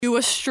You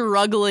a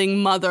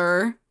struggling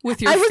mother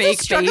with your I was a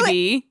fake struggling-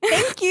 baby.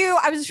 Thank you.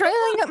 I was a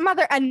struggling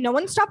mother and no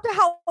one stopped to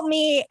help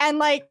me. And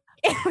like,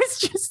 it was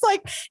just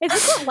like, is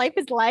this what life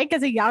is like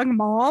as a young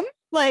mom?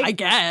 Like, I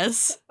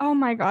guess. oh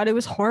my God, it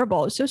was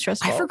horrible. It was so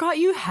stressful. I forgot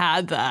you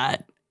had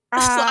that.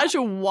 Uh,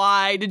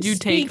 Why did you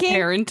take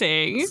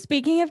parenting?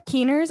 Speaking of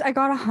Keeners, I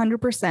got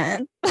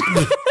 100%.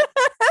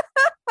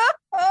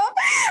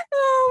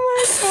 Oh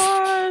my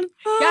God.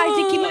 Yeah, I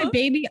did keep my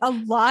baby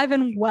alive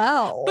and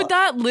well. But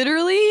that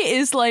literally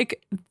is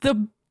like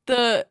the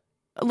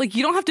like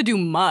you don't have to do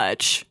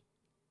much.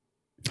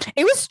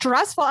 It was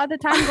stressful at the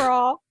time,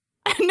 girl.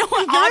 No,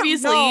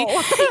 obviously. No.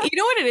 You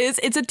know what it is?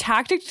 It's a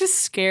tactic to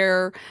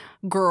scare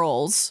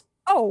girls.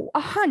 Oh,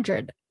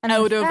 100.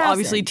 Out of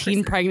obviously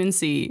teen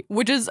pregnancy,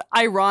 which is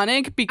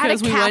ironic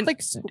because we went.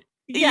 Yes.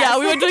 Yeah,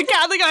 we went to a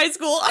Catholic high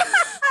school.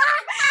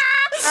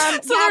 So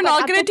they're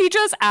not going to teach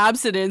us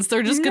abstinence.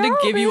 They're just going to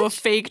give you a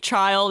fake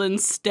child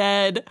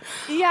instead.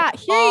 Yeah,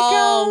 here you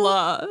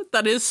go.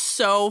 That is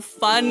so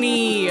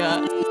funny.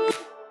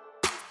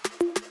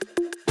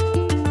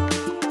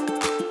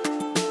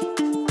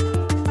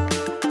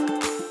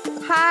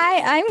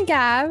 Hi, I'm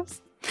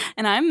Gabs.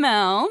 And I'm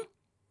Mel.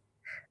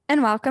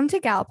 And welcome to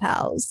Gal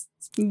Pals.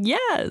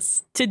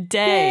 Yes.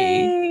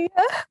 Today. Yay.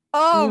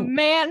 Oh,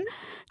 man.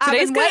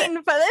 Today's I've been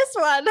waiting for this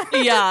one.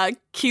 Yeah,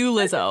 cue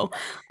Lizzo.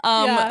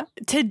 Yeah.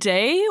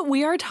 Today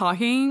we are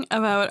talking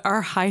about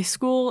our high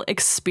school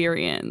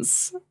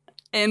experience.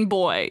 And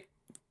boy,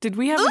 did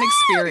we have an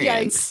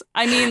experience. Yikes.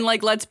 I mean,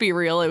 like, let's be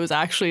real. It was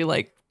actually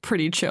like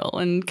pretty chill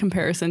in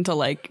comparison to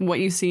like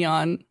what you see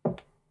on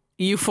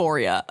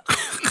Euphoria.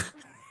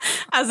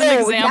 As an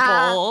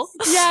example.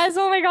 Yeah. Yes,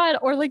 oh my God.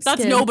 Or like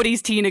that's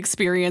nobody's teen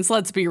experience.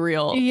 Let's be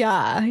real.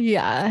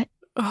 Yeah.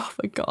 Oh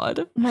my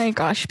God. My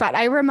gosh. But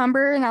I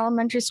remember in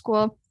elementary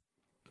school,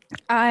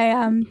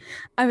 I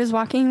was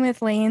walking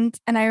with Lanes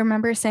and I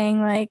remember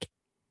saying like,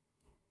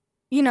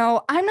 you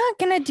know, I'm not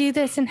going to do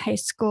this in high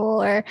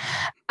school, or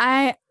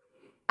I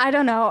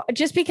don't know,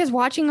 just because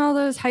watching all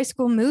those high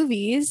school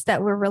movies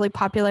that were really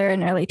popular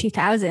in early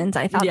 2000s,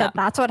 I thought that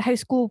that's what high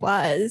school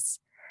was.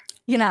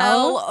 You know,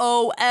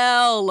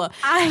 LOL.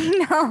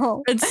 I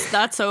know.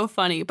 That's so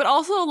funny. But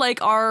also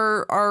like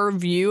our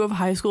view of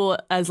high school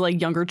as like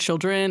younger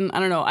children, I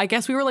don't know. I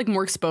guess we were like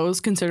more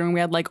exposed considering we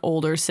had like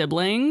older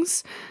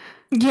siblings.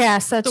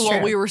 Yes, that's true.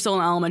 While we were still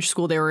in elementary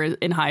school, they were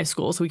in high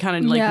school. So we kind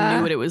of like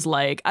knew what it was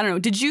like. I don't know.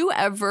 Did you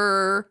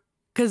ever,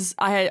 because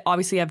I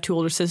obviously have two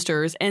older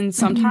sisters, and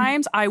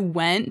sometimes I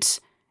went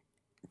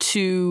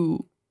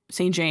to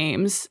St.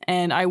 James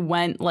and I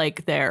went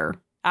like there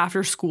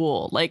after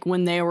school, like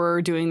when they were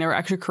doing their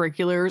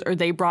extracurriculars, or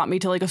they brought me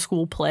to like a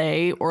school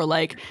play, or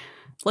like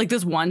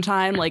this one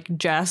time, like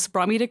Jess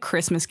brought me to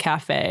Christmas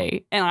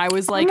Cafe and I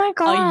was like a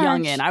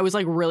youngin'. I was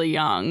like really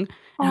young.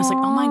 And I was like,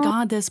 oh my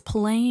God, this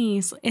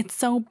place, it's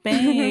so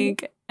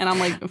big. And I'm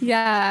like,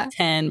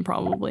 10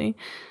 probably.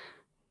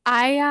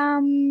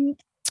 I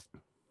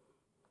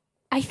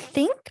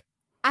think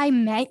I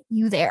met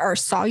you there or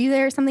saw you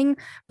there or something,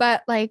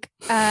 but like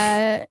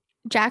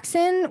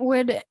Jackson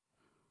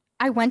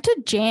I went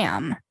to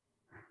Jam.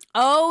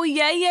 Oh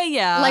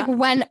yeah. Like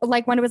when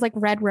it was like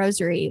Red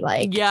Rosary,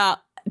 like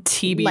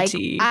TBT, like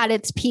at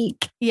its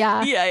peak. Yeah.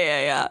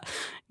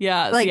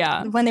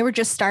 When they were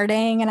just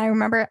starting, and I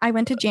remember I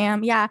went to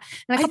Jam. Yeah,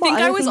 and I think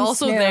I was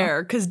also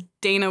there because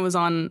Dana was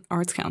on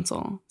Arts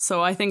Council,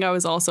 so I think I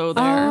was also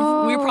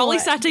there. We probably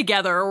sat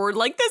together. We're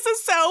like, this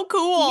is so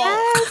cool.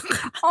 Yes.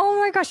 Oh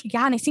my gosh.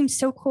 Yeah, and it seemed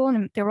so cool,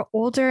 and they were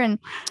older. And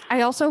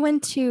I also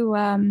went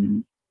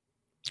to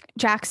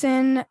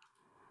Jackson.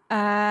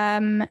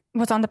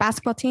 Was on the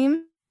basketball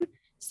team,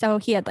 so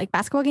he had like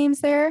basketball games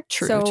there.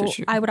 True.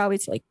 I would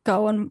always like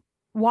go and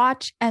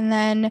watch. And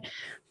then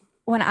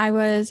when I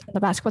was on the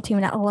basketball team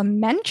in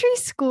elementary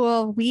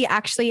school, we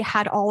actually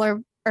had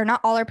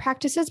not all our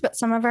practices, but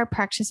some of our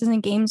practices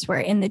and games were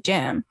in the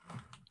gym.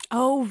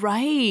 Oh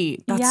right,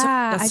 that's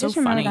I so just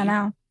remember funny. that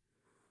now.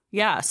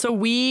 Yeah, so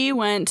we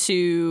went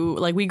to,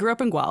 like, we grew up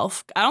in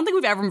Guelph. I don't think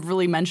we've ever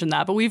really mentioned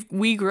that, but we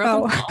grew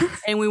up in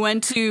Guelph, and we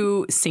went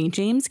to St.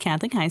 James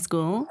Catholic High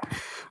School.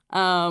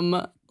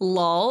 LOL,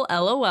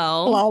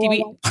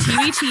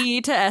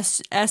 TBT to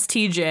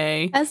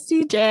STJ.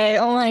 STJ,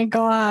 oh my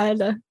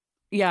God.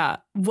 Yeah,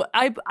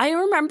 I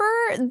remember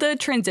the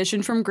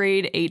transition from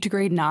grade 8 to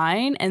grade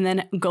 9, and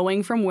then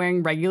going from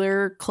wearing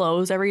regular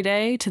clothes every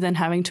day to then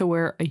having to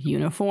wear a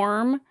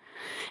uniform.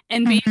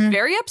 And being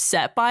very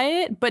upset by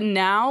it. But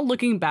now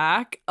looking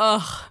back,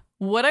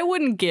 what I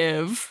wouldn't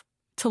give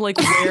to like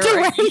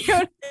wear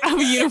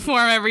a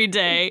uniform every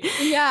day.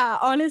 Yeah,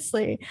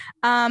 honestly.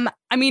 I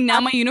mean,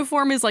 now my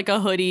uniform is like a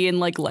hoodie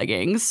and like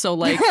leggings. So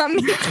like,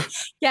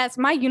 yes,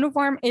 my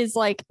uniform is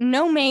like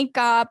no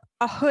makeup,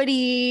 a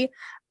hoodie,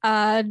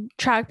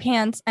 track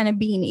pants, and a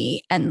beanie.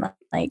 And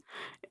like,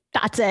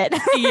 that's it.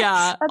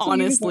 Yeah, that's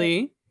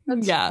honestly.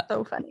 That's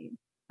so funny.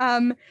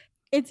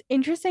 It's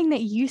interesting that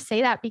you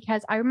say that,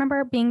 because I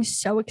remember being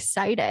so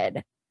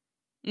excited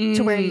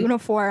to wear a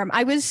uniform.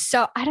 I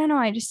don't know.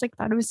 I just like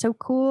thought it was so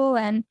cool.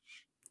 And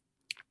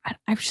I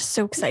was just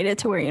so excited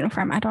to wear a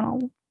uniform. I don't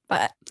know,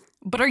 but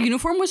our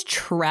uniform was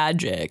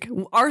tragic.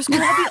 Our school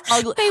had the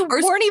ugly. They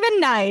weren't even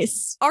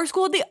nice. Our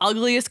school had the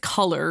ugliest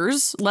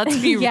colors. Let's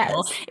be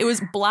real. It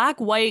was black,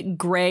 white,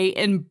 gray,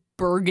 and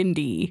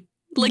burgundy.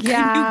 Like, could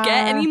you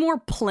get any more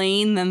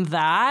plain than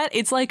that?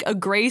 It's like a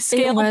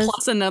grayscale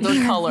plus another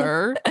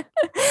color.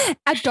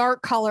 A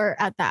dark color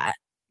at that.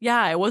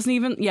 Yeah, it wasn't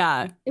even.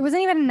 Yeah, it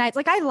wasn't even nice.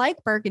 Like, I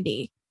like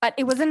burgundy, but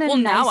it wasn't a nice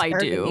now I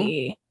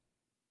burgundy. Do.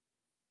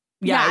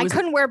 Yeah, I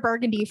couldn't wear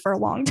burgundy for a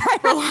long time.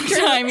 For a long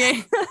time,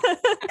 yeah.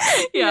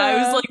 Yeah,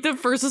 it was like the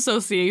first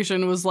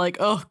association was like,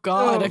 oh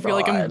God, I feel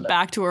like I'm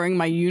back to wearing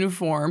my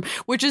uniform,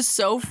 which is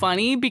so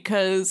funny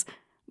because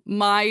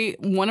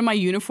one of my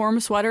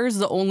uniform sweaters,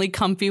 the only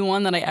comfy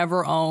one that I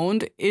ever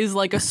owned, is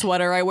like a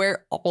sweater I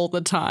wear all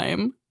the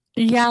time.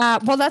 Yeah,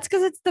 well, that's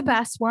because it's the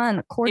best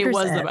one. It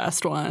was the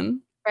best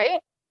one,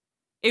 right?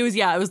 It was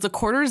the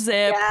quarter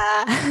zip.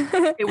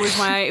 Yeah. it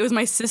was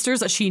my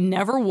sister's that she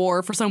never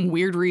wore for some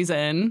weird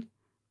reason.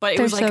 But it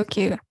was like, so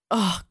cute.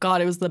 Oh God,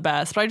 it was the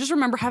best. But I just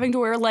remember having to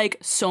wear like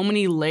so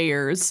many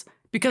layers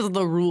because of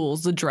the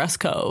rules, the dress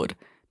code.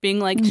 Being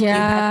like,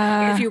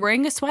 if you're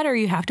wearing a sweater,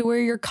 you have to wear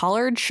your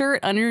collared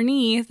shirt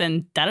underneath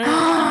and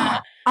da-da-da.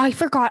 I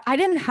forgot. I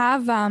didn't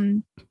have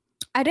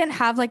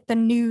like the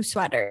new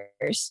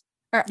sweaters.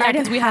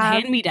 Because we had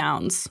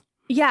hand-me-downs.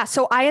 Yeah,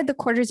 so I had the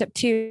quarter zip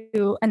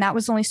too, and that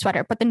was the only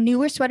sweater. But the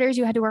newer sweaters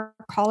you had to wear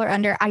a collar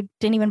under, I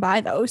didn't even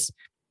buy those.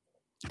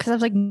 Because I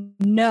was like,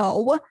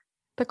 no.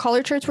 The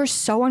collared shirts were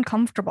so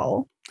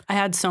uncomfortable. I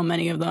had so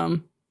many of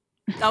them.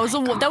 That was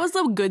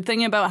the good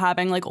thing about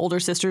having like older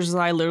sisters is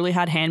I literally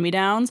had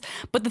hand-me-downs.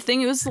 But the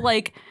thing was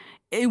like,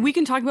 we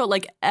can talk about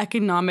like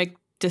economic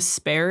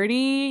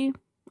disparity.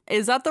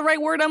 Is that the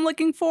right word I'm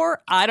looking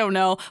for? I don't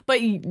know.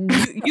 But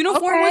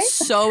uniform was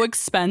so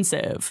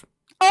expensive.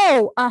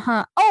 Oh,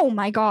 oh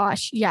my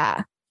gosh.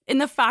 Yeah.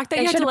 And the fact that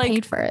you had to like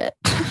paid for it.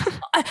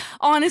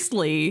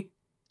 Honestly.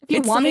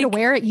 If you want me to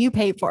wear it, you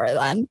paid for it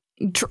then.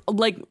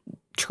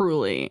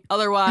 Truly.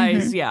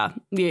 Otherwise, yeah.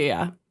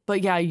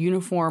 But yeah,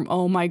 uniform.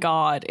 Oh my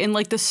God. And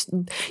like this,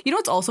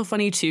 what's also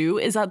funny too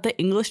is that the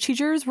English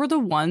teachers were the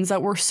ones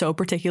that were so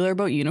particular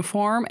about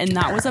uniform, and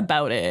that was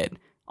about it.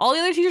 All the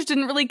other teachers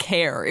didn't really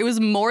care. It was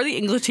more the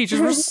English teachers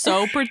were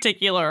so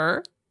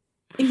particular.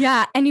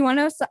 Yeah. And you want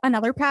to know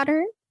another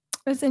pattern?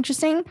 It was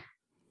interesting.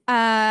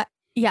 The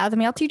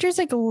male teachers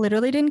like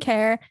literally didn't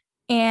care.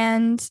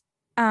 And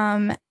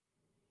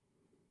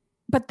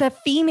but the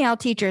female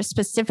teachers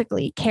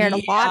specifically cared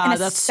a lot,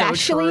 and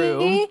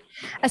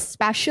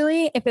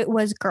especially if it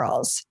was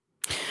girls.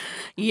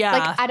 Yeah.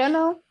 Like, I don't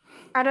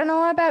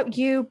know about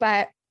you,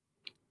 but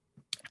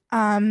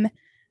I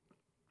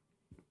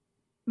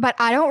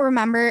don't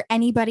remember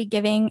anybody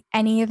giving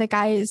any of the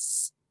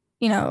guys,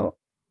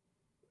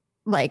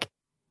 like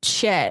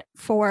shit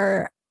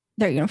for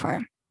their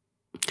uniform.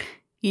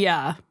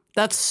 Yeah,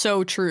 that's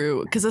so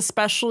true. Because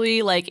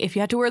especially like if you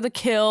had to wear the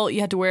kilt,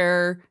 you had to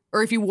wear.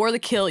 Or if you wore the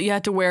kilt, you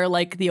had to wear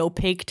like the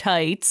opaque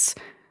tights.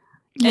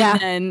 Yeah. And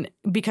then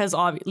because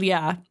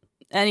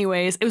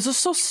anyways, it was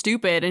just so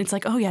stupid. And it's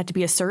like, oh, you had to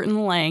be a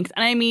certain length.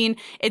 And I mean,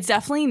 it's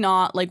definitely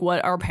not like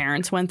what our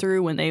parents went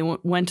through when they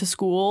went to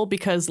school,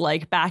 because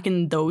like back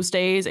in those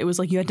days, it was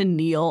like you had to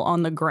kneel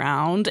on the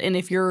ground. And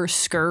if your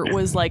skirt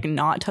was like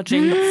not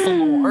touching the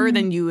floor,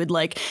 then you would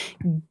like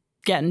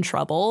get in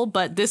trouble.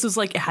 But this was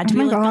like, it had to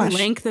be like the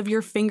length of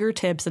your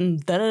fingertips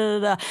and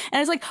da-da-da-da. And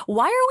it's like,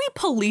 why are we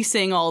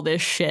policing all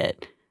this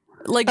shit?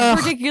 Like,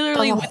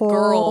 particularly with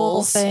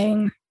girls.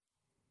 Thing.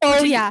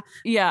 Oh, yeah.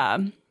 Yeah.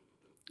 And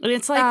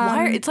it's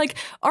like, it's like,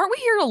 aren't we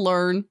here to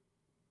learn?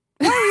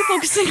 Why are we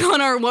focusing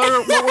on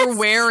what we're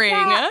wearing?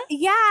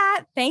 Yeah,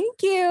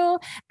 thank you.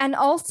 And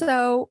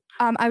also,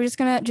 I was just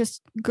going to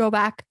go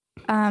back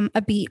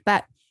a beat,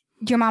 but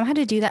your mom had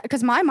to do that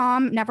because my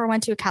mom never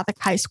went to a Catholic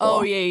high school.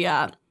 Oh,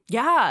 yeah.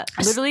 Yeah,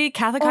 literally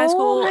Catholic high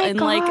school in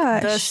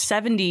like the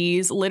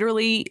 70s,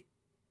 literally.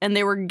 And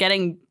they were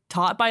getting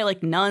taught by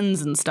like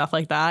nuns and stuff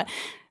like that.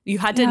 You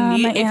had to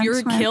kneel. If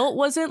your kilt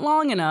wasn't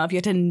long enough, you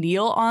had to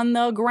kneel on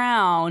the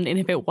ground. And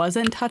if it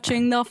wasn't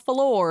touching the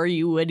floor,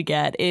 you would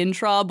get in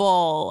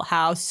trouble.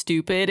 How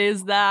stupid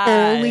is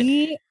that?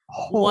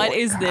 What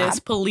is this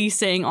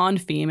policing on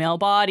female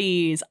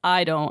bodies?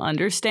 I don't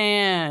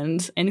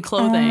understand. And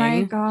clothing. Oh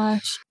my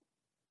gosh.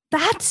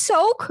 That's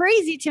so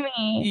crazy to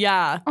me.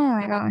 Yeah. Oh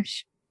my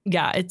gosh.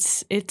 Yeah,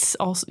 it's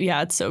also,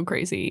 it's so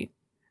crazy.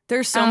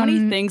 There's so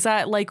many things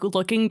that like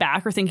looking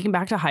back or thinking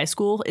back to high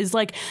school is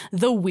like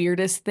the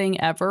weirdest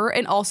thing ever.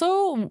 And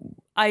also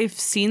I've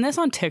seen this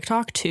on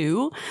TikTok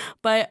too,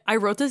 but I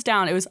wrote this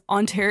down. It was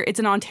it's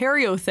an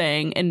Ontario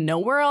thing, and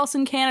nowhere else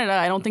in Canada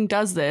I don't think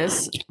does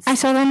this. I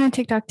saw that on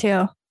TikTok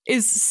too.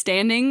 Is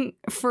standing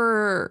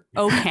for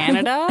 "Oh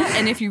Canada,"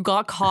 and if you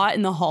got caught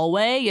in the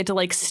hallway, you had to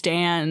like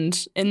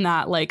stand in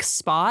that like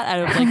spot out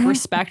of like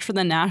respect for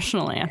the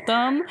national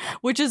anthem,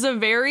 which is a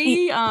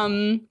very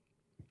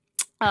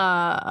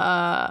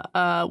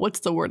what's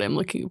the word I'm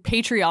looking?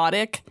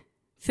 Patriotic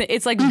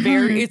It's like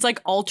very, it's like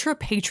ultra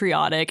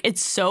patriotic.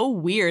 It's so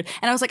weird.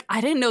 And I was like,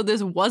 I didn't know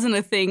this wasn't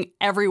a thing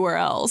everywhere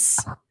else.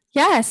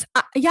 Yes.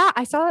 Yeah,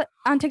 I saw it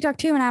on TikTok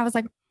too. And I was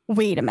like,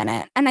 wait a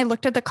minute. And I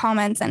looked at the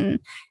comments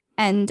and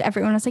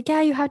everyone was like,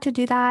 yeah, you had to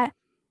do that.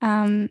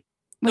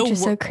 Which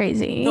is so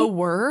crazy. The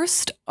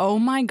worst. Oh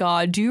my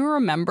God. Do you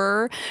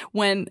remember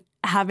when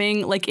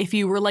having like if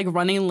you were like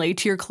running late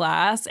to your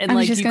class and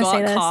like you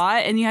got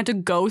caught and you had to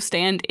go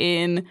stand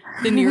in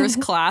the nearest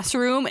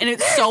classroom and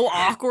it's so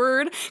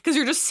awkward because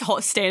you're just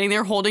standing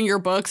there holding your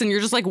books and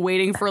you're just like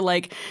waiting for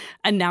like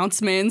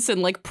announcements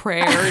and like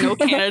prayer, no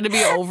Canada to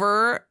be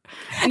over.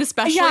 And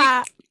especially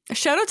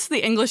shout out to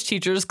the English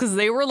teachers because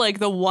they were like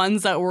the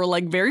ones that were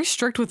like very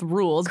strict with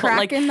rules.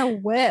 Cracking the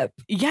whip.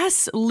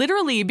 Yes,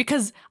 literally.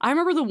 Because I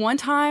remember the one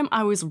time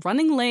I was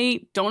running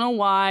late, don't know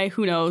why,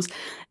 who knows.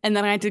 And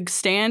then I had to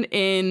stand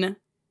in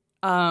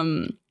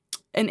an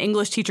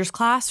English teacher's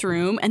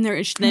classroom. And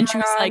then she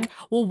was like,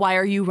 well, why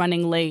are you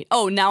running late?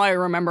 Oh, now I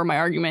remember my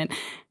argument.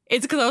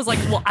 It's because I was like,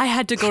 well, I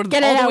had to go to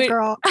the all the way.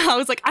 Girl. I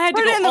was like, I had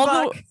to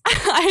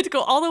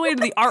go all the way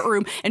to the art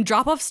room and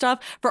drop off stuff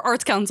for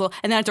Arts Council,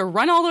 and then I had to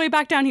run all the way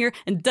back down here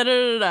and da da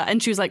da da.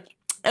 And she was like,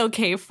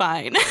 okay,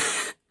 fine.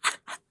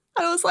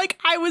 I was like,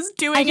 I was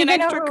doing an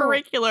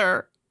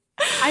extracurricular.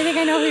 I think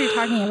I know who you're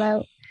talking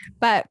about,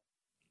 but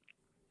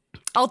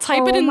I'll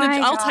type it in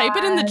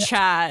the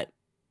chat.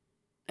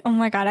 Oh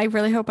my God, I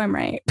really hope I'm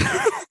right.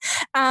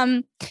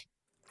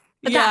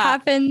 But that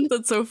happened.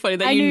 That's so funny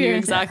that you knew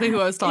exactly who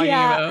I was talking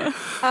about.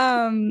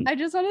 I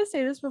just want to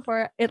say this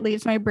before it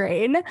leaves my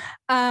brain.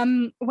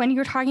 When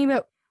you're talking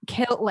about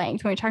kilt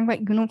length, when you're talking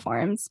about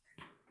uniforms,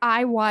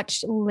 I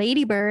watched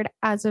Lady Bird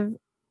as of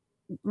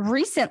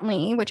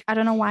recently, which I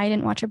don't know why I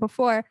didn't watch it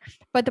before,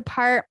 but the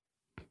part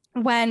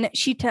when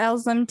she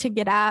tells them to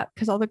get up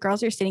because all the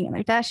girls are sitting in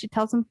their desk, she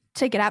tells them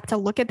to get up to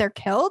look at their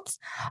kilts.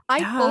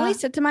 I fully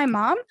said to my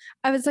mom,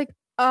 I was like,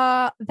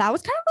 that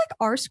was kind of like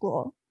our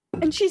school.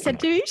 And she said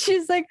to me,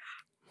 she's like,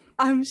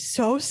 I'm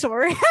so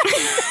sorry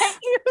that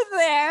you were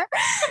there.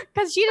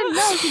 Because she didn't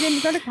know. She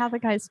didn't go to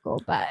Catholic high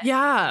school. But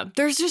yeah,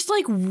 there's just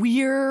like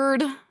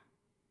weird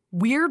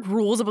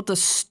rules about the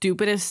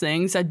stupidest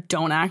things that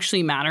don't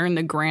actually matter in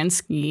the grand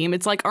scheme.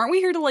 It's like, aren't we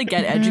here to like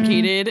get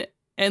educated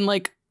and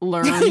like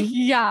learn?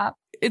 Yeah.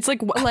 It's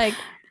like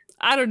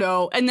I don't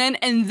know. And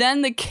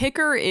then the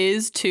kicker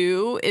is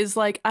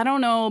like, I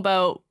don't know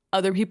about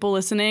other people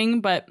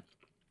listening, but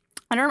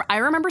I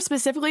remember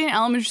specifically in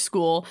elementary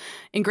school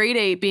in grade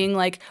 8 being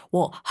like,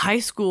 well, high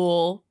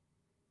school,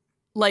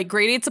 like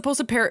grade 8 is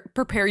supposed to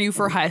prepare you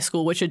for high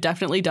school, which it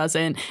definitely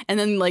doesn't. And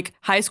then like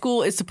high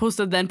school is supposed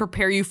to then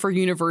prepare you for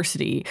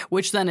university,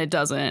 which then it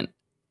doesn't.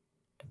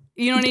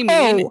 You know what I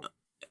mean?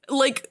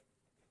 Like,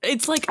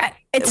 it's like,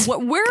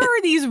 where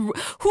are these?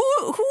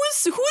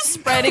 Who's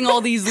spreading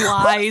all these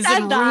lies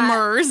and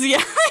rumors? Yeah,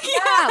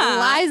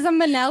 Liza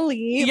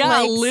Minnelli. Yeah,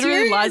 like,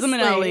 literally seriously. Liza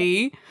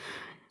Minnelli.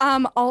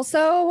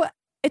 Also,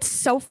 it's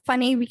so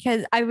funny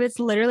because I was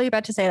literally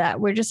about to say that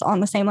we're just on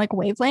the same like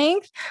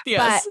wavelength.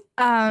 Yes.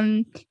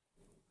 But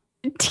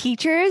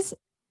teachers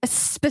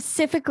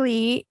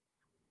specifically,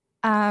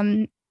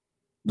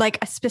 like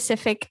a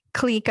specific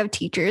clique of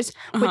teachers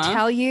would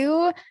tell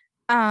you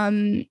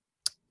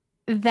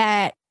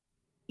that,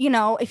 you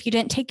know, if you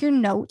didn't take your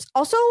notes,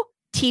 also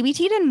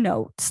TBT to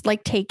notes,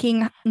 like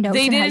taking notes.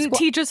 They didn't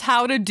teach us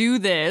how to do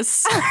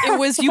this. It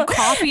was you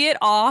copy it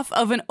off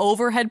of an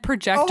overhead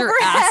projector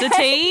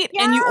acetate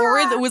and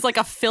it was like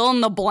a fill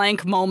in the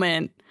blank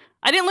moment.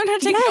 I didn't learn how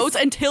to take notes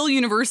until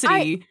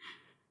university.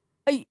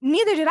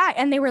 Neither did I.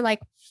 And they were like,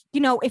 you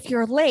know, if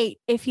you're late,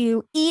 if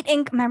you eat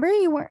remember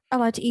you weren't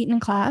allowed to eat in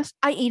class?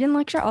 I eat in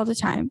lecture all the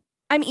time.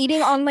 I'm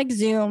eating on like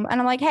Zoom and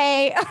I'm like,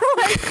 hey.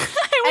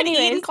 I would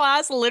eat in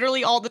class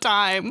literally all the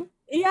time.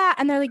 Yeah.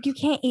 And they're like, you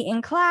can't eat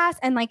in class.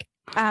 And like,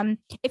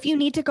 if you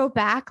need to go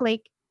back,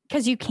 like,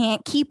 because you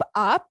can't keep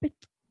up,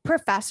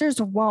 professors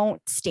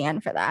won't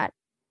stand for that.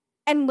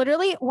 And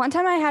literally one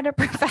time I had a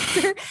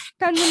professor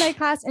come to my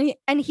class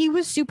and he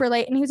was super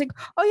late and he was like,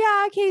 oh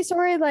yeah, okay,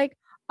 sorry. Like,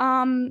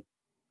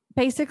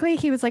 basically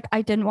he was like,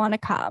 I didn't want to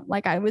come.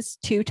 Like I was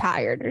too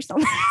tired or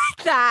something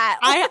like that.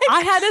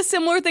 I had a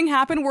similar thing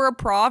happen where a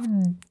prof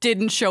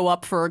didn't show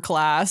up for a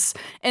class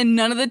and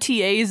none of the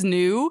TAs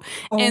knew.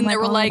 And they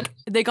were like,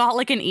 they got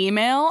like an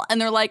email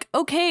and they're like,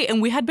 okay. And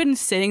we had been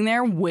sitting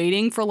there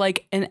waiting for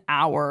like an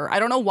hour. I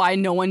don't know why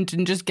no one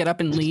didn't just get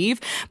up and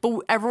leave, but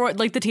everyone,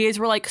 like the TAs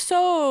were like,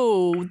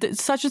 so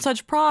such and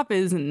such prof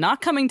is not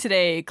coming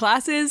today.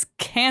 Class is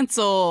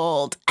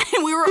canceled.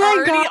 And we were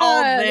already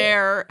all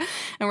there.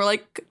 And we're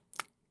like,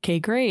 okay,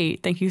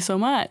 great. Thank you so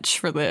much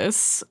for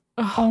this.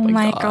 Oh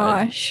my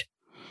gosh.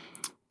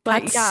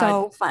 But that's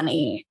so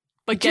funny.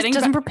 But it just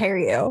doesn't prepare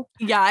you.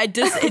 Yeah,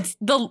 it's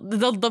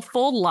the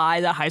full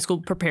lie that high school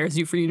prepares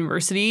you for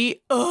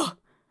university. Ugh.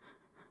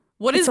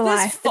 What is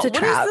this? It's a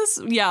trap. What is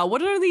this? Yeah,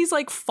 what are these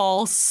like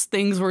false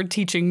things we're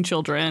teaching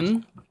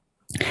children?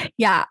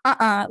 Yeah.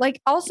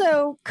 Like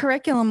also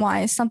curriculum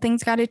wise,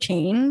 something's got to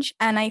change.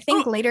 And I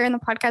think later in the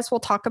podcast, we'll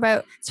talk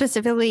about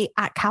specifically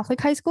at Catholic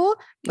high school.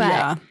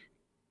 But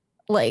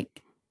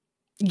like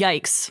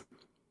Yikes.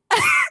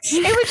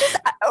 It was just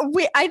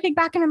I think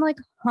back and I'm like,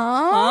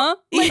 huh?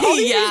 Like, all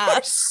these things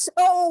are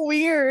so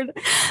weird.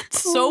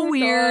 So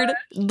weird.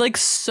 God. Like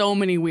so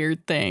many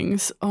weird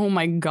things. Oh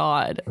my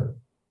God.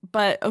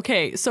 But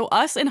okay, so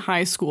us in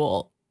high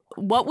school,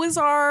 what was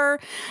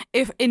our,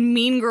 if in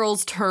Mean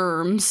Girls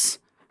terms?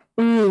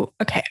 Ooh,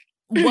 okay.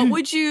 What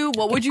would you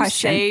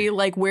say,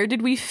 like, where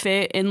did we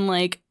fit in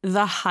like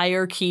the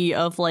hierarchy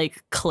of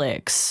like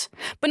cliques?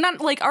 But not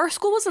like our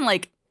school wasn't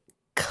like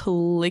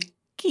cliquey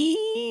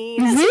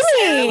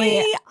necessarily.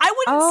 Really? I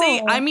wouldn't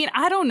say, I mean,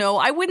 I don't know.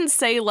 I wouldn't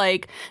say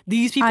like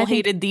these people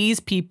hated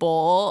these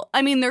people.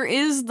 I mean, there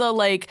is the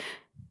like,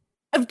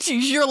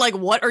 you're like,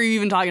 what are you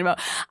even talking about?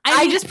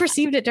 I just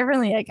perceived it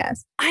differently, I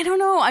guess. I don't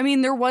know. I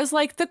mean, there was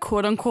like the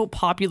quote unquote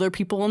popular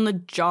people and the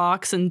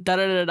jocks and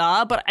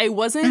da-da-da-da, but I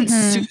wasn't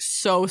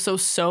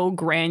so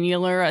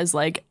granular as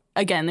like,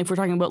 again, if we're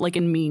talking about like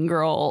in Mean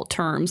Girl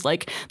terms,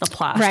 like the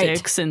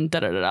plastics and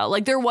da-da-da-da.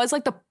 Like there was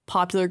like the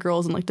popular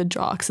girls and like the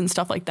jocks and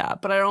stuff like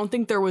that, but I don't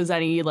think there was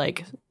any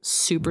like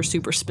super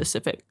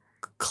specific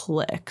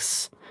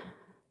cliques.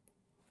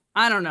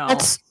 I don't know.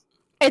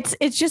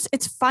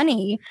 It's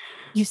funny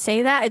you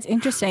say that. It's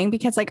interesting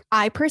because like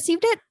I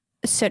perceived it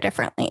so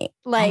differently.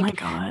 Like, oh my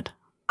God,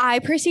 I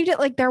perceived it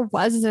like there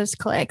was those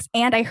cliques,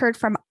 and I heard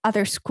from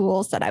other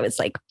schools that I was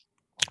like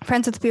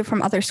friends with people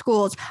from other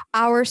schools.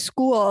 Our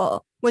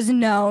school was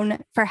known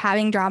for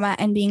having drama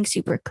and being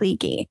super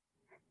cliquey.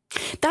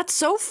 That's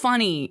so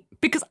funny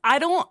because I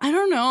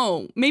don't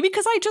know. Maybe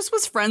because I just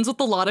was friends with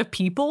a lot of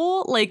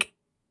people. Like,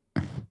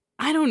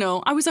 I don't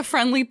know. I was a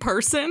friendly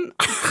person.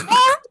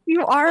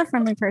 You are a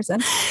friendly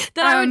person.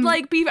 That I would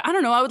like be, I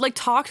don't know. I would like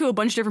talk to a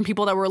bunch of different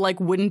people that were like,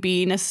 wouldn't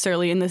be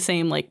necessarily in the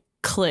same like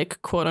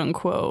clique, quote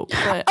unquote.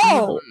 But I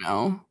don't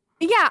know.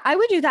 Yeah, I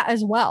would do that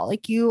as well.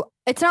 Like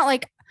it's not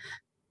like,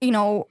 you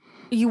know,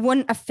 you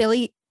wouldn't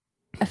affiliate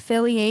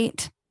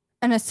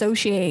and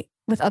associate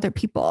with other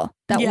people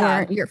that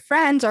weren't your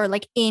friends or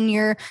like in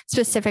your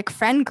specific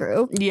friend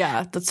group.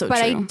 Yeah, that's so true.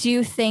 But I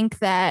do think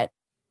that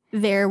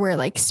there were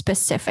like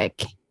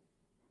specific,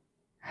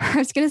 I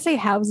was going to say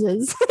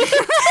houses.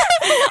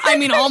 I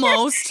mean,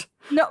 almost.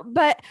 No,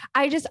 but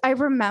I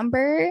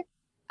remember,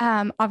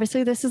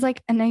 obviously this is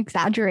like an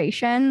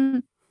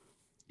exaggeration,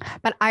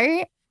 but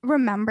I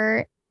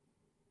remember,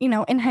 you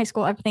know, in high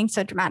school, everything's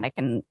so dramatic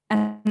and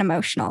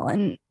emotional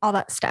and all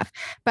that stuff.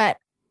 But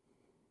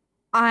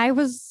I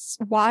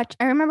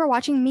remember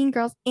watching Mean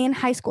Girls in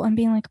high school and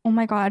being like, oh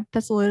my God,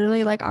 that's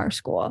literally like our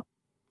school.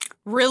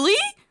 Really?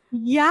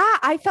 Yeah,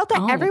 I felt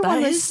that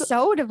everyone was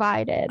so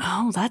divided.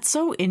 Oh, that's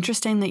so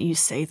interesting that you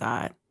say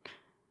that.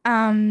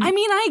 I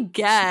mean, I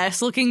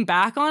guess looking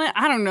back on it,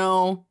 I don't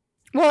know.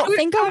 Well,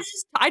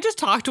 I just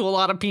talked to a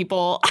lot of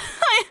people.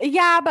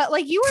 Yeah, but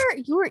like you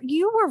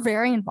were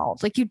very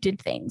involved. Like you did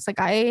things. Like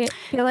I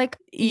feel like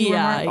you were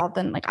more involved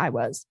than like I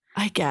was.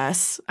 I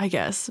guess.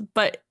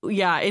 But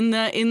yeah, in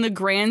the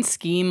grand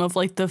scheme of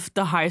like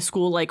the high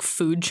school like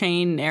food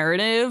chain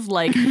narrative,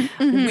 like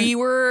we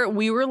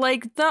were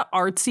like the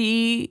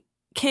artsy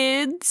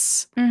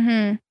kids.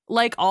 Mm-hmm.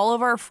 Like all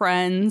of our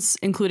friends,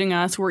 including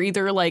us, were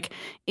either like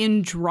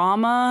in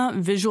drama,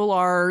 visual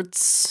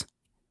arts,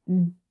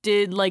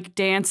 did like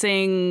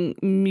dancing,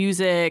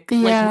 music. Yeah.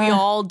 Like we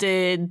all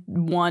did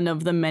one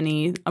of the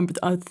many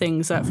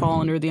things that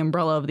fall under the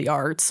umbrella of the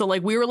arts. So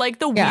like we were like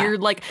the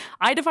weird, like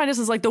I define us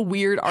as like the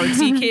weird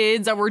artsy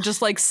kids that were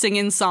just like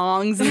singing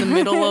songs in the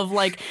middle of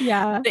like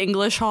the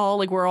English hall,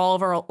 like where all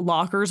of our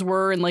lockers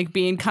were, and like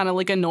being kind of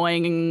like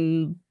annoying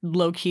and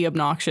low key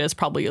obnoxious,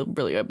 probably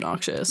really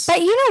obnoxious.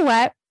 But you know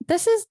what?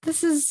 This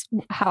is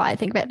how I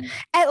think of it.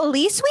 At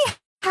least we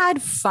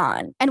had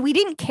fun and we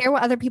didn't care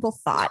what other people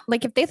thought.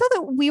 Like if they thought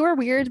that we were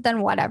weird,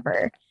 then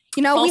whatever.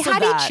 You know, also we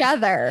had each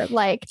other.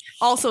 Like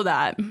also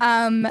that.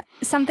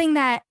 Something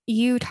that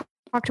you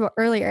talked about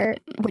earlier,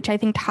 which I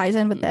think ties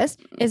in with this,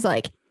 is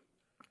like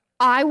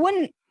I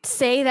wouldn't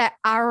say that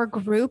our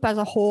group as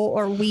a whole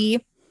or we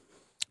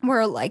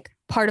were like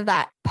part of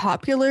that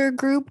popular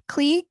group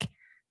clique.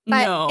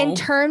 But in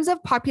terms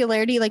of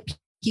popularity, like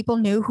people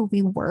knew who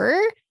we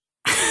were.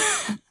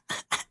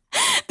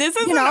 This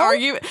is an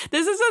argument.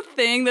 This is a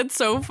thing that's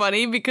so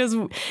funny because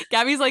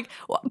Gabby's like,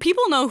 well,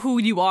 people know who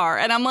you are,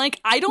 and I'm like,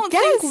 I don't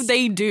think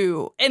they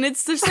do, and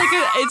it's just like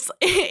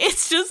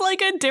it's just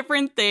like a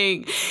different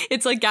thing.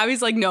 It's like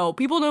Gabby's like, no,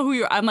 people know who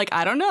you are. I'm like,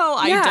 I don't know,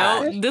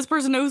 I don't. This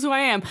person knows who I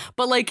am,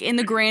 but like in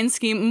the grand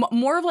scheme,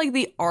 more of like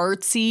the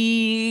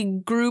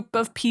artsy group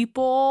of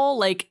people,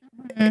 like.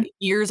 Mm-hmm.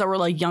 Years that were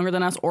like younger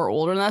than us or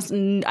older than us,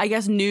 I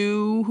guess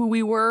knew who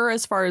we were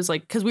as far as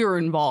like because we were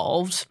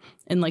involved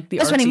in like the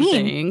artsy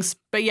things.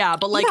 But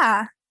like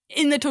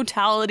in the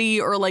totality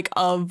or like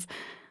of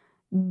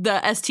the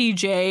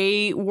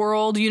STJ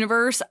world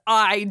universe,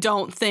 I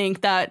don't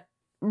think that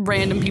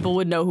random people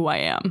would know who I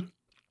am.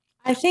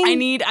 I think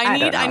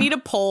I need a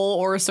poll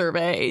or a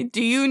survey.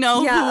 Do you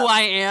know who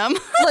I am?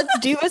 Let's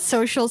do a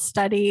social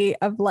study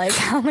of like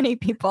how many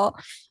people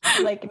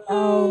like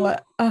know.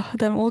 Oh,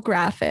 then we'll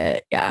graph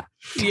it. Yeah.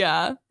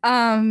 Yeah.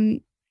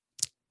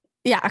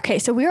 Yeah. Okay.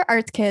 So we were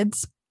arts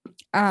kids.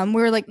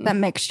 We were like that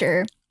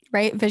mixture,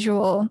 right?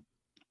 Visual.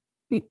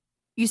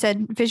 You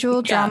said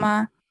visual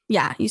drama.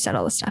 Yeah, you said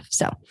all the stuff.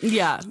 So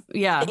yeah.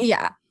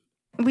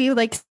 We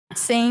like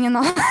sang in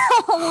the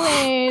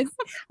hallways.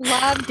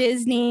 Love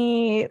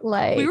Disney.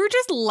 Like we were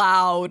just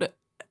loud.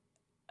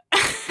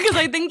 Because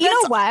I think you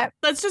know what?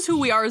 That's just who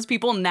we are as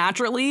people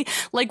naturally.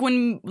 Like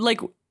when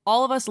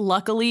all of us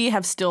luckily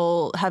have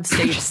stayed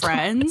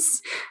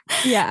friends.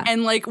 Yeah.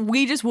 And like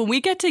when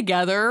we get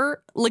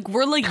together, like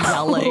we're like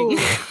yelling.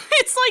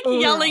 It's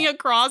like yelling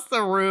across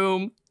the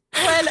room.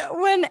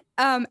 When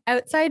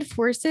outside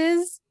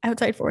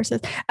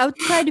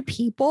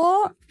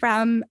people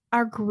from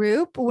our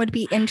group would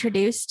be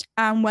introduced,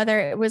 whether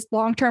it was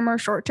long-term or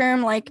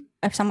short-term, like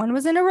if someone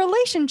was in a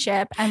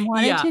relationship and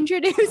wanted to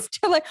introduce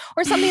to like,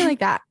 or something like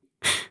that.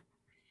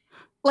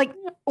 Like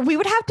we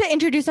would have to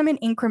introduce them in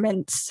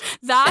increments.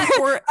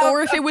 That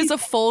or if it was a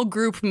full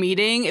group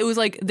meeting, it was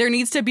like there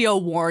needs to be a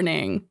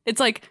warning. It's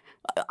like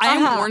I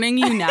am warning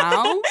you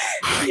now.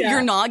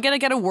 You're not gonna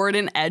get a word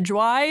in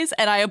edgewise,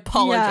 and I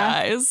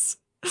apologize.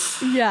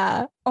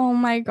 Yeah. Oh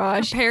my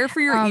gosh. Prepare for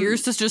your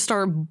ears to just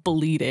start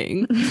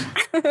bleeding.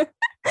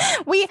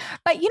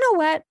 But you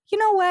know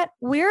what?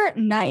 We're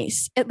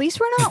nice. At least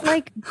we're not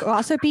like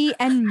gossipy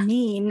and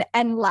mean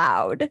and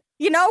loud,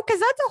 because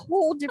that's a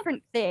whole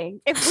different thing.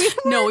 If we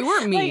No, we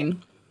weren't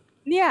mean.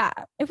 Like,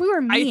 if we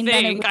were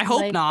mean, I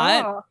hope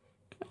not.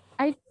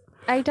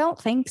 I don't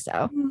think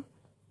so.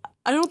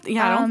 I don't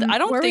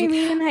were think we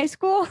mean in high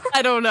school?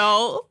 I don't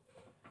know.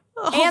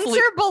 Hopefully.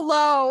 Answer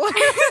below.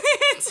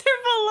 Answer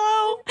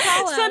below.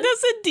 Send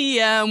us a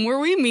DM. Were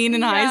we mean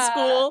in high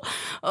school?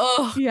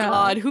 Oh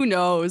God, who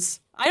knows?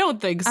 I don't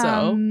think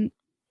so.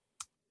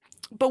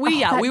 But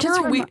we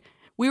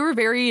were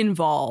very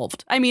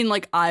involved. I mean,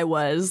 like I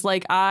was.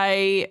 Like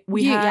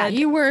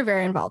you were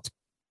very involved.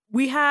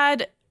 We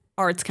had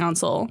arts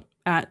council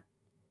at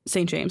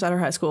St. James at our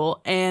high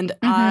school, and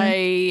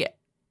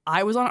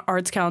I was on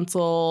arts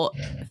council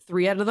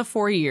 3 out of the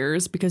 4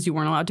 years because you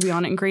weren't allowed to be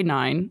on it in grade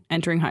 9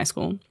 entering high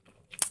school.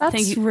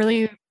 That's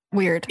really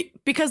weird.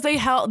 Because you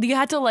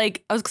had to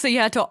like, I was gonna say you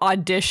had to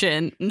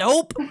audition.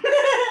 Nope.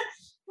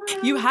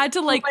 You had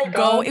to like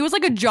go. It was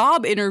like a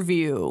job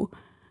interview.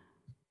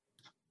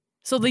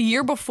 So the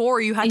year before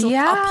you had to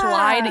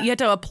apply. You had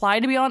to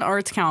apply to be on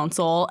arts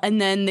council, and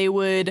then they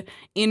would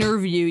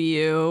interview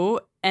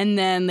you. And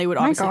then they would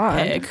obviously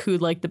pick who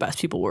like the best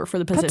people were for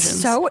the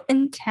positions. That's so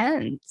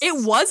intense.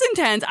 It was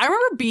intense. I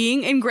remember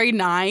being in grade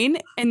 9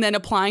 and then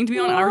applying to be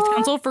on arts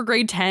council for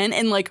grade 10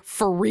 and like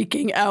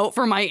freaking out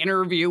for my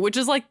interview, which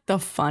is like the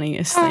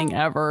funniest thing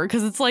ever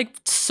because it's like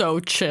so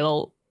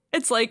chill.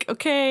 It's like,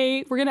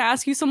 okay, we're going to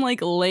ask you some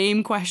like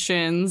lame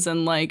questions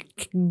and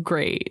like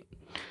great.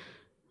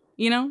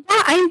 Yeah,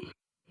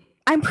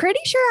 I'm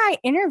pretty sure I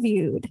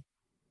interviewed.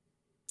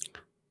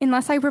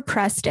 Unless I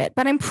repressed it,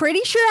 but I'm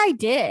pretty sure I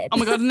did. Oh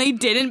my God, and they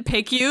didn't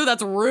pick you?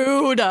 That's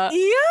rude. Yeah,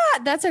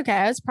 that's okay.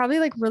 I was probably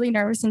like really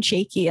nervous and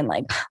shaky and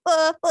like,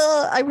 I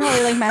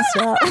probably like messed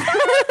up.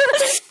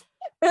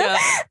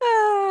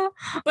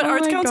 But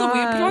Arts Council, we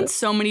put on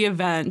so many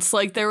events.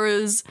 Like there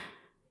was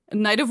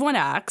Night of One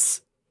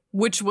Acts,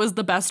 which was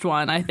the best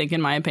one, I think, in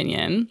my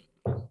opinion.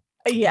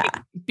 Yeah.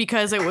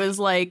 Because it was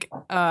like,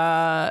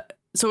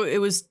 so it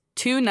was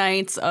 2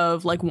 nights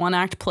of like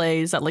 1-act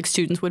plays that like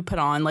students would put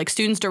on, like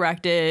students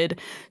directed,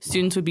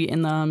 students would be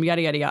in them,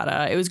 yada yada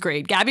yada. It was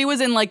great. Gabby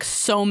was in like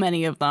so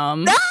many of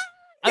them.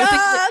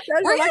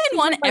 Were you in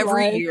one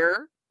every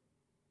year?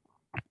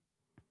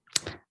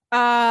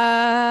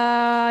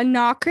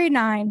 Not grade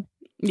 9.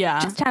 Yeah,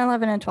 just 10,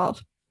 11, and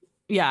 12.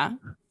 Yeah.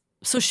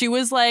 So she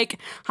was like,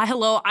 "Hi,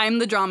 hello, I'm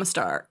the drama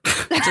star."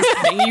 Just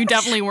kidding. You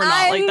definitely were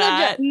not like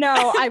that.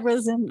 No, I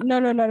wasn't. No,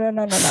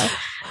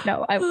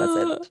 I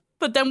wasn't.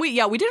 But then we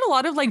did a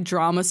lot of like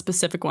drama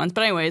specific ones.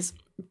 But anyways,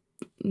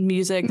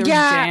 music, there was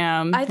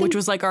Jam, which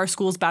was like our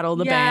school's battle of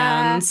the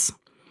bands,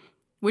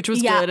 which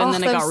was good. And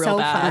then it got real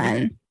bad.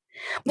 Fun.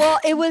 Well,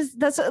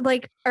 that's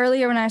like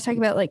earlier when I was talking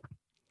about like,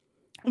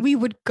 we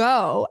would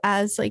go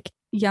as like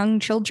young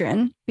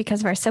children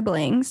because of our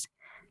siblings.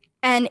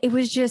 And it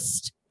was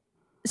just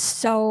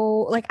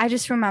so like, I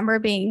just remember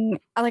being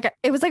like,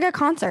 it was like a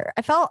concert.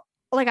 I felt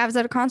like I was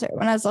at a concert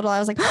when I was little. I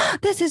was like, oh,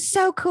 this is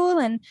so cool.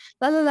 And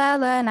la la la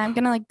la. And I'm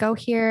going to like go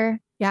here.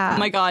 Yeah. Oh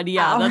my God.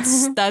 Yeah.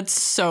 That's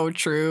so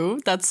true.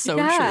 That's so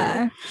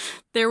true.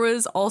 There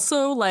was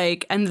also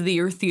like end of the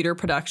year theater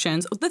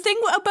productions. The thing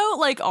about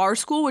like our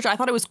school, which I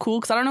thought it was cool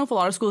because I don't know if a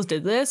lot of schools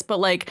did this, but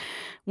like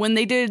when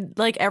they did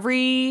like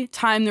every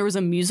time there was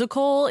a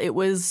musical, it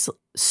was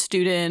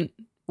student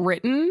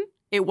written.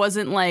 It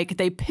wasn't like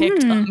they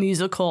picked a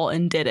musical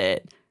and did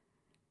it.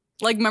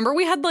 Like, remember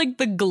we had like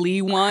the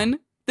Glee one?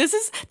 This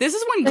is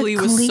when Glee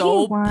was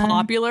so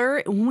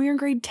popular when we were in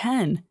grade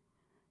 10,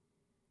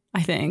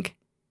 I think.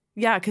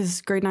 Yeah,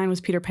 because grade 9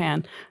 was Peter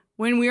Pan.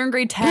 When we were in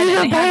grade 10.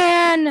 Peter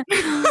Pan!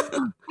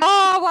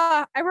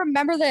 Oh, I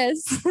remember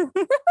this.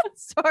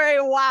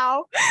 Sorry,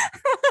 wow.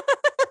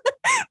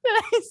 Did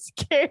I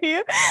scare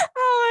you?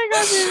 Oh my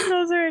gosh, I'm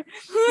so sorry.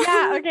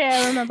 Yeah, okay,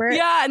 I remember.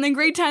 Yeah, and then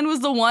grade 10 was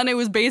the one, it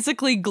was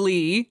basically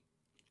Glee.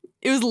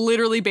 It was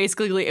literally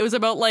basically Glee. It was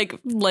about like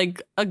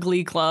a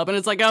Glee club, and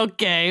it's like,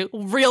 okay,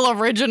 real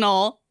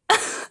original.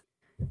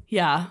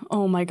 Yeah.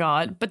 Oh my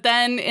God. But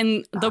then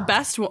in the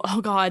best,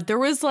 oh God, there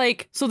was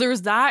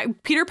that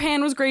Peter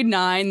Pan was grade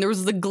 9. There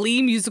was the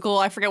Glee musical.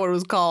 I forget what it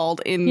was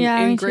called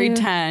in grade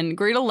 10.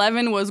 Grade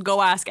 11 was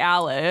Go Ask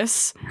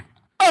Alice.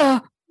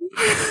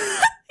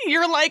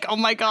 You're like, oh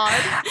my God.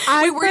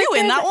 Wait, were you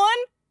in that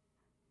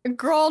one?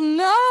 Girl,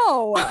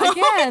 no.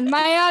 Again,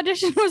 my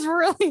audition was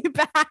really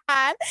bad.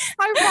 I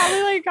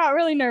probably got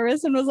really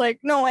nervous and was like,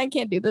 no, I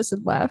can't do this,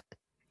 and left.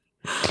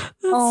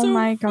 Oh so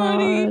my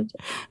funny. God.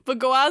 But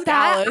Go Ask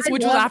Alice,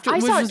 which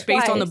was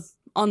based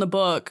on the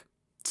book.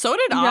 So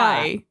did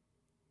I.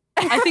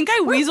 I think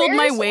I weaseled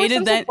my way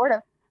to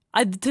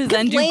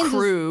then do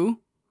crew.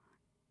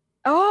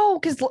 Oh,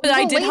 because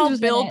I did help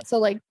build it, so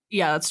like,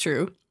 yeah, that's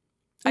true.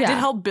 I did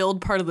help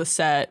build part of the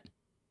set.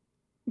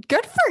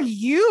 Good for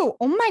you.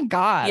 Oh my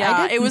God.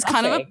 Yeah, it was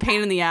kind of a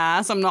pain in the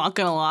ass, I'm not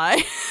gonna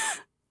lie.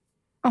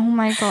 Oh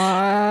my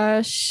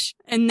gosh.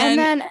 And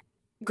then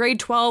grade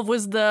 12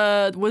 was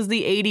the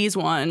 80s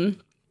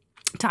one,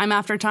 Time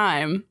After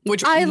Time,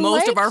 which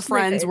most of our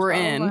friends were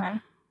in.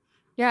 One.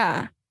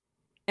 Yeah.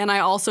 And I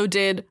also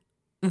did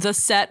the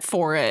set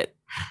for it.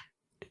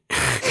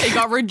 It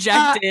got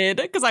rejected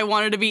because I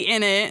wanted to be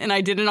in it, and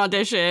I did an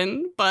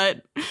audition,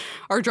 but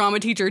our drama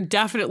teacher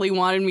definitely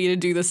wanted me to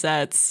do the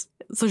sets,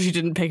 so she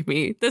didn't pick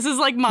me. This is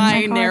like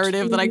my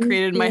narrative that I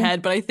created in my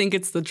head, but I think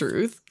it's the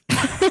truth.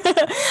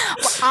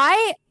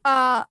 I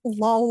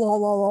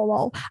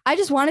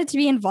just wanted to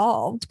be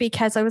involved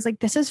because I was like,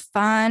 this is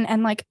fun,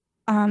 and like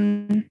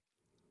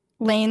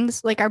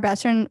Lane's like our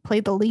best friend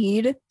played the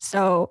lead,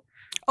 so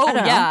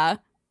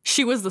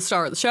she was the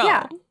star of the show.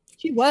 Yeah,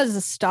 she was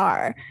the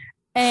star.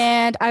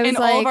 And I was and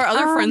all of our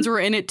other friends were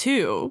in it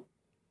too.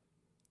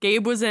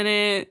 Gabe was in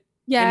it.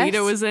 Yeah.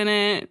 Anita was in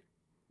it.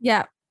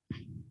 Yeah.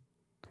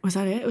 Was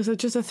that it? Was it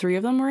just the 3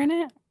 of them were in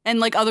it? And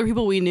like other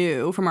people we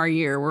knew from our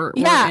year were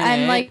in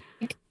and it. like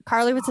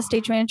Carly was the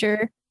stage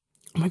manager.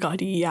 Oh my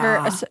God,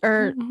 yeah.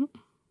 Or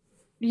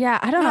yeah,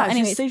 I don't know.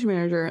 Anyway, stage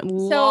manager.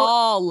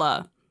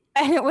 Lol.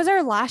 And it was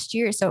our last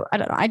year, so I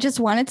don't know. I just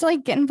wanted to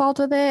like get involved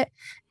with it.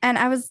 And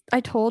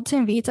I told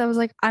Tim Vietz, I was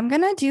like, I'm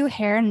gonna do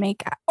hair and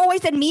makeup. Oh, I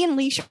said me and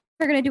Leisha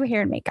are gonna do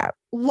hair and makeup.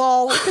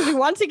 Lol, because we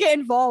want to get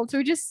involved. So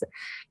we just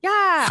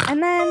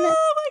and then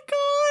oh my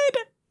God.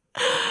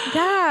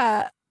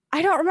 Yeah.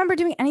 I don't remember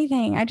doing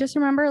anything. I just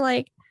remember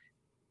like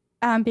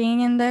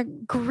being in the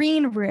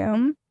green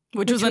room.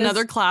 Which was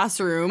another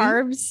classroom.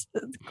 Another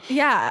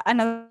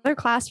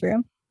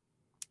classroom.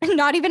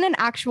 Not even an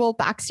actual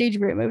backstage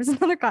room. It was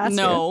another classroom.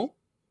 No.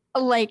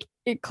 Like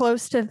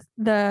close to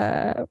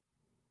the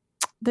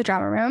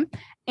drama room.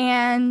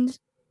 And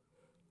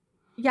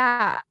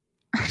I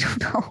don't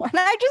know. And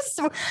I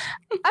didn't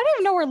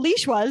even know where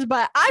Leash was,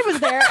 but I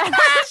was there and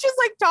I was just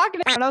like talking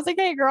to her and I was like,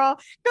 hey girl,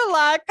 good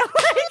luck.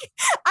 Like,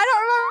 I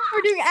don't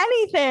remember doing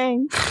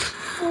anything.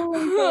 Oh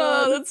my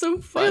God. That's so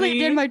funny. I really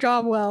did my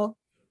job well.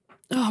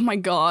 Oh my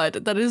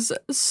God. That is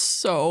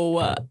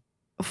so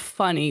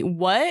funny.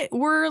 What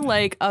were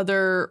like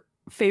other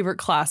favorite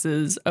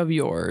classes of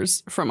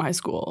yours from high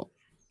school?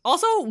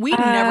 Also, we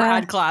never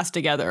had class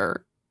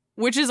together,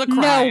 which is a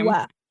crime.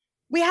 No.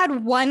 We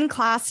had one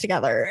class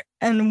together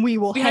and we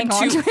will hang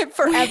on to it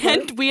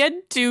forever. We had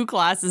 2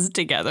 classes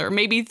together,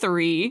 maybe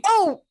 3.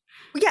 Oh,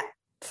 yeah.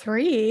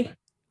 3.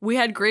 We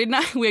had grade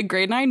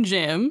 9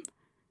 gym,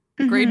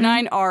 grade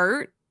 9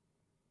 art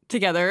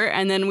together,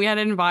 and then we had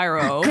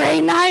enviro.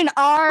 Grade 9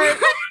 art.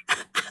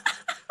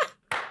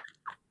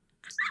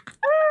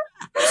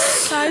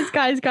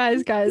 guys.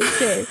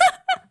 Okay.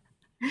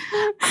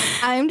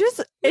 I'm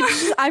just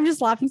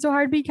laughing so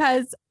hard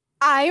because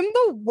I'm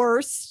the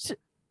worst.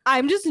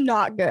 I'm just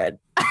not good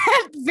at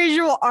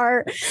visual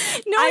art.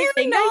 No,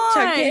 you're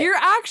not. You're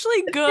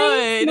actually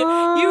good.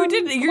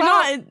 Thanks, You're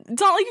not.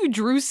 It's not like you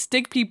drew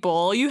stick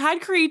people. You had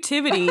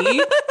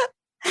creativity.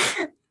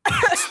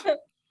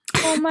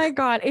 Oh my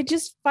God. It's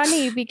just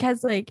funny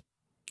because like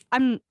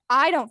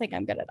I don't think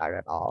I'm good at art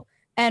at all.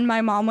 And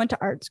my mom went to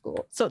art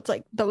school. So it's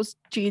like those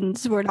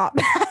genes were not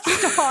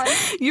passed on.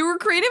 You were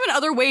creative in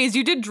other ways.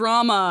 You did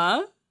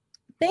drama.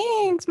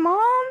 Thanks,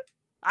 Mom.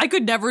 I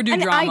could never do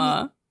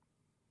drama.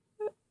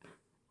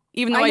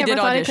 Even though I did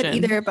audition. I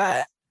either,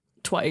 but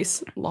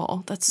twice.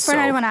 Lol. That's for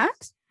 91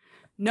 Acts?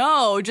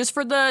 No, just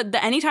for the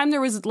anytime there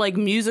was like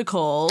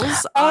musicals,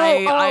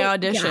 I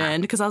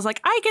auditioned because I was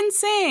like, I can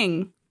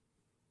sing.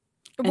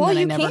 And then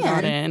I never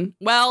got in.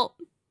 Well,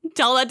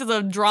 tell that to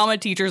the drama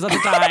teachers at the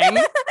time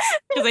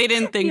because they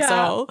didn't think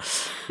so.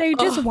 They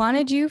just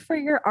wanted you for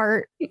your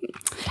art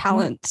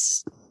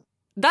talents.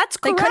 That's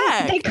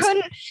correct.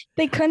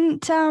 They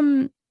couldn't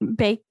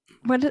bake.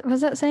 What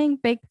was that saying?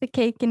 Bake the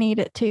cake and eat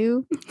it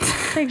too.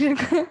 They couldn't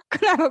have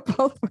it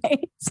both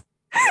ways.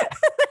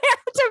 They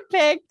have to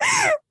pick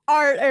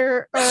art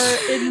or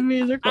in the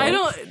musical.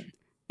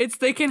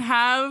 They can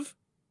have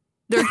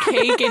their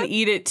cake and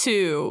eat it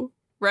too.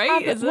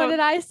 Right? What did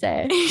I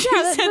say? You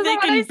said they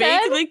can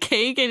bake the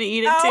cake and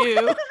eat it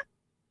too.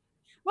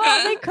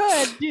 Well, they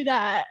could do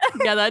that.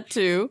 Yeah, that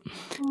too.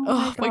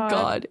 Oh my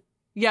God.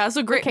 Yeah,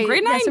 so grade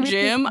 9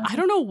 gym, I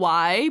don't know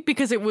why,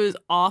 because it was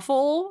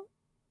awful.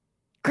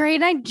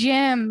 Grade 9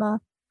 gym.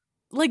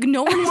 Like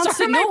no one wants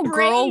to, no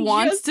girl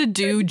wants to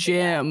do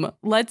gym.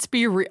 Let's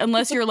be real,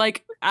 unless you're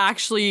like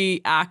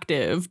actually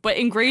active. But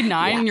in grade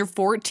 9 and you're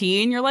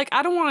 14, you're like,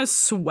 I don't want to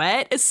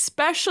sweat,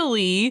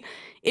 especially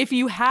if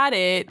you had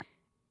it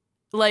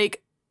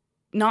like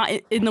not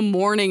in the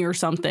morning or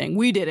something.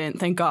 We didn't,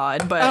 thank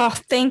God. But oh,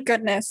 thank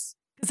goodness.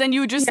 Because then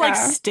you would just like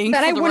stink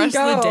for the rest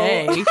of the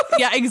day.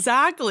 Yeah,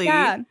 exactly.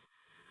 Yeah.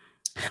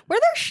 Were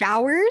there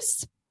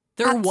showers?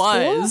 There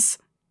was.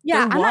 School?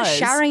 Yeah, I'm not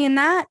showering in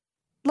that.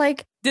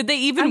 Like, did they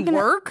even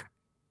work?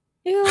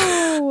 Ew,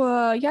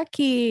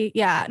 yucky.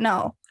 Yeah,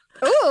 no.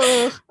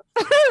 Ooh.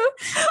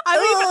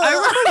 I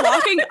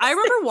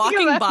remember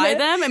walking by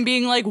them and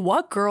being like,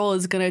 what girl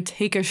is gonna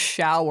take a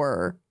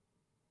shower?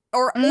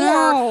 Or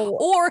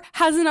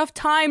has enough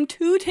time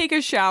to take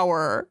a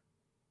shower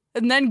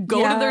and then go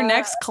to their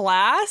next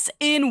class?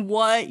 In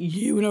what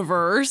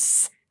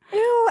universe?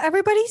 Ew,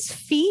 everybody's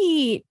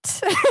feet.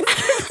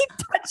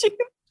 Touching.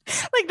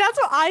 Like, that's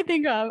what I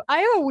think of. I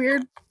have a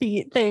weird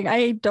feet thing.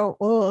 I don't.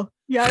 Yuck.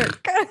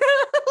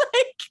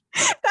 Like,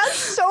 that's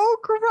so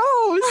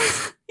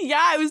gross.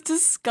 Yeah, it was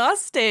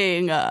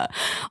disgusting.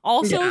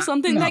 Also,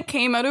 something that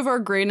came out of our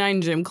grade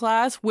 9 gym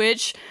class,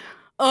 which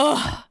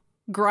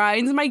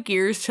grinds my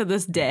gears to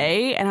this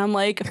day. And I'm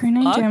like, grade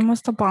 9 gym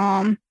was the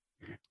bomb.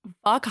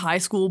 Fuck high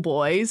school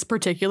boys,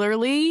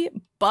 particularly.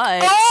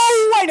 But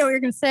oh, I know what you're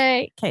gonna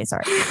say. Okay,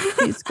 sorry.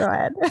 Please go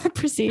ahead.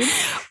 Proceed.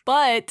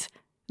 But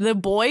the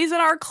boys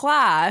in our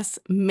class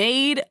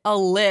made a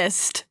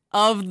list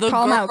of the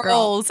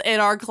girls in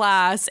our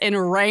class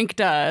and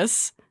ranked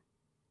us.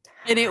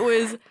 And it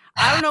was,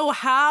 I don't know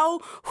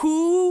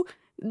who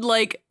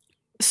like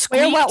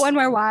squeaked. Where, what, when,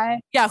 where, why?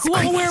 Yeah, who,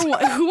 what,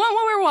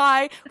 where,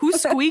 why? Who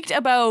squeaked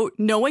about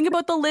knowing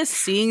about the list,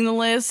 seeing the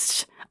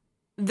list?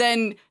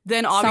 Then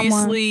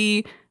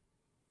obviously,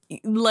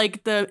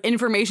 like, the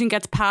information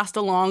gets passed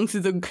along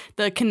through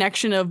the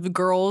connection of the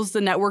girls, the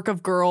network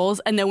of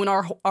girls, and then when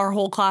our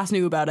whole class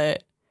knew about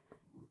it.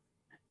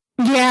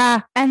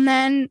 Yeah, and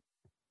then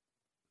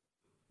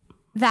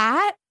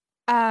that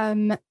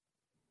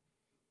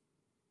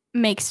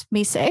makes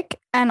me sick.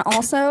 And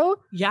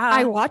also,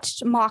 I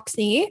watched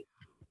Moxie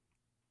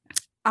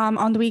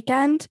on the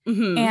weekend,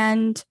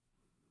 and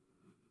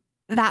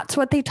that's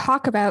what they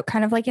talk about,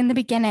 kind of like in the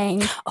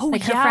beginning. Oh,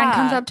 like her friend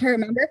comes up to her,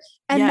 remember?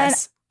 And then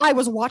I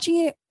was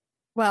watching it.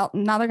 Well,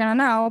 now they're gonna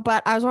know,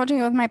 but I was watching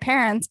it with my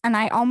parents, and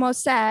I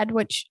almost said,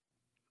 which,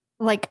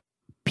 like,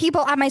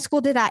 people at my school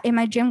did that in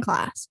my gym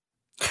class.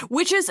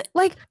 Which is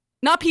like,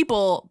 not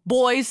people,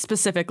 boys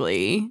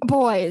specifically.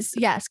 Boys,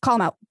 yes, call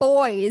them out.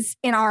 Boys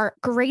in our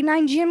grade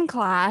 9 gym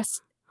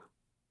class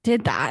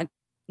did that.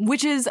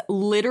 Which is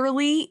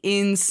literally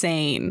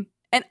insane.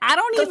 And I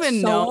don't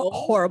even know.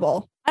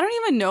 Horrible. I don't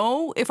even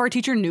know if our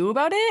teacher knew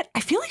about it.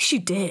 I feel like she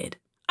did.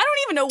 I don't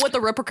even know what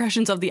the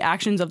repercussions of the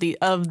actions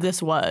of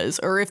this was,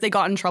 or if they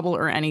got in trouble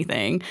or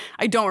anything.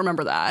 I don't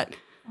remember that.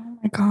 Oh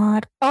my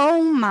God.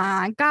 Oh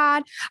my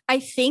God. I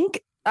think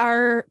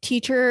our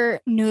teacher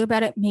knew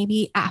about it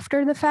maybe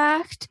after the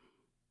fact.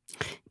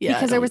 Yeah.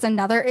 Because there was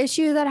another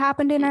issue that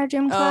happened in our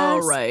gym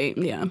class. Oh, right.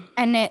 Yeah.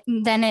 And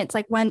then it's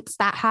like, once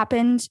that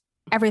happened,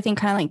 everything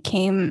kind of like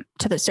came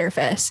to the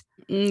surface.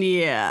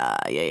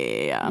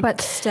 Yeah.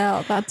 But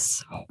still,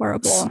 that's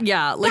horrible.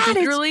 Yeah, like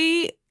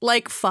literally,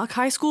 like, fuck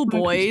high school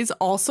boys.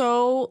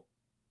 Also,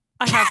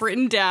 I have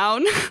written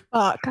down.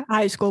 Fuck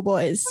high school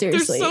boys.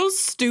 Seriously. They're so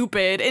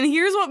stupid. And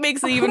here's what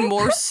makes it even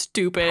more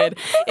stupid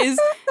is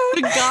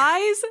the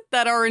guys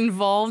that are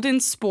involved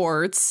in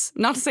sports,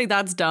 not to say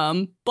that's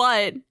dumb,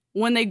 but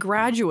when they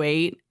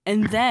graduate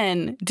and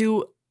then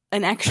do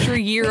an extra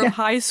year of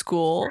high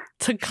school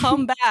to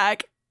come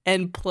back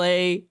and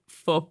play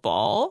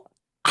football.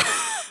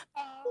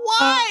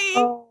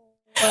 Why?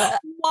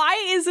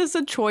 Why is this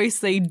a choice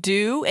they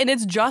do? And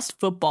it's just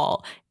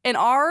football. And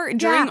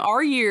during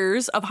our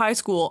years of high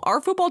school,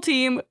 our football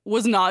team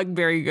was not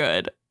very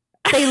good.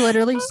 They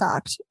literally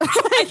sucked.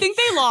 I think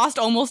they lost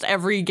almost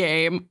every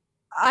game.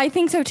 I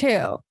think so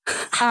too.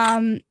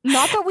 Not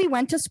that we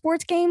went to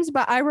sports games,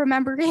 but I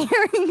remember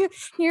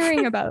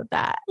hearing about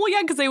that. Well,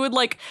 yeah, because they would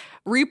like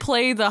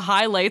replay the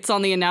highlights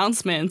on the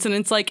announcements, and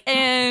it's like,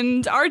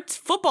 and our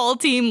football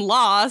team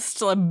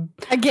lost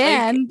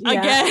again.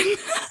 Again.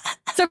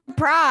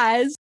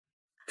 Surprise.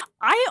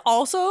 I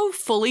also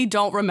fully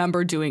don't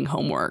remember doing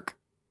homework,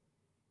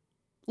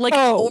 like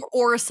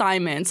or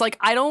assignments. Like,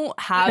 I don't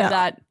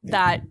have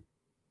that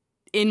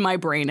in my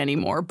brain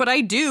anymore, but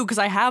I do, because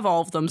I have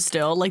all of them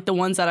still, like the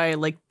ones that I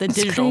like, the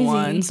digital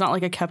ones. Not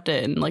like I kept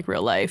it in like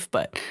real life,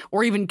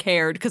 or even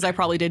cared, because I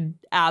probably did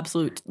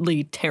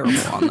absolutely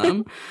terrible on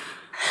them.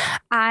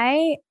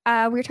 We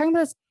were talking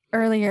about this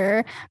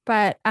earlier,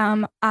 but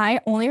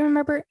I only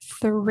remember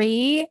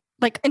 3,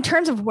 like, in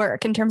terms of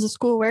work, in terms of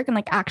schoolwork and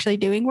like actually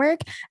doing work,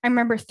 I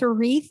remember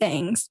 3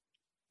 things,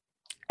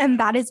 and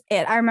that is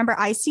it. I remember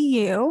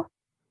ICU.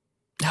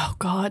 Oh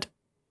God.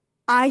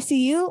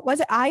 ICU? Was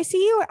it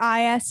ICU or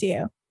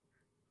ISU?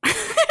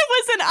 It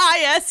was an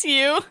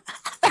ISU.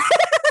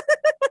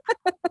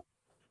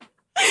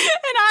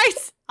 An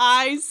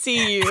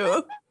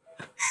ICU.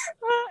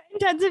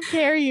 Intensive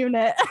care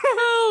unit.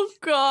 Oh,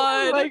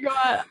 God. Oh, my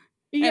God.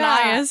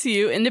 Yeah. An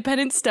ISU,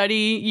 Independent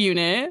Study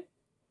Unit.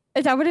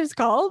 Is that what it's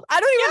called?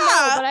 I don't even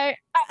know, but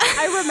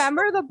I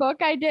remember the book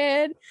I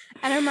did,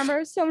 and I remember I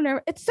was so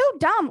nervous. It's so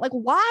dumb. Like,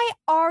 why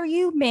are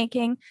you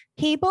making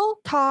people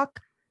talk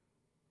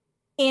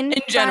in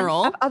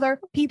general of other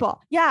people?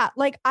 Yeah,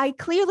 like I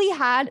clearly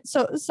had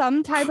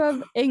some type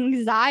of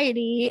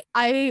anxiety.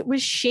 I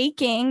was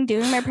shaking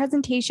doing my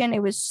presentation.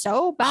 It was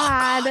so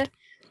bad.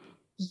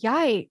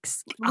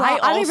 Yikes. Well,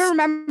 I don't even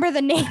remember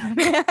the name of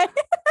it.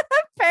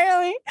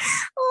 Apparently.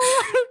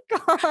 Oh my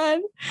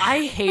God. I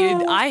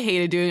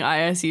hated doing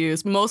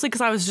ISUs, mostly because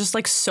I was just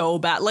like so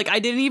bad. Like I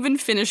didn't even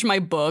finish my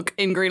book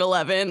in grade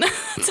 11.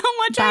 That's how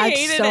much I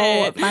hated so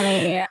it.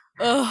 Funny.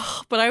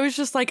 Ugh, but I was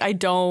just like, I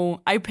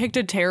picked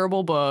a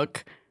terrible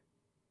book.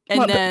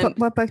 And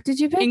what book did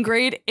you pick? In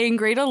grade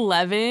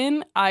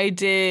 11, I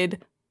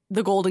did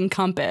The Golden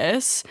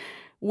Compass,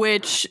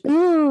 which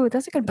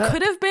that's a good book.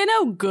 Could have been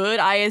a good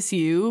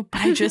ISU,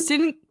 but I just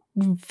didn't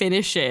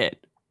finish it.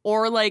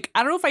 Or like,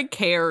 I don't know if I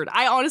cared.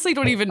 I honestly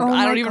don't even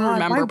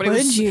remember, but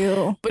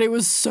it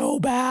was so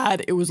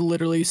bad. It was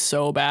literally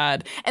so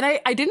bad. And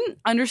I didn't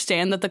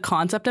understand that the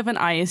concept of an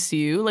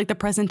ISU, like the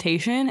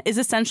presentation, is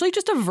essentially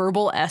just a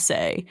verbal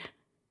essay.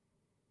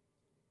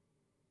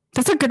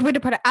 That's a good way to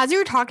put it. As you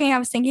were talking, I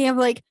was thinking of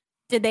like,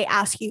 did they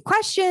ask you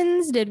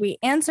questions? Did we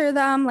answer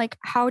them? Like,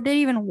 how did it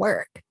even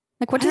work?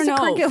 Like, what does the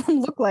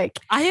curriculum look like?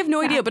 I have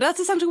no idea, but that's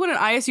essentially what an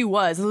ISU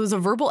was. It was a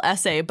verbal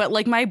essay, but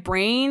like my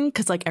brain,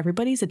 because like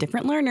everybody's a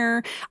different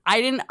learner,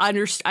 I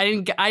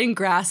didn't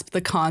grasp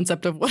the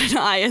concept of what an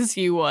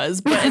ISU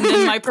was. But and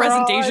then my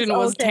presentation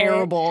was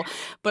terrible.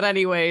 But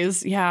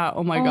anyways, yeah.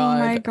 Oh my God.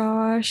 Oh my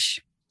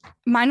gosh.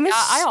 Mine was.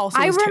 Yeah,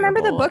 I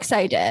remember the books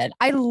I did.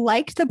 I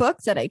liked the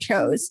books that I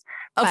chose.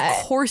 Of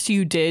course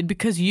you did,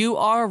 because you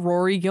are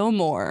Rory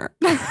Gilmore.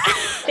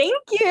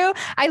 Thank you.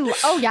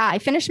 I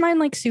finished mine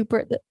like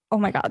super. Oh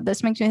my God,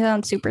 this makes me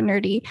sound super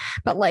nerdy,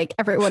 but like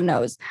everyone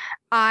knows,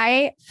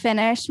 I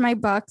finished my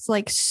books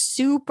like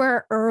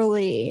super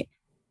early,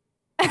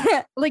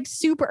 like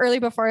super early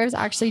before I was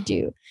actually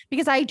due,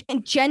 because I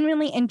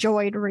genuinely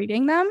enjoyed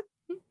reading them.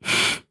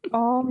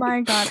 Oh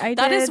my God,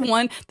 That is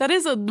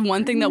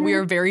one thing that we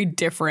are very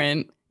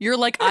different. You're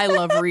like, I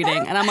love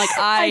reading, and I'm like,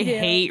 I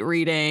hate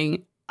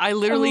reading. I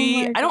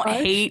literally, I don't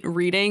hate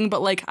reading,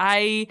 but like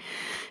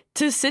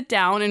to sit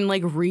down and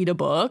like read a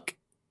book,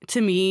 to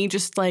me,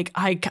 just like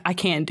I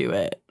can't do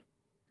it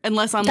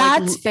unless I'm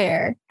that's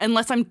fair.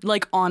 Unless I'm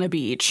like on a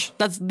beach.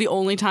 That's the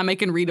only time I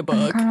can read a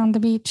book. On the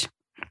beach.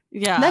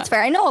 Yeah, that's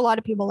fair. I know a lot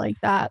of people like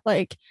that.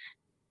 Like,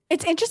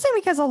 it's interesting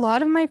because a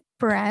lot of my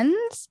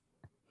friends,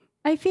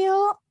 I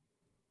feel,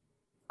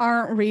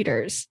 aren't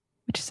readers,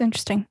 which is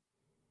interesting.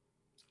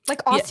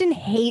 Like Austin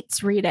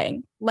hates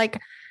reading. Like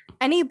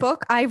any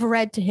book I've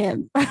read to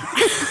him. Like,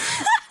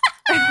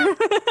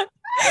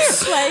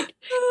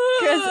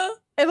 because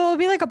it will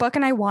be like a book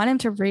and I want him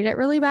to read it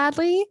really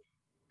badly.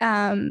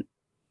 And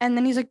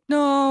then he's like,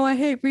 no, I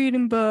hate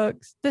reading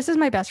books. This is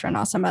my best friend,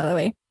 Austin, by the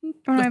way.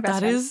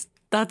 That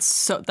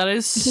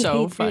is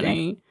so funny.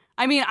 Reading.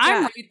 I mean,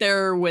 I'm right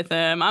there with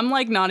him. I'm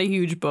like not a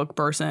huge book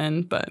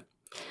person, but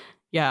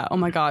yeah. Oh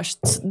my gosh.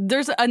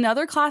 There's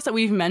another class that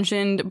we've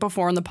mentioned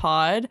before in the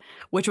pod,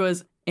 which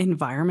was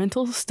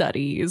environmental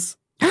studies.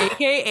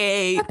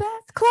 AKA the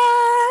best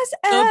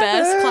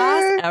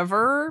class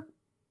ever,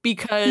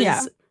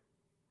 because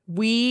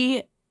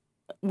we're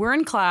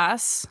in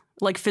class,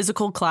 like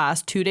physical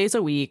class, 2 days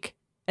a week,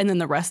 and then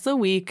the rest of the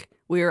week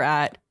we were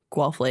at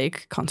Guelph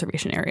Lake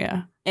Conservation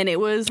Area, and it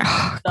was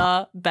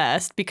the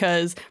best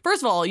because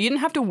first of all, you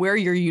didn't have to wear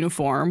your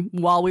uniform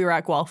while we were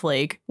at Guelph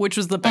Lake, which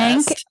was the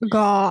best. Thank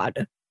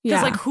God.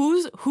 Because like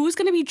who's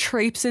gonna be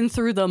traipsing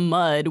through the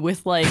mud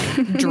with like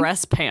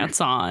dress pants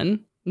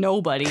on?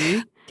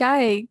 Nobody.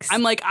 Yikes.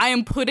 I'm like, I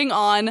am putting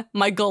on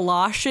my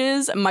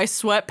galoshes, my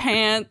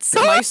sweatpants,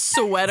 my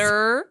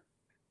sweater.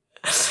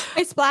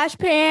 My splash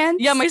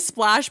pants. Yeah, my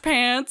splash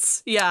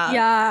pants. Yeah.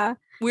 Yeah.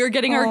 We were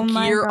getting our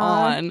gear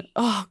on.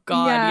 Oh,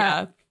 God,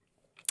 yeah.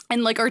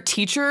 And like our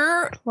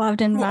teacher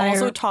who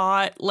also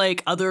taught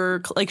like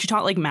she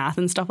taught like math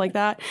and stuff like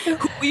that, who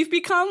we've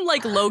become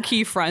like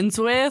low-key friends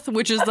with,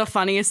 which is the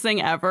funniest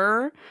thing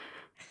ever.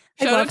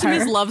 Shout out to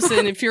Ms.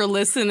 Loveson if you're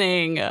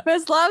listening.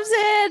 Ms.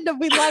 Loveson,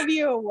 we love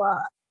you.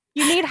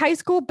 You made high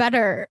school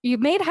better. You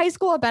made high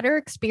school a better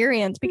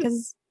experience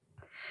because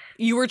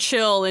you were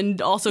chill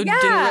and also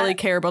didn't really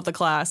care about the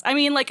class. I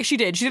mean, like she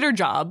did her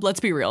job. Let's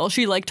be real.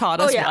 She like taught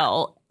us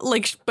well.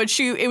 Like, but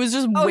it was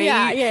just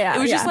it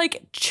was just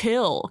like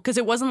chill because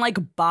it wasn't like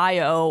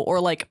bio or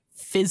like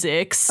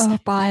physics. Oh,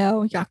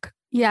 bio, yuck.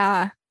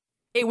 Yeah.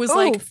 It was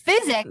like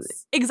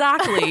physics.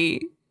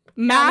 Exactly.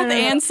 Math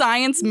and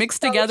science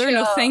mixed together.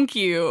 Chill. No, thank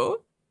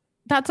you.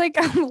 That's like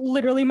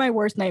literally my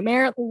worst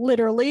nightmare.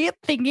 Literally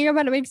thinking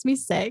about it makes me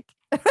sick.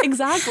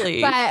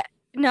 Exactly. But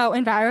No,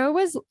 Enviro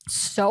was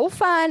so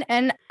fun.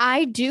 And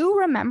I do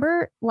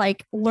remember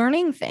like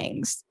learning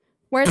things.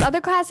 Whereas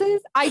other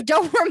classes, I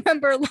don't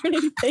remember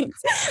learning things.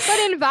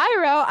 But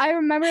Enviro, I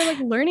remember like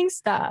learning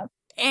stuff.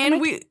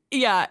 And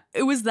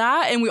it was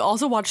that. And we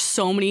also watched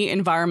so many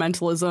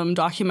environmentalism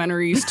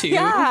documentaries too.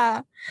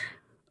 Yeah.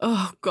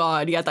 Oh,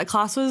 God. Yeah, that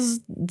class was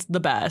the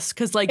best.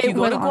 Because, like, you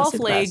go to Guelph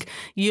Lake,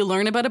 you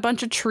learn about a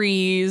bunch of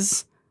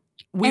trees.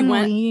 We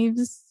went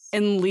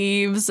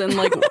leaves and,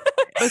 like,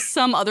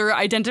 some other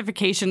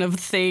identification of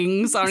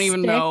things. I don't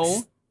even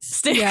know.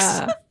 Sticks.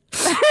 Yeah.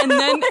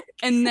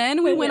 and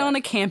then we went on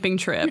a camping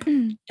trip.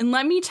 And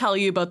let me tell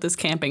you about this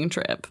camping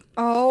trip.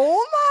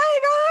 Oh, my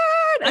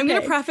God. I'm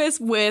going to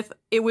preface with,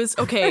 it was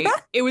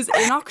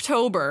in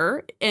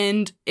October,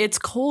 and it's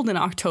cold in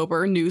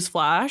October,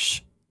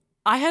 newsflash.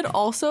 I had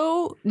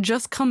also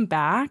just come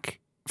back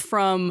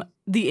from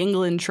the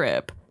England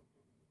trip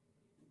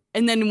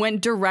and then went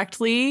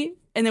directly,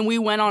 and then we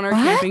went on our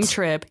camping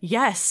trip.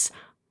 Yes.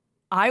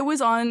 I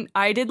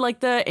did like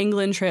the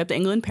England trip, the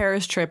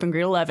England-Paris trip in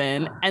grade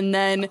 11. And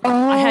then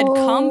I had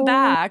come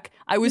back.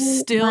 I was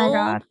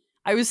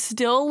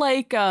still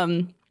like, what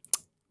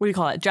do you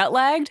call it? Jet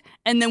lagged.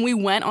 And then we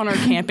went on our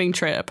camping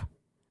trip.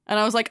 And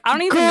I was like, I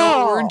don't even know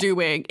what we're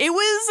doing. It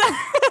was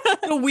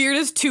the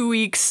weirdest 2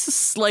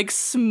 weeks, like,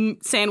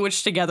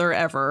 sandwiched together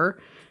ever.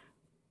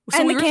 So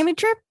and the camping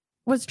trip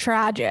was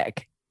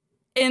tragic.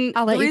 And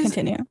I'll let you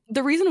continue.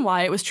 The reason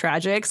why it was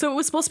tragic, so it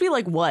was supposed to be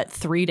like,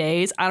 3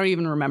 days? I don't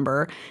even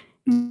remember.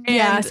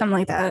 Yeah, something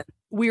like that.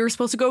 We were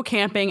supposed to go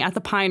camping at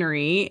the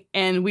Pinery,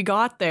 and we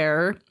got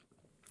there,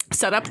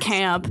 set up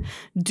camp,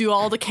 do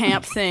all the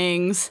camp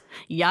things,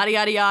 yada,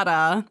 yada,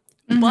 yada.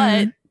 Mm-hmm.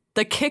 But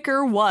the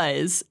kicker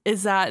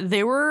is that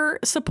they were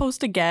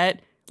supposed to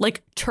get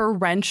like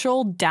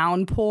torrential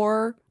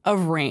downpour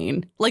of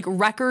rain, like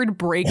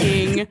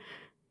record-breaking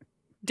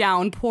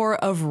downpour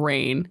of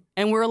rain.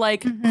 And we're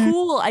like,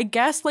 cool, I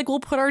guess like we'll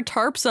put our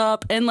tarps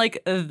up and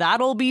like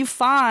that'll be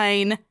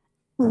fine.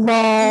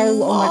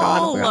 Lol.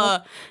 Oh my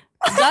God.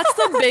 That's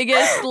the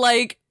biggest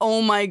like,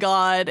 oh my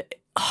God.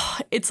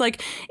 It's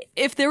like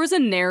if there was a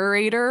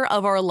narrator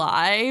of our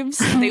lives,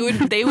 they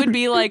would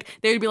be like,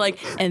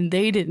 and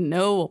they didn't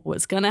know what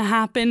was gonna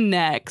happen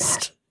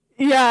next.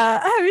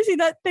 Yeah. Have you seen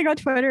that thing on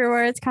Twitter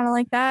where it's kind of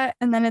like that?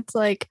 And then it's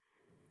like,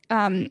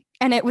 and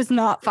it was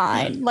not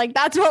fine. Like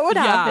that's what would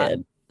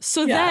happen.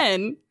 So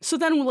then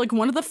like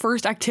one of the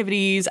first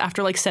activities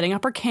after like setting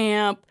up our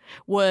camp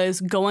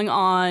was going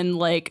on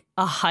like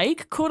a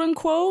hike, quote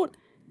unquote.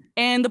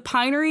 And the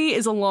Pinery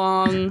is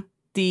along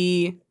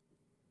the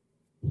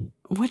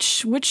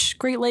which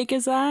Great Lake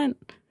is that?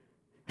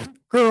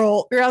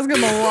 Girl, you're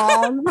asking the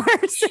wrong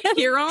person.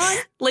 Huron?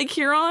 Lake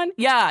Huron?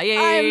 Yeah. I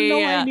have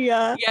no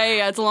idea.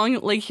 Yeah. It's along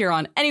Lake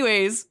Huron.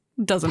 Anyways,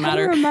 doesn't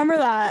matter. I don't remember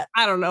that.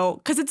 I don't know.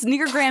 Because it's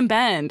near Grand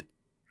Bend.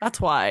 That's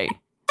why.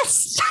 I'm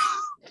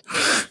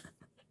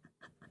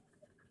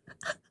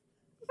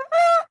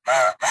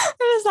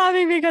just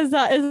laughing because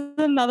that is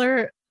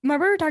another.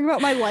 Remember we were talking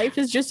about my life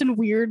is just in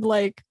weird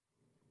like.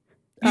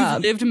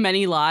 You've lived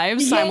many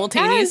lives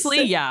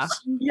simultaneously. Yes.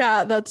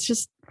 Yeah, that's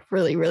just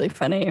really, really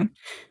funny.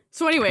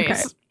 So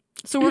anyways,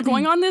 so we're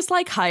going on this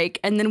like hike,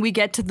 and then we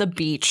get to the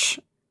beach,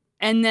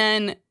 and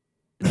then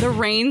the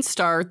rain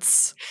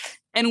starts,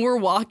 and we're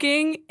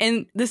walking,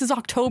 and this is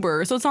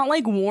October, so it's not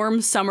like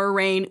warm summer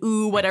rain,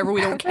 ooh, whatever,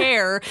 we don't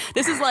care.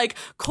 This is like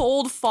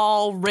cold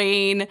fall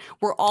rain.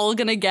 We're all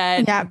gonna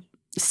get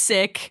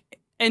sick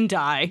and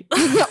die.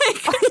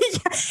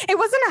 It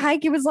wasn't a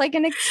hike, it was like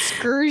an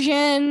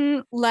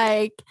excursion.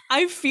 Like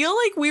I feel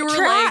like we were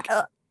like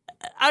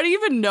I don't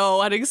even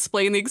know how to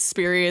explain the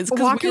experience.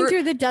 Walking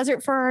through the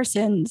desert for our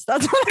sins.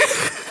 That's what I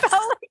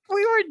felt like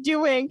we were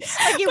doing.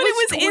 Like it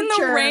was in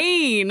the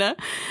rain. Yeah,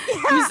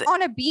 it was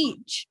on a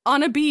beach.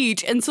 On a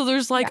beach. And so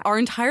there's like our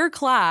entire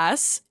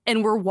class,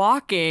 and we're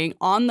walking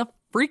on the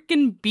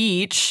freaking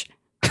beach,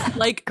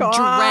 like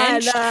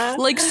drenched,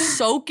 like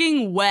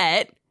soaking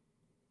wet.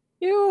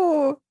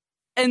 Ew.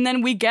 And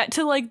then we get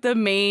to like the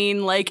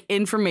main like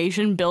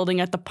information building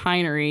at the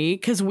Pinery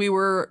because we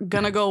were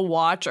gonna go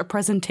watch a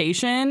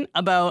presentation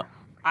about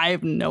I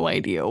have no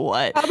idea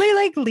what. Probably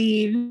like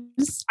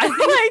leaves. I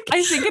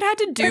think it had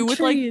to do with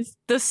like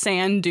the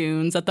sand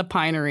dunes at the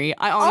Pinery.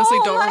 I honestly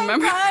don't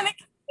remember. God.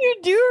 You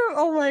do.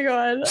 Oh my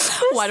God.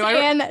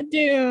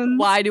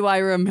 Why do I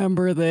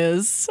remember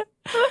this?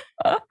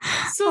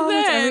 So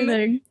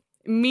then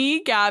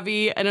me,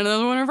 Gabby, and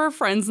another one of our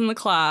friends in the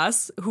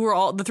class, who were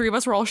all, the three of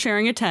us were all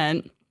sharing a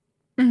tent.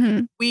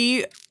 Mm-hmm.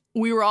 We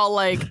were all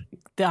like,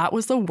 that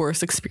was the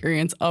worst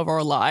experience of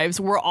our lives.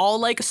 We're all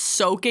like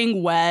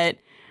soaking wet.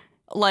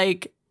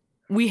 Like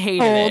we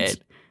hated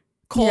it.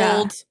 Cold.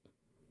 Yeah.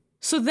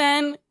 So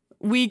then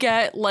we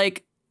get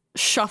like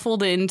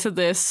shuffled into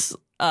this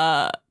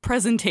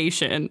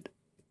presentation.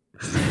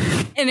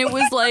 And it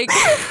was like,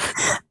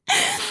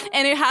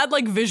 and it had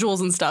like visuals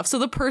and stuff. So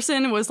the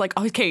person was like,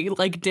 okay,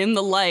 like dim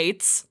the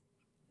lights.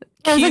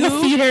 It was like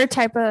a theater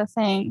type of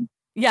thing.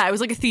 Yeah, it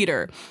was like a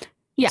theater.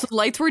 Yeah. So the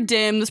lights were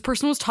dim. This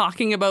person was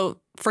talking about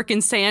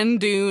freaking sand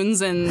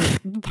dunes and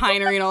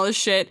pinery and all this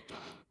shit.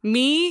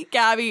 Me,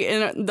 Gabby,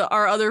 and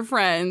our other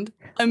friend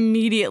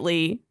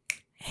immediately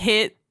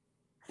hit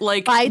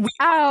like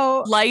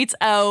lights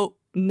out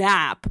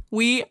nap.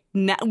 We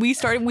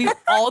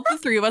all the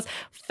three of us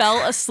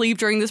fell asleep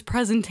during this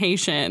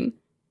presentation.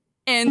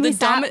 And we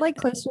sat like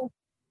close to.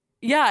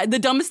 Yeah, the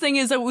dumbest thing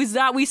is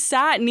that we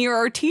sat near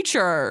our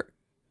teacher,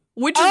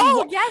 which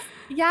yes,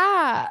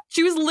 yeah.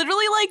 She was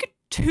literally like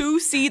 2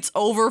 seats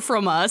over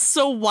from us.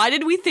 So why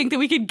did we think that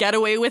we could get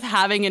away with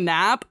having a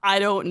nap? I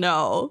don't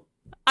know.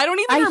 I don't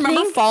even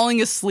remember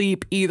falling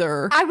asleep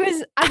either. I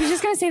was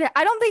just gonna say that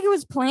I don't think it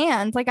was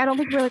planned. Like I don't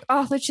think we're like,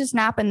 oh, let's just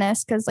nap in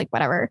this because like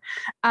whatever.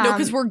 No,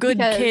 because we're good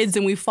kids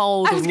and we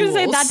follow the rules. I was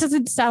gonna say that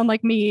doesn't sound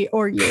like me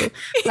or you.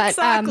 But,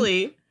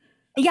 exactly.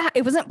 Yeah,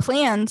 it wasn't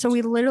planned. So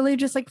we literally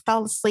just like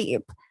fell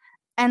asleep.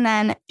 And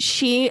then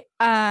she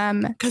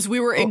because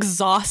we were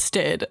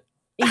exhausted.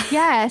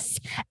 Yes.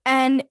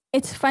 And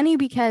it's funny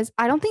because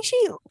I don't think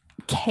she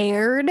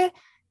cared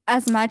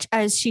as much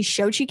as she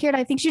showed she cared.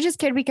 I think she just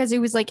cared because it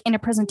was like in a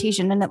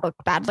presentation and it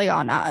looked badly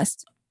on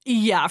us.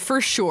 Yeah, for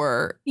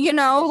sure. You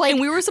know, like,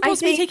 and we were supposed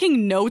to be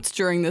taking notes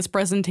during this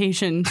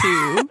presentation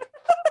too.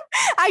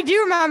 I do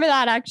remember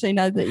that actually,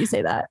 now that you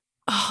say that.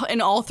 Oh,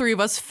 and all 3 of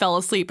us fell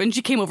asleep and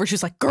she came over.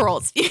 She's like,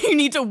 girls, you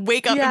need to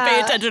wake up and pay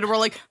attention. And we're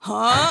like,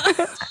 huh?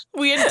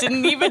 We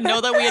didn't even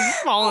know that we had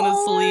fallen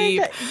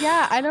asleep.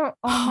 Yeah, I don't.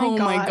 Oh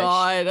my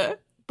God.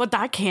 But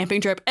that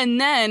camping trip. And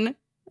then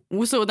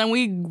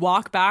we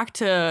walk back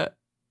to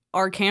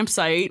our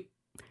campsite.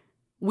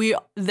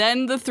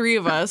 The 3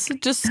 of us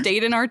just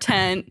stayed in our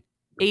tent,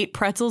 ate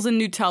pretzels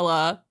and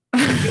Nutella.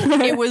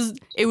 It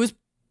was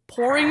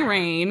pouring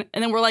rain.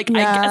 And then we're like, I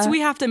guess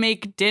we have to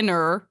make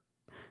dinner.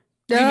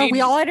 No,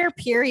 we all had our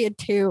period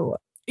too.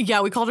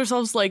 Yeah, we called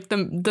ourselves like the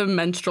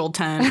menstrual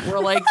tent. We're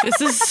like,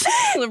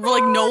 we're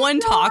like, no one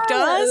talked to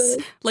us.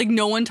 Like,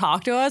 no one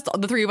talked to us.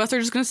 The 3 of us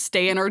are just gonna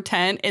stay in our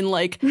tent and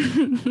like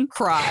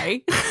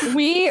cry.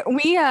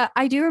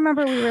 I do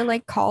remember we were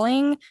like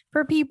calling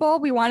for people.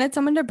 We wanted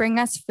someone to bring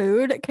us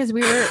food because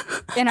we were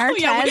in our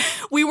tent. Yeah,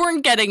 we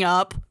weren't getting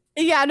up.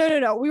 Yeah,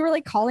 no. We were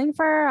like calling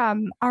for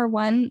our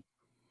one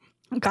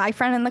guy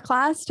friend in the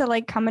class to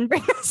like come and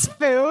bring us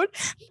food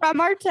from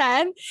our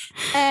tent,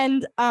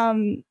 and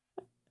and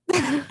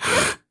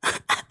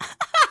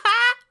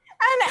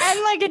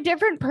like a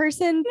different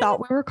person thought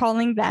we were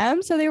calling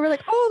them, so they were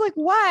like, oh, like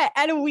what?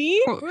 And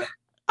we were like,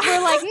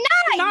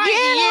 not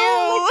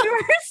you. Like, we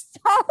were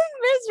so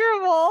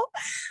miserable.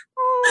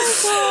 Oh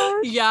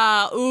my gosh.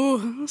 Yeah.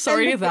 Ooh,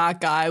 sorry to that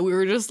guy. We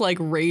were just like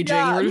raging.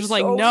 We were just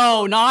like,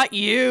 no, not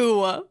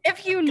you.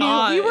 If you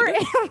knew, we were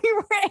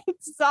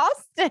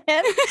exhausted.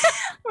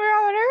 We're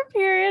on our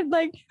period,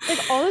 like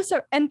all this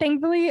stuff. And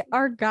thankfully,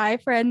 our guy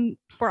friend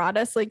brought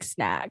us like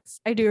snacks.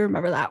 I do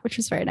remember that, which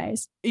was very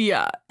nice.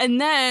 Yeah. And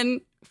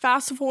then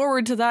fast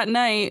forward to that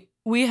night,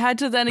 we had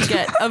to then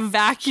get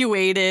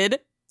evacuated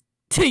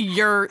to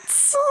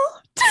yurts.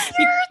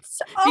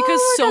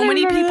 Because so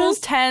many people's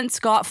tents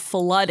got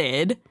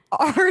flooded.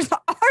 Ours.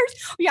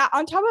 Yeah,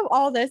 on top of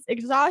all this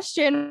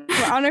exhaustion,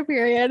 we're on our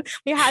period.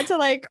 We had to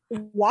like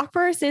walk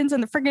for our sins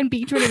on the friggin'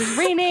 beach when it was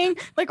raining.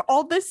 Like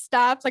all this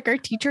stuff. Like our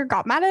teacher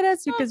got mad at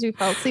us because we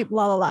fell asleep.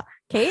 La la la.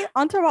 Okay,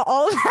 on top of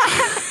all of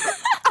that,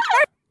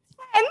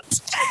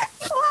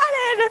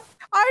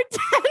 our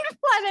tent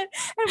flooded.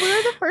 And we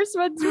were the first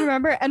ones to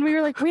remember. And we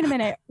were like, wait a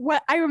minute.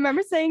 What? I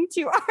remember saying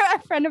to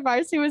a friend of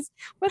ours who was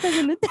with us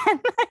in the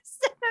tent, I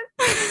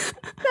said,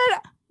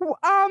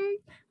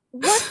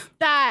 what's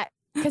that?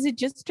 Because it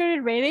just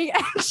started raining.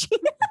 And she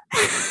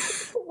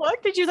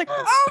looked and she was like,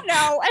 oh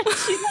no. And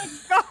she like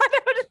got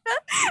out of the,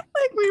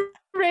 like we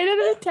ran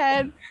into the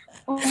tent.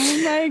 Oh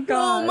my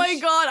god! Oh my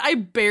god! I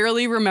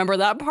barely remember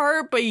that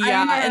part, but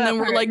yeah. And then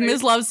we're like,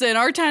 Ms. Loveson,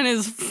 our tent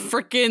is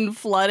freaking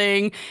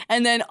flooding.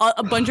 And then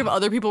a bunch of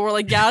other people were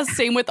like, yeah,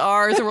 same with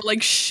ours. And we're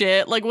like,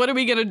 shit, like, what are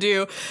we gonna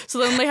do? So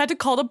then they had to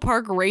call the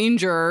park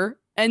ranger.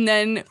 And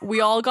then we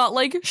all got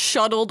like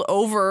shuttled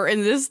over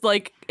in this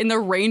like in the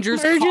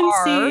ranger's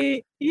car.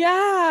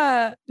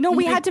 Yeah. No,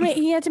 he had to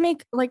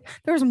make like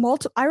there was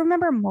multiple. I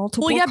remember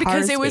multiple. Well, yeah,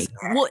 because it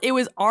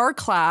was our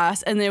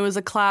class and there was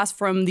a class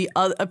from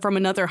from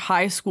another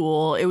high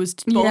school. It was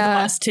both of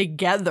us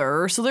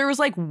together. So there was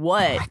like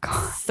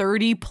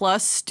 30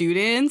 plus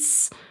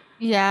students.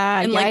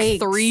 Yeah. And like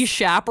 3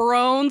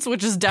 chaperones,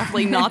 which is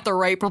definitely not the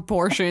right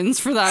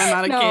proportions for that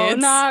amount of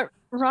kids. No, not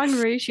wrong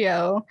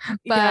ratio.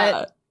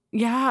 But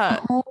yeah.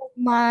 Oh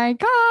my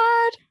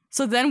god.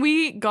 So then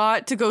we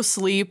got to go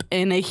sleep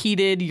in a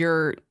heated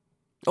yurt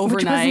overnight.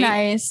 Which was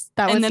nice.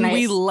 And then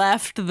we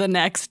left the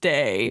next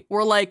day.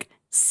 We're like,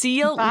 see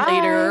you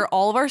later.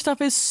 All of our stuff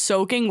is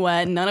soaking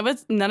wet. None of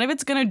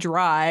it's gonna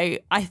dry.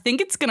 I think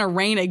it's gonna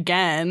rain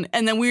again.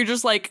 And then we were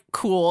just like,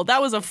 cool.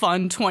 That was a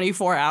fun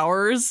 24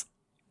 hours.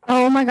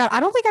 Oh my god. I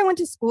don't think I went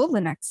to school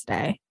the next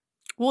day.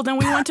 Well, then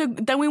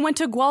we went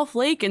to Guelph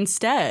Lake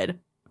instead.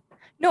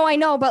 No, I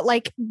know, but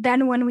like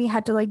then when we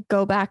had to like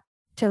go back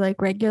to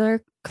like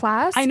regular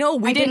class. I know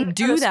we didn't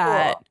do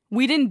that. School.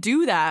 We didn't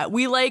do that.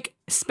 We like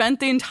spent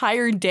the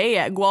entire day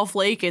at Guelph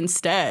Lake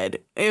instead.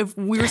 If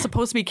we were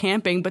supposed to be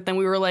camping, but then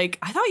we were like,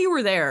 I thought you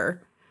were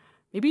there.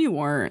 Maybe you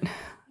weren't.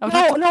 No,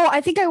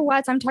 I think I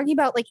was. I'm talking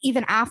about like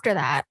even after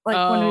that,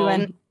 like when we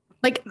went,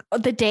 like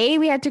the day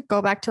we had to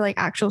go back to like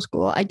actual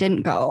school, I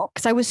didn't go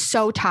because I was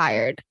so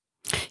tired.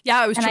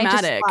 Yeah, it was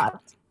traumatic.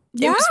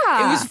 Yeah.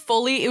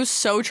 It was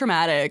so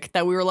traumatic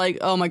that we were like,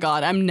 oh my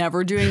God, I'm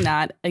never doing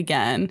that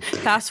again.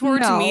 Fast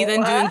forward to me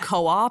then doing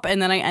co-op,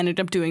 and then I ended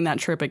up doing that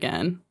trip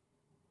again.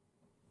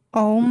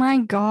 Oh my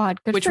God.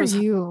 Which was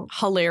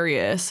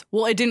hilarious.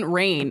 Well, it didn't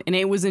rain and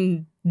it was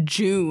in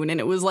June and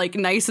it was like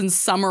nice and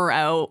summer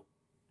out.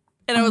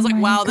 And I was like,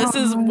 wow, this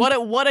is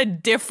what a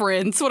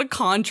difference. What a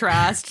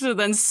contrast to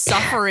then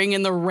suffering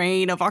in the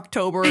rain of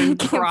October and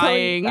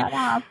crying. That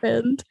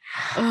happened.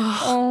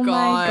 Oh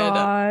my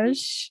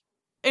gosh.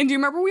 And do you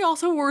remember we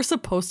also were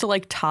supposed to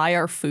like tie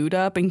our food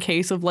up in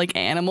case of like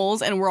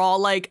animals? And we're all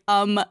like,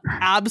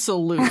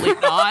 absolutely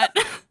not.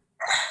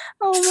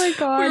 Oh my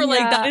God. We were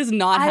like, that is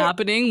not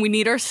happening. We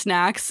need our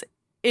snacks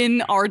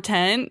in our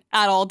tent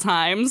at all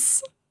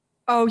times.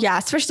 Oh yeah,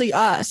 especially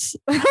us.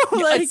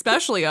 Like,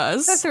 especially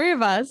us. The three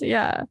of us,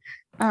 yeah.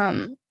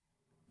 That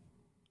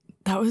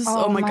was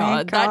oh my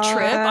God. That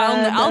trip.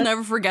 I'll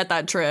never forget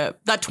that trip.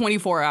 That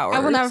 24 hours. I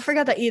will never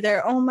forget that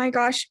either. Oh my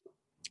gosh.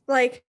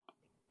 Like,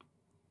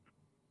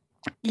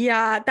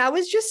 yeah, that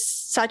was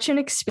just such an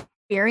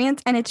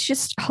experience. And it's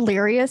just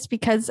hilarious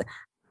because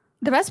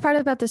the best part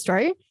about the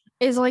story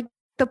is like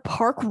the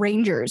park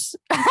rangers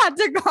had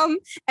to come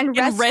and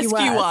rescue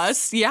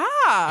us. Yeah.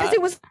 Because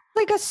it was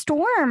like a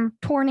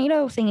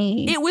tornado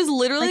thingy. It was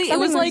literally, it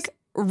was like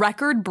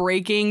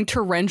record-breaking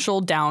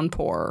torrential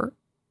downpour,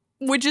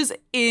 which is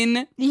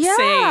insane.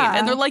 Yeah.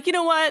 And they're like, you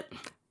know what?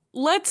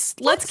 Let's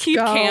keep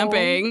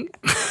camping.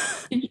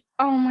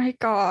 Oh my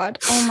God.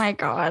 Oh my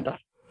God.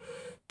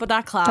 But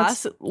that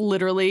class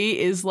literally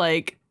is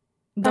like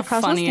the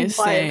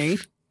funniest thing.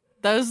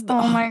 That was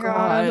oh my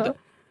God.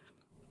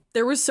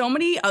 There were so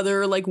many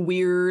other like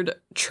weird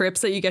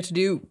trips that you get to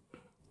do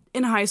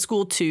in high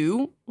school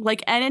too.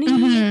 Like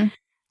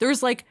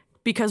there's like,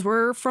 because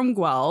we're from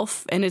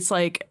Guelph and it's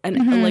like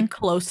like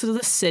close to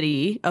the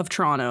city of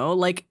Toronto,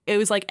 like it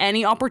was like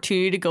any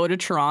opportunity to go to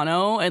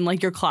Toronto and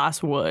like your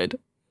class would.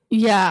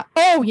 Yeah.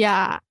 Oh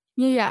yeah.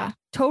 Yeah,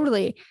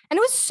 totally. And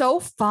it was so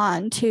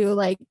fun too,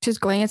 like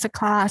just going as a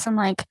class and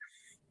like,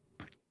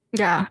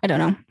 yeah, I don't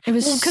know. It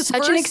was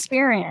such an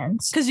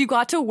experience. Because you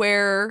got to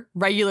wear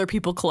regular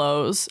people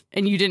clothes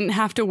and you didn't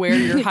have to wear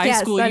your high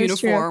school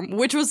uniform,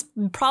 which was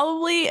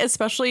probably,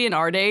 especially in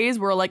our days,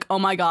 we're like, oh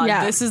my God,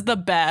 this is the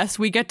best.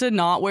 We get to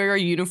not wear a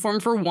uniform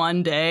for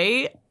one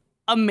day.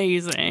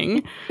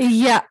 Amazing.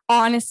 Yeah,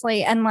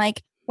 honestly. And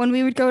like when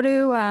we would go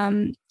to, I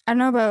don't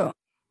know about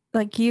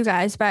like you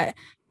guys, but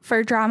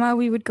for drama,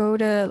 we would go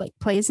to like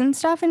plays and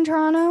stuff in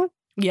Toronto.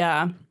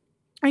 Yeah.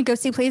 I'd go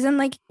see plays and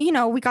like, you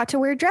know, we got to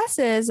wear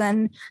dresses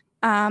and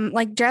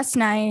like dress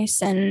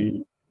nice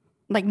and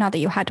like, not that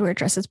you had to wear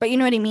dresses, but you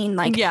know what I mean?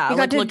 Like, yeah, we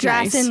got to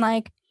dress in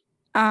like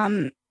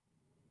different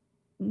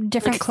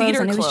like clothes.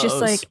 And it was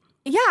just like,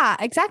 yeah,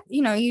 exactly.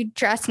 You know, you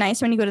dress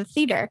nice when you go to the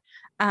theater.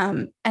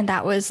 And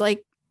that was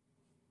like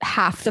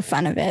half the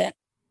fun of it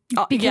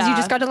because you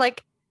just got to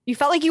like, you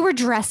felt like you were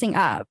dressing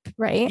up,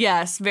 right?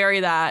 Yes,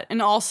 very that.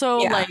 And also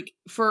like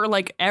for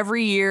like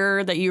every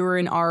year that you were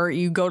in art,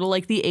 you go to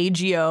like the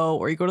AGO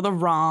or you go to the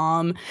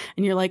ROM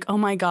and you're like, oh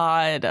my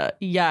God,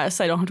 yes,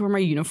 I don't have to wear my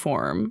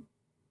uniform.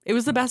 It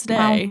was the best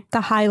day. Wow,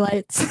 the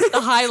highlights.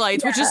 The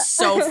highlights, which is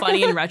so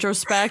funny in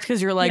retrospect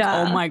because you're like,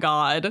 oh my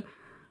God.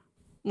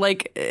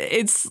 Like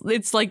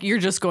it's like you're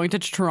just going to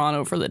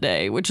Toronto for the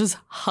day, which is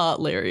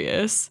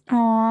hilarious.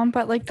 Oh,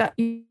 but like that,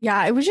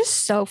 yeah, it was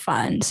just so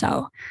fun.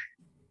 So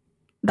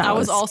that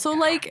was also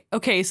like,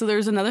 okay, so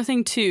there's another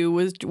thing too,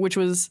 which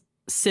was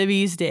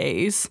Civvies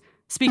days.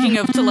 Speaking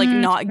of to like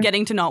not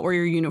getting to not wear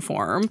your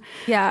uniform.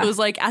 Yeah. It was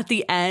like at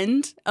the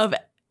end of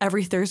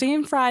every Thursday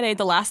and Friday,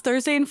 the last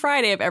Thursday and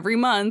Friday of every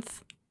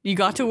month, you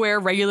got to wear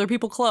regular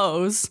people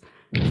clothes.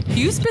 Do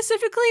you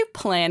specifically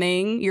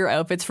planning your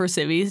outfits for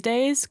Civvies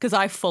days? Because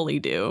I fully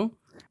do.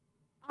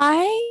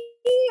 I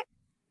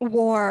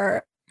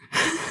wore...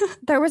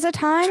 There was a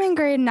time in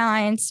grade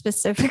 9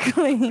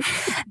 specifically,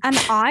 and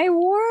I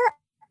wore...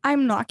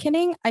 I'm not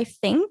kidding. I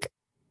think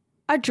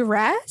a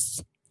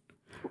dress.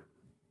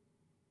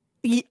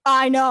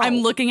 I know.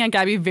 I'm looking at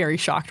Gabby very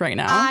shocked right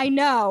now. I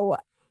know.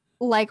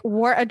 Like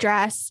wore a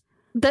dress,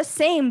 the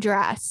same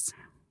dress,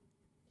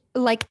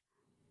 like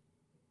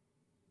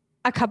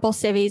a couple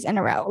civvies in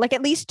a row, like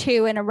at least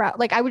 2 in a row.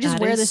 Like I would just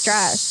wear this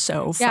dress.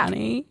 So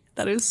funny. Yeah.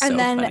 That is so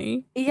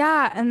funny.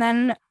 Yeah. And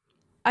then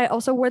I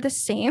also wore the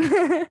same.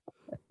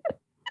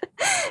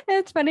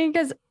 It's funny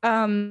because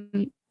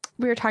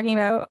we were talking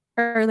about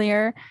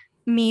earlier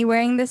me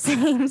wearing the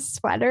same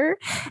sweater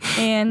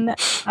in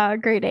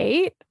grade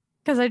 8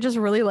 because I just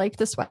really liked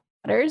the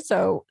sweater.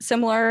 So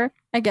similar,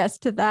 I guess,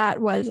 to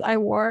that was I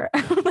wore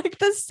like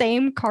the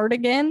same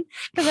cardigan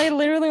because I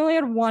literally only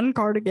had one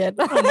cardigan.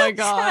 Oh my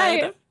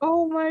God.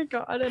 Oh my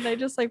God. And I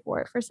just like wore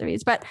it for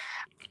civvies. But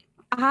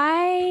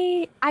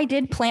I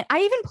did plan.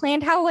 I even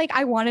planned how like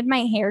I wanted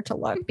my hair to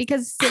look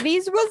because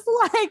civvies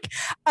was like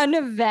an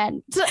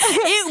event.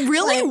 It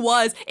really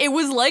was. It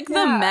was like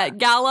the Met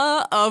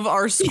Gala of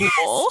our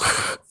school.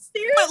 Yes.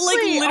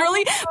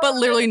 Seriously. But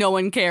literally no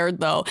one cared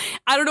though.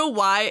 I don't know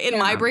why in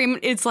my brain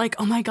it's like,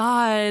 oh my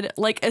God,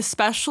 like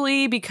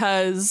especially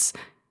because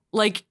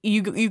like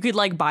you could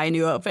like buy a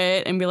new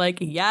outfit and be like,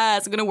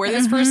 yes, I'm gonna wear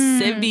this for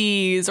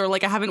civvies, or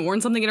like I haven't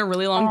worn something in a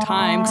really long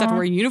time because I have to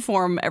wear a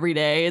uniform every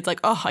day. It's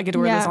like, oh, I get to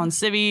wear this on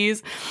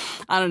civvies.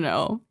 I don't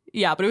know.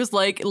 Yeah, but it was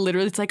like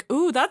literally it's like,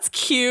 ooh, that's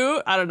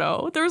cute. I don't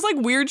know. There was like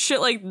weird shit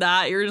like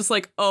that. You're just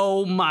like,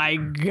 oh my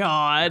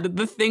God.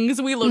 The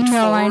things we looked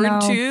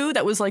forward to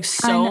that was like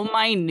so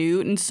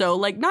minute and so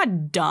like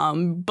not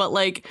dumb, but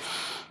like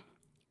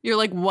you're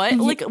like, what?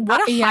 Like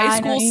what a high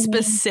school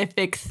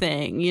specific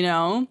thing, you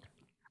know?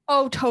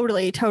 Oh,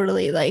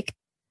 totally. Like,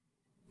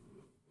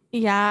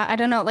 yeah, I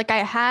don't know. Like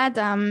I had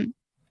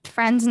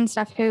friends and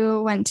stuff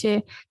who went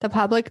to the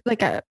public,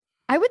 like I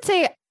would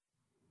say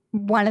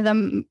one of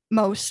the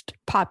most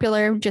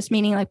popular, just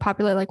meaning like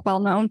popular, like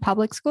well-known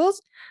public schools.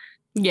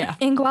 Yeah.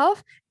 In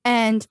Guelph.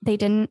 And they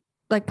didn't,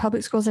 like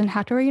public schools didn't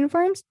have to wear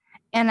uniforms.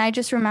 And I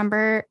just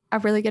remember a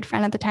really good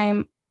friend at the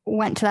time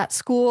went to that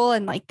school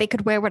and like they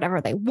could wear whatever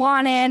they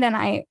wanted. And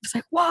I was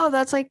like, wow,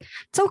 that's like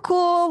so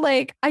cool.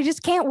 Like, I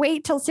just can't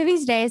wait till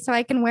Civvies Day so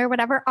I can wear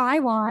whatever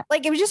I want.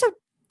 Like, it was just so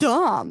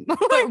dumb. But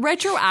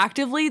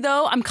retroactively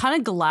though, I'm kind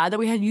of glad that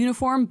we had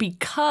uniform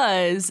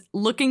because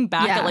looking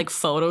back at like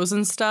photos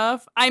and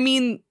stuff, I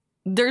mean,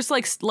 there's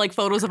like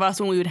photos of us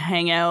when we would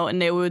hang out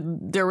and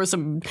there were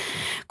some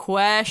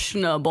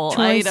questionable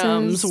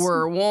items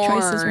were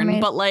worn,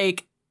 but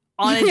like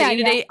on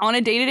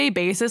a day-to-day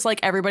basis, like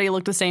everybody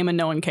looked the same and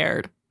no one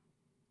cared.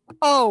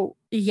 Oh,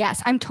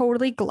 yes. I'm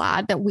totally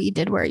glad that we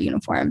did wear a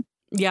uniform.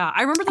 Yeah.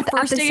 I remember the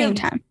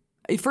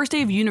first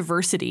day of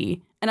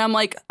university and I'm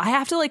like, I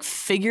have to like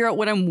figure out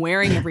what I'm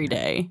wearing every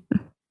day.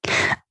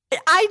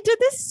 I did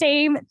the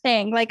same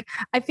thing. Like,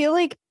 I feel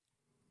like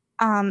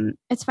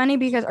it's funny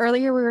because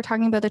earlier we were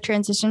talking about the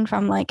transition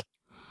from like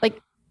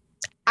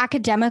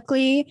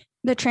academically,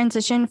 the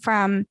transition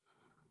from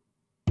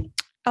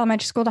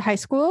elementary school to high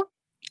school.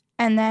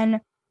 And then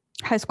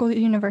high school to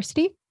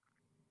university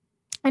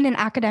in an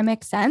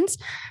academic sense,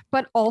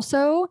 but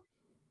also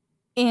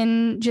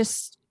in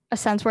just a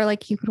sense where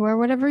like you could wear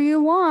whatever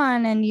you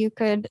want and you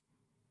could,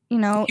 you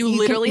know, you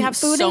literally have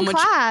so much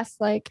class,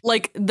 like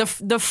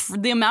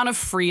the amount of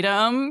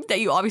freedom that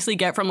you obviously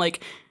get from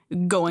like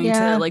going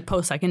to like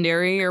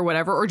post-secondary or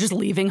whatever, or just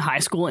leaving high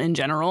school in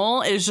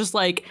general is just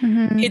like,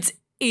 it's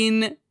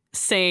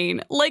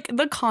insane. Like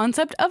the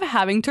concept of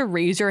having to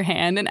raise your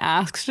hand and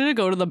ask to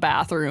go to the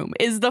bathroom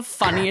is the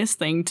funniest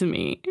thing to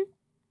me.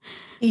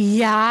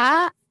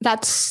 Yeah,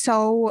 that's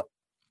so.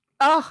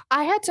 Oh,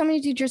 I had so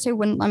many teachers who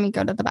wouldn't let me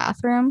go to the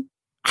bathroom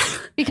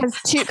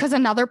because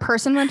another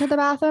person went to the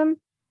bathroom,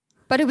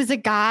 but it was a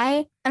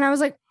guy, and I was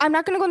like, I'm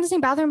not going to go in the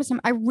same bathroom as him.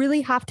 I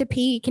really have to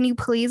pee. Can you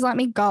please let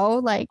me go?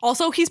 Like,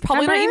 also, he's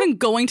probably not even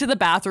going to the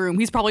bathroom.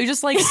 He's probably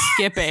just like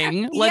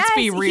skipping. Let's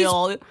be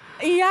real.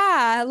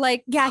 Yeah,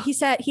 like, yeah, he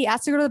said he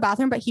asked to go to the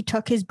bathroom, but he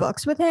took his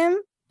books with him.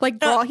 Like,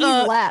 girl, he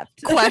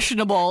left.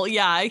 Questionable.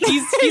 Yeah,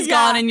 he's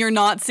gone and you're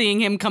not seeing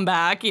him come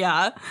back.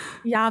 Yeah.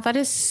 Yeah, that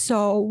is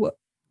so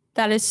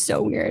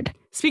weird.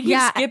 Speaking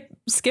of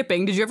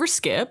skipping, did you ever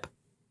skip?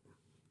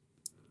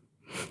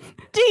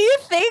 Do you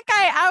think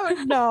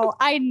no,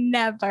 I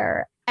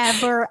never,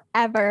 ever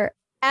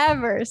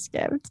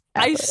skipped.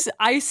 Ever.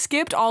 I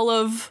skipped all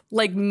of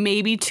like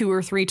maybe 2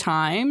 or 3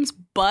 times,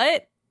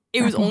 but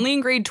it was only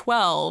in grade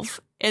 12.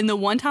 And the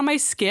one time I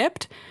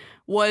skipped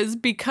was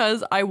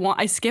because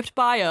I skipped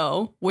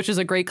bio, which is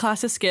a great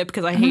class to skip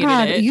because I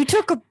hated it. You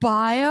took a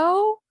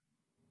bio?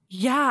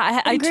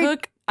 Yeah, I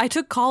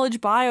took college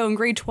bio in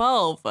grade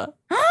 12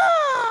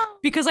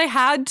 because I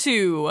had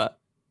to.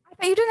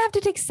 But you didn't have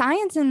to take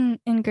science in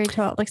grade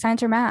 12, like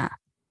science or math.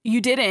 You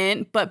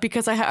didn't, but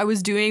because I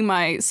was doing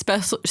my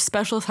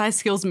specialist high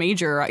skills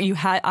major,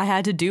 I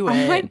had to do it.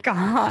 Oh my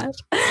god,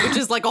 which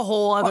is like a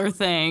whole other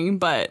thing.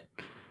 But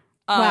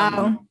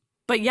wow.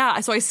 But yeah,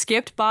 so I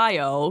skipped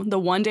bio. The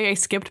one day I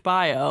skipped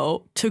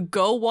bio to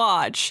go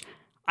watch.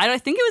 I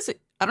think it was.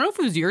 I don't know if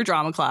it was your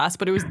drama class,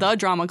 but it was the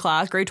drama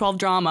class, grade 12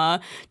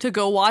 drama, to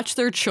go watch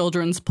their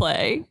children's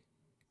play.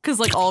 Because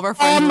like all of our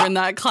friends were in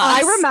that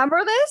class. I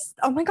remember this.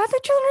 Oh my god, the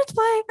children's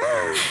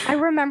play. I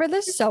remember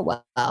this so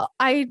well.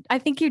 I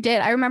think you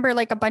did. I remember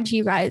like a bunch of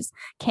you guys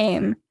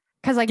came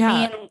because like me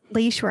and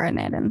Leash were in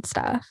it and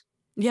stuff.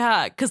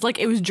 Yeah, because like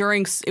it was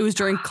during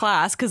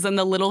class. Because then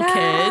the little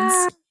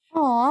kids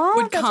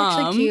would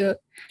come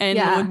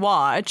and would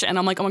watch, and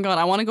I'm like, oh my god,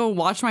 I want to go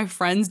watch my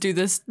friends do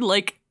this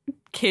like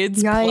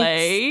kids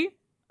play.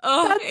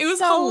 Oh, it was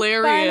so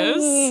hilarious.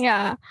 Funny.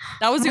 Yeah.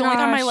 That was the only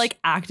time I like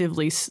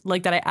actively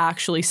like that I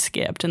actually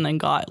skipped and then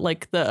got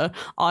like the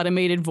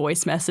automated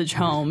voice message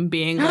home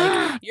being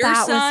like your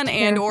son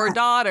and or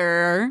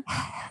daughter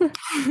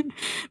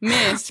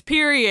missed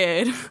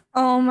period.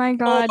 Oh my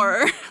God.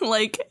 Or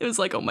like it was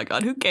like, oh my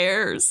God, who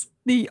cares?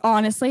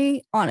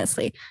 Honestly,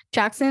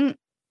 Jackson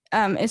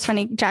it's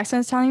funny. Jackson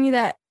was telling me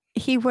that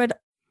he would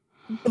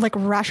like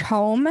rush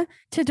home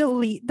to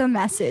delete the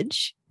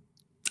message.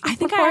 I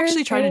think I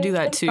actually tried to do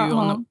that too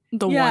on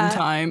the one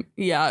time.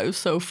 Yeah, it was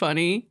so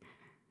funny.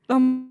 Oh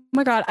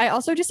my God. I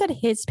also just said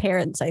his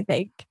parents, I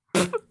think.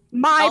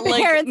 My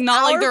parents.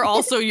 Not like they're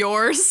also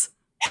yours.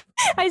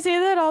 I say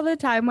that all the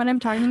time when I'm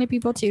talking to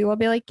people too. I'll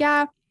be like,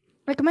 yeah,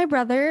 like my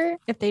brother,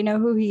 if they know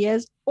who he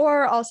is.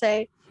 Or I'll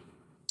say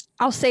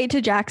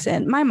to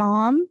Jackson, my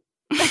mom.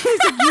 He's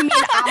like, you mean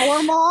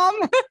our mom?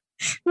 I'm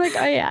like,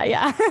 oh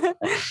yeah.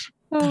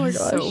 Oh my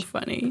gosh. So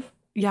funny.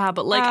 Yeah,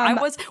 but like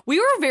we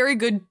were very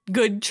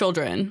good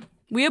children.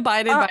 We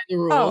abided by the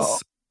rules. Oh,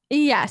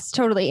 yes,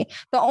 totally.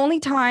 The only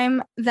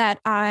time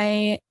that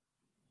I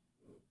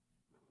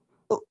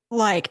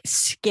like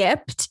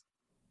skipped,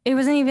 it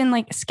wasn't even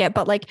like skip,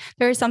 but like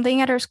there was something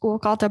at our school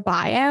called a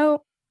buyout.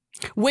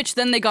 Which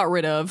then they got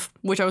rid of,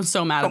 which I was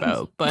so mad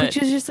about. But which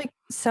is just like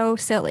so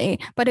silly.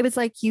 But it was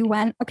like you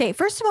went, okay,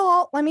 first of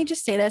all, let me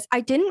just say this.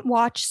 I didn't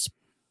watch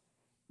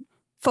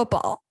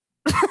football.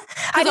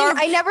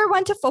 I never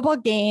went to football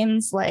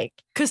games, like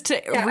because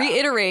to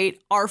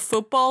reiterate, our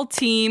football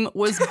team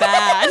was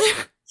bad.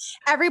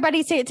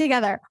 Everybody say it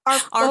together.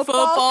 Our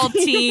football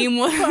team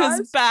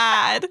was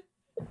bad.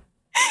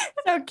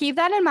 So keep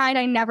that in mind.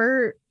 I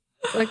never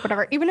like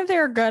whatever. Even if they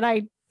were good,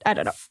 I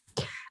don't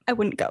know. I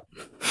wouldn't go.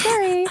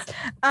 Sorry.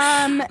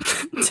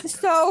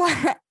 So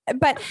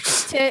but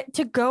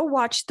to go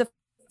watch the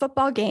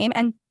football game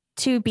and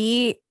to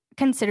be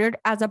considered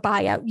as a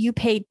buyout, you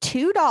paid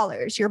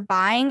 $2. You're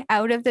buying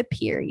out of the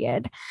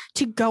period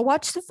to go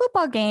watch the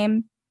football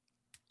game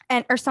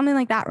and or something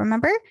like that,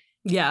 remember?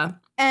 Yeah.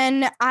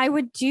 And I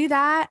would do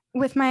that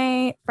with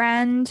my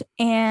friend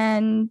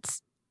and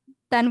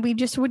then we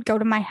just would go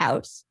to my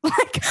house.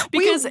 Like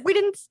because we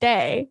didn't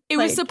stay. It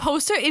was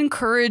supposed to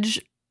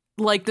encourage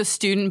like the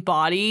student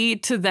body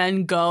to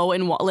then go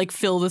and like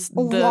fill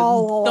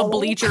the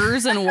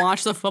bleachers and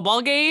watch the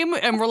football game.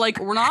 And we're like,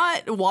 we're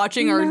not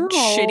watching our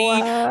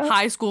shitty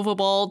high school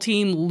football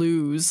team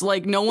lose.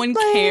 Like no one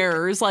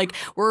cares. Like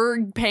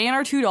we're paying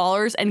our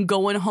 $2 and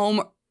going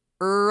home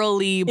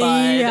early,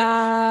 bud.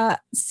 Yeah,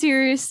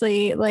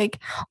 seriously. Like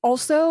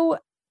also,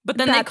 but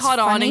then they caught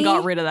on and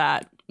got rid of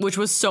that, which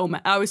was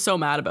I was so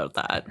mad about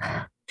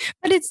that.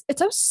 But it's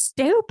so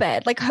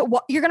stupid. Like,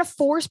 what, you're gonna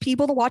force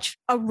people to watch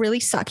a really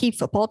sucky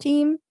football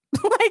team?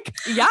 Like,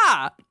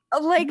 yeah,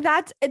 like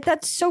that's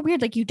so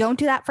weird. Like, you don't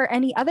do that for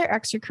any other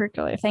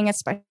extracurricular thing,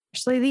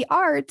 especially the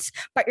arts.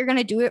 But you're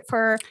gonna do it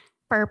for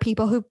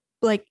people who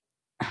like.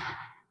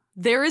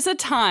 There is a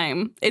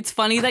time. It's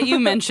funny that you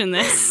mention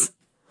this.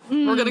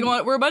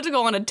 We're about to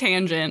go on a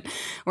tangent.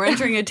 We're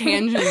entering a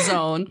tangent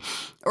zone,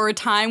 or a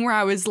time where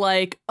I was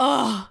like,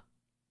 oh,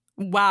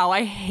 wow,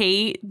 I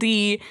hate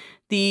the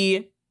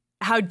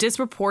how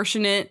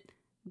disproportionate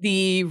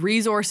the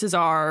resources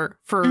are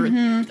for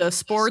the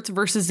sports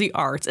versus the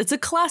arts. It's a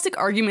classic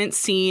argument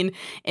seen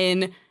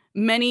in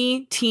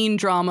many teen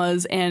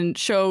dramas and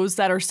shows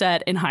that are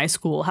set in high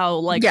school, how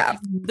like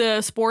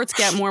the sports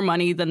get more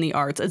money than the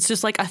arts. It's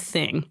just like a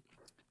thing.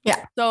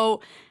 Yeah.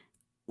 So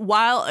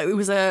while it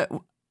was an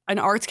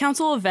arts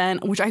council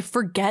event, which I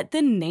forget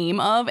the name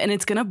of, and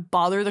it's going to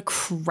bother the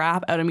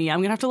crap out of me. I'm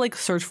going to have to like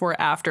search for it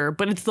after,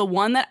 but it's the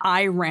one that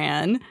I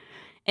ran.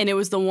 And it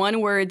was the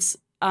one where it's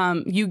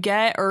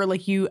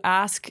you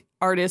ask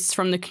artists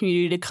from the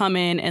community to come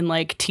in and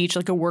like teach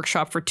like a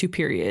workshop for 2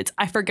 periods.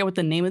 I forget what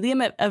the name of the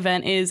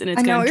event is, and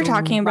it's going to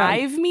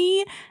drive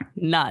me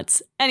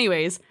nuts.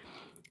 Anyways,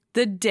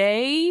 the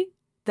day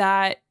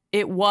that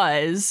it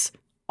was,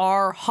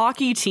 our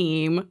hockey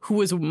team, who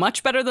was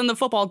much better than the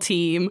football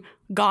team,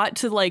 got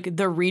to like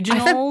the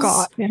regionals. I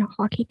forgot we had a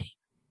hockey team.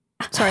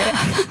 Sorry.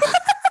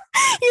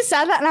 You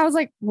said that and I was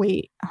like,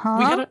 wait,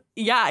 huh?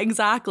 Yeah,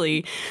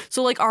 exactly.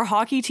 So like our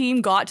hockey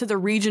team got to the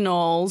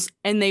regionals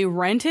and they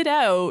rented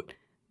out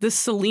the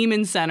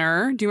Sleeman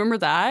Center. Do you remember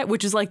that?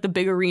 Which is like the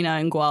big arena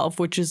in Guelph,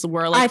 which is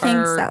where like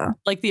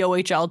like the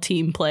OHL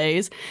team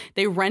plays.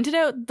 They rented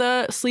out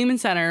the Sleeman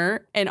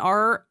Center and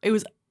it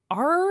was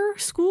our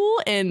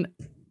school and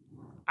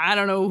I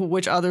don't know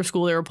which other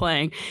school they were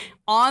playing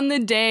on the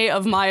day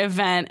of my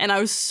event. And I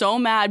was so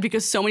mad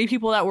because so many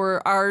people that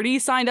were already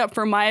signed up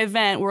for my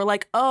event were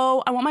like,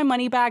 oh, I want my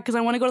money back because I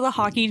want to go to the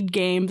hockey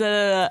game.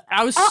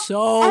 I was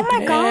so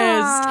pissed.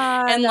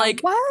 God. And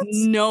like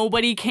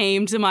nobody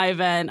came to my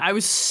event. I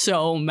was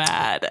so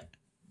mad.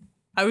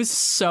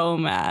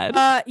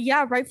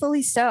 Yeah,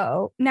 rightfully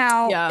so.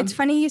 Now, it's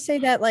funny you say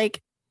that,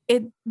 like,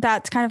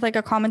 that's kind of like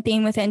a common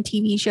theme within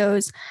TV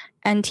shows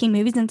and teen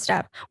movies and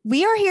stuff.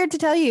 We are here to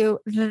tell you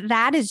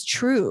that is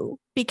true.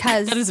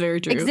 because that is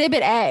very true.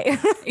 Exhibit A.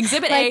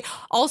 Exhibit Like, A.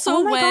 Also,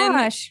 oh my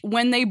gosh.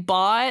 when they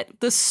bought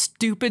the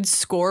stupid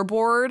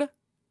scoreboard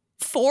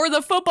for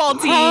the football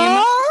team,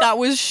 Huh? that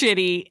was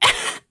shitty.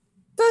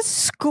 The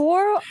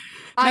score.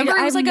 Remember,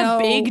 it was like a a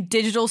big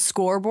digital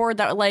scoreboard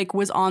that like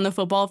was on the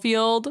football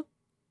field.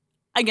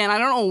 Again, I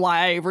don't know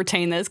why I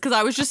retained this because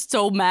I was just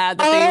so mad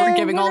that they were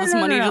giving all this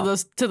money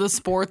to the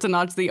sports and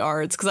not to the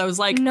arts. Because I was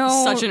like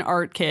such an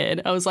art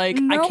kid. I was like,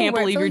 I can't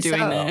believe you're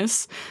doing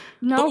this.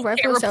 No, but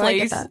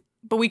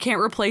we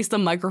can't replace the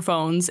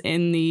microphones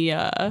in the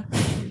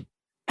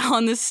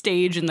on the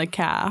stage in the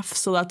CAF.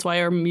 So that's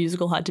why our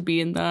musical had to be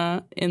in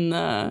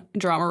the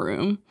drama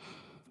room.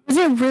 Is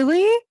it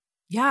really?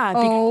 Yeah.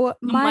 Oh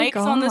my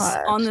mics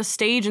on the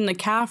stage in the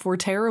CAF were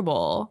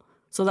terrible.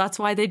 So that's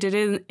why they did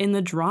it in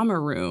the drama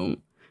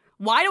room.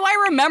 Why do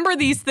I remember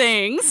these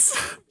things?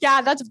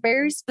 Yeah, that's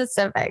very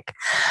specific.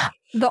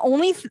 The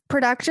only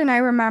production I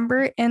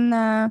remember in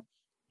the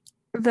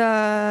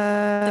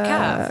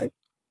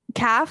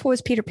CAF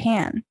was Peter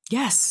Pan.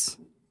 Yes.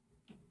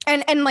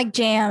 And like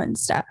Jam and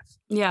stuff.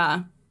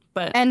 Yeah.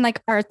 And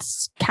like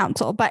Arts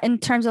Council. But in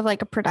terms of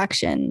like a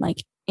production,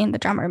 like in the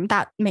drama room,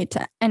 that made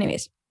sense.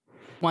 Anyways.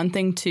 One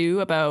thing, too,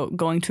 about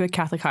going to a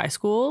Catholic high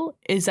school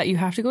is that you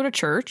have to go to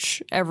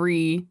church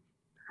every,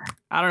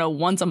 I don't know,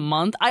 once a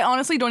month. I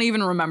honestly don't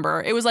even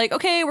remember. It was like,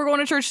 okay, we're going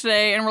to church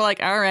today. And we're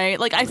like, all right.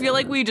 Like, I feel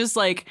like we just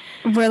like.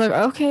 We're like,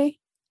 okay.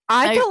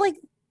 I felt like.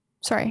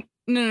 Sorry.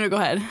 No, go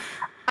ahead.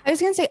 I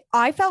was going to say,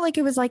 I felt like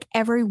it was like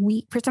every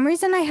week. For some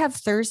reason, I have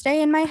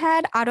Thursday in my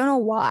head. I don't know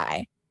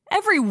why.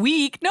 Every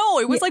week? No,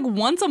 it was like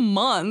once a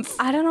month.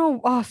 I don't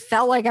know. Oh,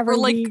 felt like every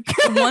week.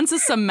 Once a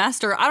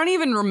semester. I don't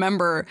even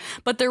remember.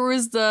 But there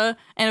was and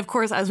of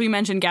course, as we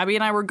mentioned, Gabby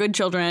and I were good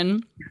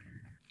children.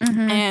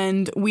 Mm-hmm.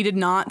 And we did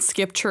not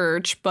skip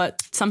church,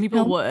 but some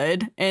people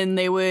would. And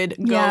they would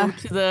go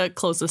to the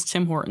closest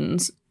Tim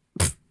Hortons.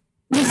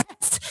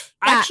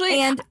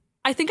 Actually, and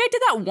I think I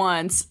did that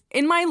once.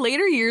 In my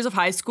later years of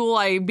high school,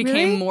 I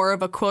became more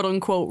of a quote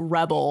unquote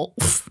rebel.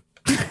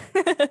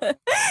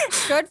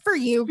 Good for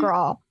you,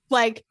 girl.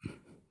 Like,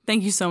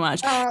 thank you so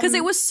much. Because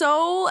it was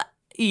so,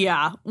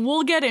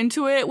 we'll get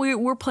into it.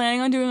 We're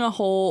planning on doing a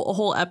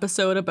whole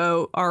episode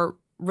about our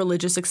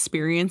religious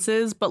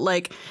experiences, but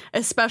like,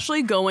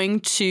 especially going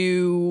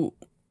to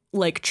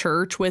like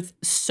church with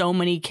so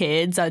many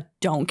kids that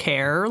don't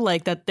care,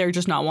 like that they're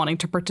just not wanting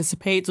to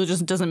participate. So it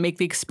just doesn't make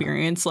the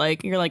experience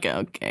like, you're like,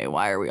 okay,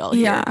 why are we all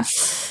here?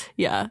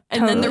 Yeah.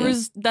 And totally.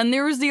 then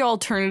there was the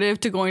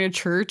alternative to going to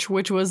church,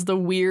 which was the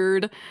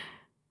weird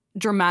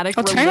dramatic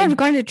alternative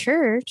going to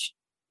church.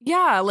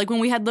 Yeah, like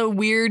when we had the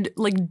weird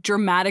like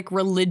dramatic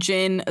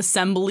religion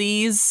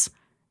assemblies.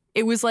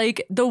 It was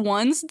like the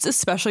ones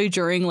especially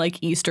during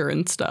like Easter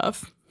and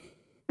stuff.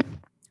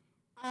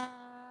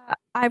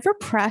 I've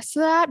repressed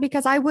that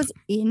because I was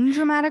in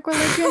dramatic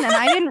religion and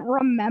I didn't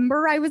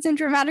remember I was in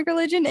dramatic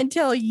religion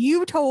until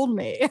you told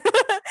me.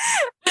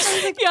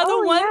 Like,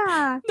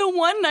 the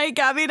one night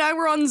Gabby and I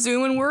were on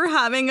Zoom and we're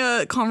having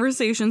a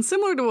conversation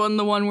similar to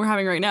the one we're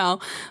having right now,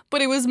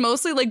 but it was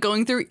mostly like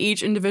going through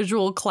each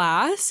individual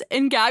class,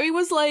 and Gabby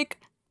was like,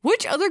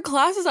 which other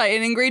class was I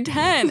in grade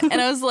 10? And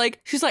I was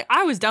like, she's like,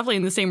 I was definitely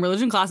in the same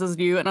religion class as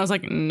you. And I was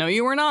like, no,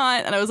 you were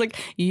not. And I was like,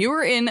 you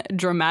were in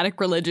dramatic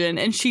religion.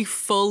 And she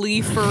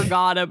fully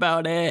forgot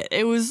about it.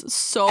 It was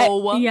so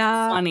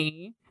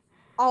funny.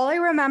 All I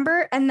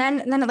remember, and then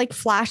it like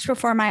flashed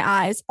before my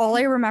eyes. All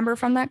I remember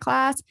from that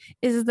class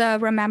is the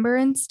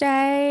Remembrance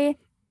Day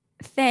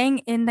thing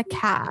in the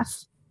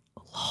CAF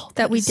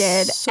that we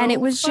did. So and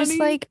it was just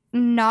like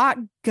not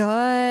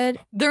good.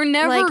 They're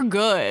never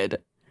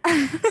good.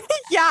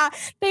 Yeah,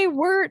 they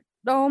were.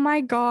 Oh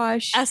my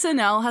gosh.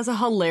 SNL has a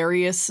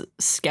hilarious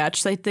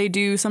sketch that they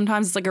do.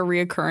 Sometimes it's like a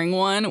reoccurring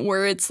one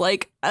where it's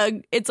like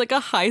a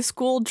high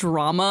school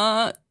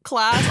drama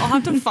class. I'll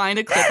have to find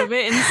a clip of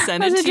it and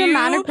send it to you.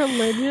 Dramatic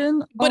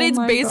religion. But it's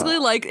basically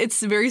like,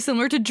 it's very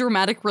similar to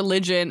dramatic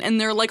religion,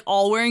 and they're like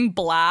all wearing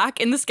black.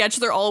 In the sketch,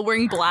 they're all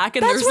wearing black,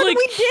 and there's like,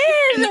 we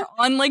did. And they're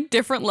on like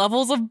different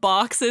levels of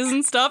boxes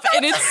and stuff.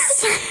 And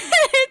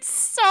it's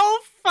so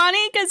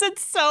funny because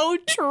it's so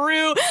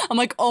true. I'm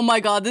like, oh my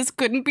God, this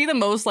couldn't be the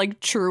most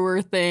like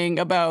truer thing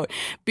about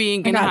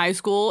being in high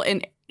school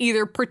and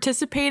either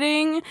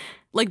participating,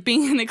 like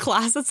being in a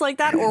class that's like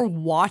that, or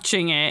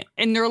watching it.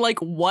 And they're like,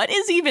 what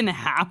is even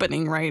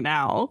happening right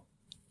now?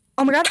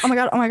 Oh my God.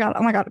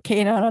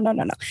 Okay, no.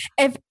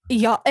 If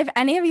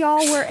any of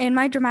y'all were in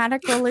my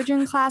dramatic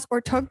religion class or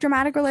took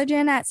dramatic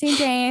religion at St.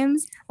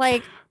 James,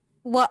 like,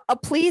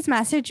 please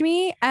message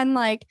me. And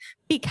like,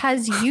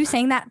 because you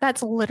saying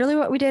that's literally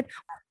what we did.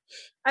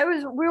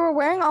 We were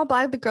wearing all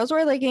black. The girls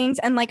wore leggings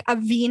and like a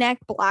V-neck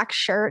black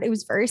shirt. It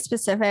was very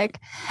specific.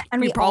 And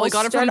we probably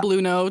got it from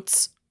Blue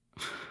Notes.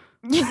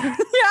 Yeah,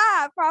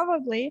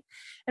 probably.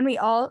 And we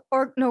all,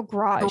 or no,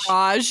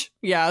 Garage.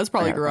 Yeah, it was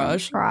probably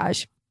Garage.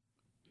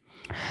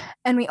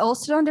 And we all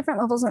stood on different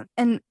levels,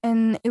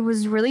 and it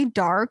was really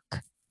dark.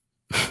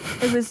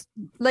 It was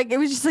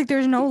just like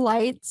there's no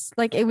lights.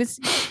 Like it was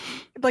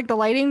like the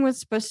lighting was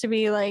supposed to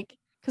be like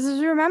because it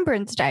was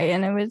Remembrance Day,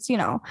 and it was,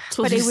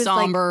 but it was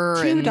somber,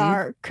 like too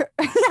dark.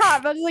 Yeah,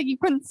 but like you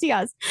couldn't see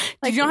us.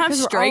 Like, did you not have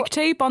strike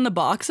tape on the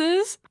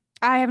boxes?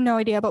 I have no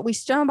idea, but we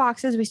stood on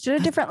boxes. We stood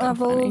at different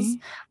levels.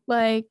 Funny.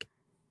 Like,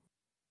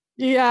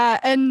 yeah,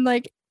 and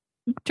like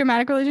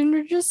Dramatic Religion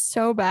were just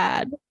so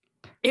bad.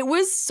 It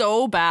was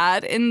so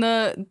bad in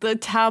the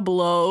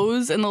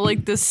tableaus and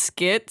the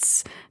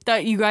skits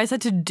that you guys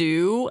had to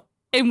do,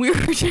 and we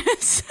were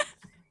just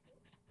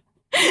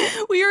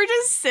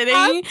sitting.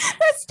 The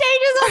stage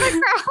is on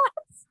the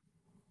cross.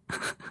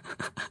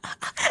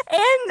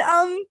 And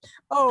I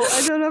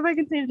don't know if I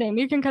can say his name.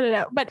 You can cut it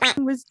out. But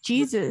it was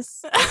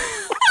Jesus.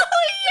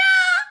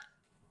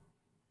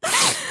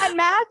 At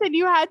math, and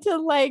you had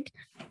to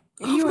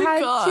he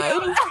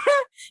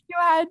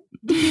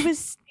was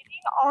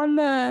sitting on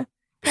the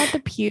not the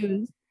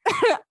pews,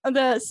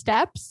 the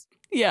steps.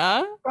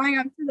 Yeah. Going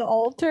up to the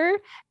altar,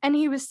 and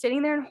he was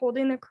sitting there and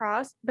holding the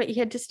cross, but he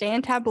had to stay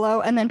in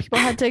tableau, and then people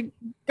had to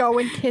go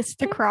and kiss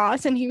the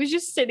cross, and he was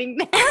just sitting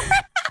there.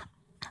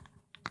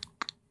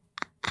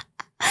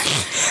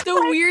 The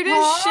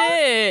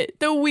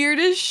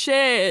weirdest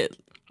shit.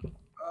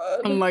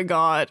 Oh my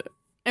God.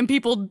 And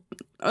people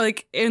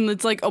and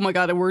it's like, oh my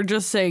God, we're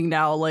just saying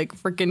now, like,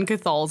 freaking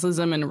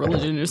Catholicism and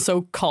religion is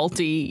so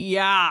culty.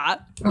 Yeah.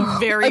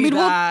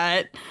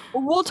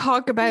 We'll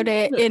talk about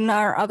it in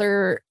our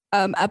other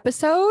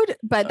episode,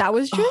 but that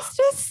was just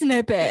a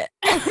snippet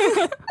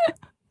of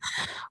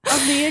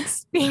the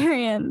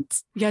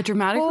experience. Yeah,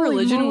 Dramatic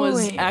Religion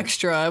was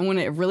extra when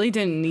it really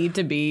didn't need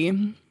to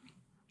be.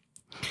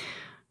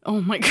 Oh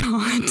my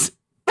God.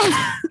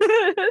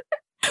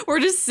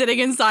 We're just sitting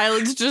in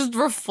silence, just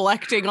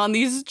reflecting on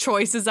these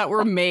choices that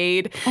were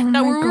made,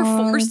 that we were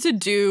forced to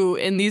do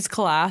in these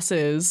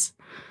classes.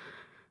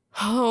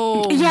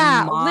 Oh,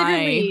 yeah,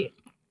 literally.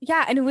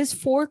 Yeah, and it was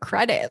for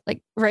credit.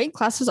 Like, right?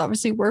 Classes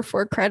obviously were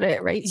for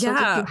credit, right? So,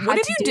 yeah. What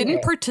if you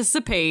didn't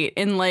participate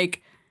in,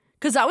 like,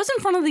 because that was in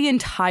front of the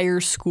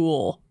entire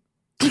school.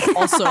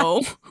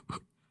 Also,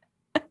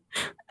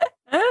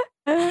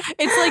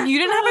 it's like you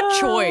didn't have a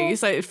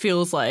choice. It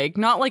feels like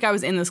not like I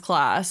was in this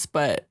class,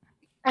 but.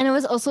 And it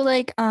was also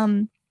like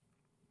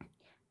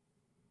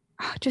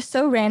just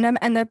so random.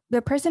 And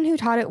the person who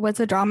taught it was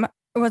a drama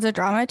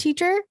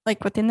teacher,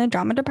 like within the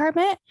drama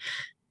department.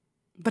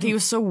 But he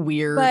was so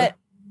weird. But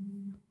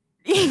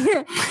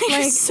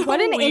like, so what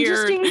an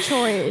interesting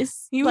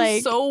choice. He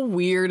was so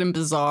weird and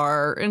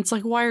bizarre. And it's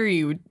like, why are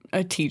you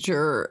a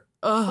teacher?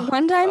 Oh,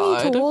 one time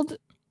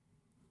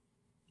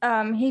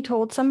he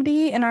told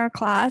somebody in our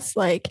class,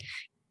 like,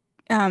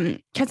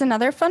 because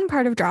another fun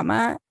part of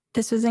drama,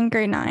 this was in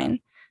grade 9,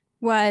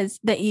 was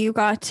that you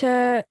got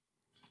to,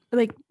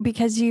 like,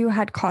 because you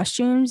had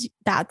costumes,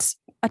 that's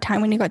a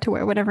time when you got to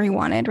wear whatever you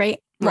wanted, right?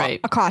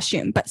 Right. Well, a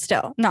costume, but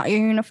still not your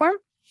uniform.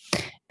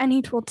 And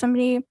he told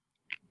somebody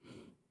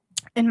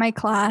in my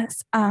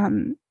class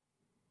who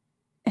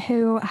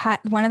had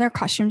one of their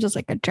costumes was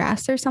like a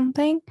dress or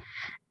something.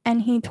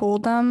 And he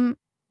told them,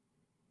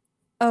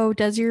 "Oh,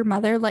 does your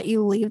mother let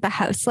you leave the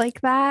house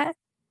like that?"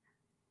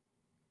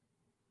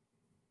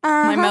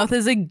 My mouth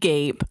is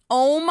agape.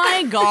 Oh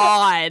my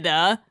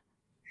God.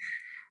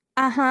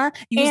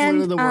 He was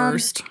literally the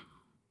worst.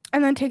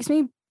 And then takes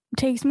me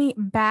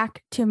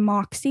back to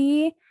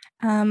Moxie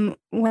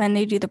when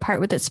they do the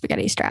part with the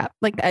spaghetti strap.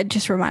 Like, that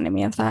just reminded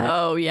me of that.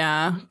 Oh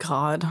yeah,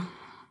 God.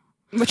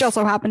 Which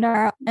also happened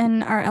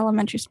in our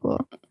elementary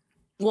school.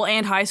 Well,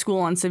 and high school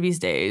on Civvies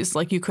days,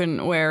 like, you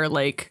couldn't wear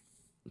like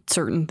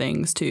certain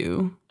things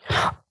too.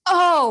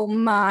 Oh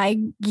my,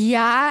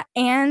 yeah.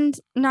 And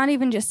not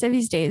even just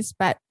Civvies days,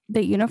 but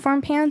the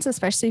uniform pants,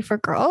 especially for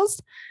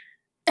girls.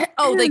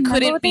 Oh, they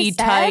couldn't be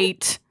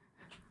tight.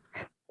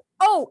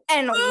 Oh,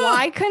 and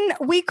why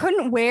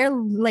couldn't wear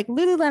like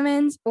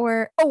Lululemons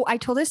or, I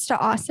told this to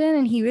Austin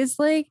and he was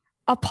like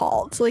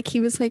appalled. Like, he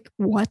was like,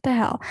 what the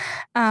hell?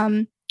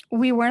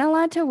 We weren't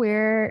allowed to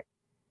wear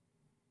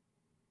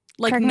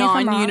like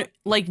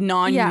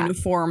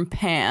non-uniform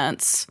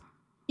pants.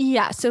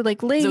 Yeah, so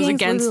like leggings, it was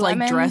against Lululemons.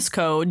 Like dress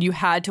code. You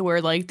had to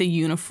wear like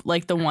the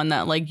like the one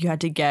that like you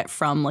had to get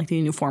from like the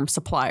uniform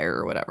supplier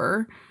or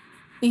whatever.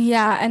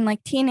 Yeah, and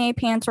like TNA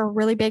pants were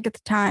really big at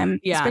the time.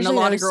 Yeah, and a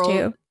lot of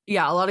girls.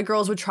 Yeah, a lot of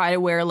girls would try to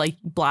wear like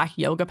black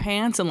yoga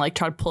pants and like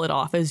try to pull it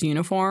off as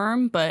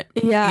uniform. But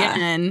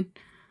again,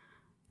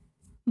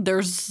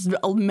 there's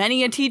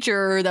many a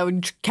teacher that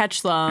would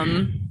catch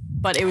them.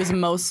 But it was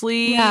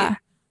mostly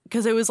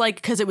because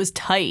it was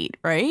tight,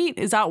 right?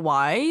 Is that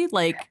why?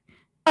 Like.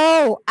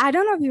 Oh, I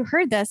don't know if you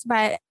heard this,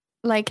 but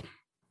like,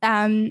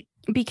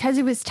 because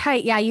it was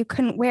tight, you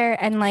couldn't wear,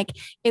 and like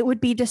it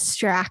would be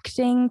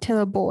distracting to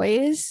the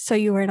boys, so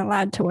you weren't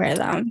allowed to wear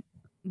them.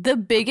 The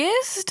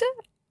biggest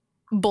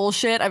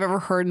bullshit I've ever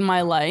heard in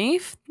my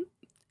life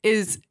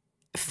is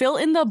fill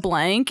in the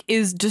blank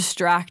is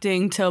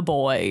distracting to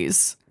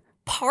boys.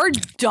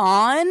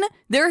 Pardon?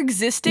 Their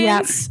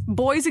existence,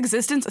 boys'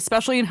 existence,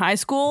 especially in high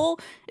school,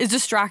 is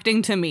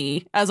distracting to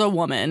me as a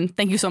woman.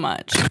 Thank you so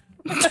much.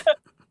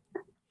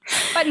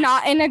 But But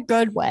not in a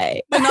good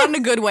way. But not in a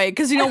good way.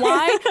 Because you know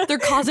why? They're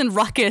causing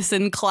ruckus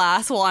in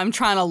class while I'm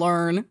trying to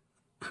learn.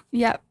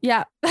 Yep.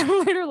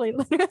 Literally.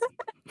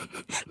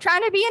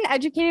 Trying to be an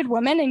educated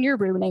woman and you're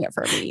ruining it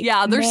for me.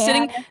 Yeah, they're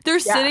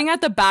sitting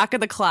at the back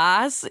of the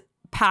class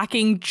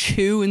packing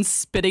chew and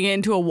spitting it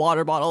into a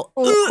water bottle.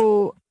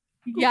 Oh,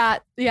 yeah.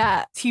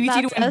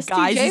 TBT when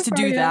guys used to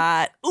do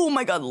that. Oh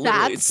my God,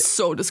 literally, it's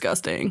so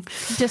disgusting.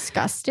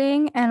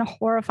 Disgusting and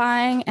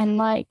horrifying and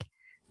like,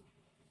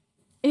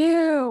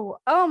 ew.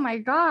 Oh my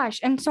gosh.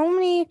 And so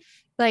many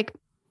like,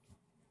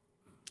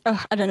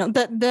 I don't know,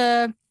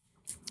 the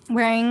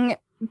wearing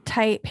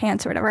tight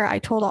pants or whatever. I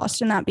told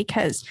Austin that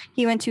because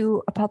he went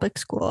to a public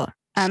school.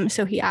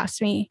 So he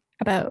asked me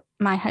about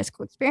my high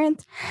school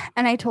experience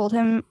and I told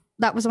him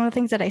that was one of the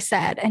things that I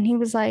said. And he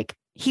was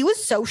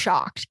so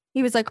shocked.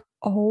 He was like,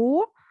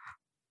 oh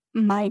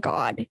my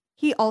God.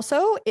 He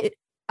also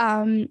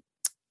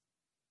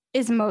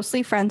is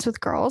mostly friends with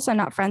girls and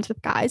not friends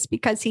with guys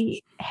because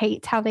he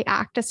hates how they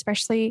act,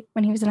 especially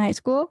when he was in high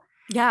school.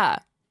 Yeah.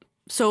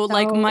 So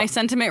like my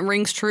sentiment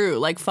rings true.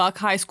 Like fuck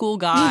high school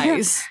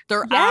guys.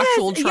 They're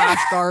actual trash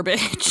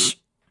garbage.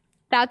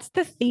 That's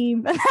the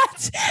theme.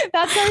 That's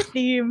our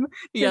theme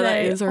today. Yeah,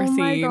 that is our theme. Oh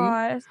my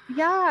gosh.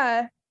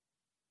 Yeah.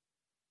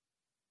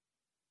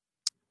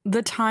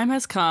 The time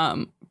has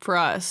come for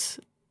us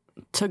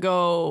to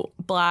go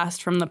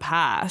blast from the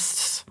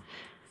past.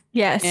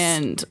 Yes.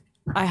 And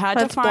I had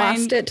Let's to find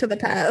blast it to the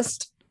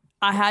past.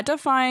 I had to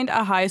find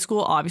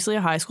obviously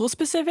a high school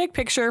specific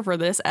picture for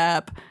this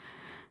ep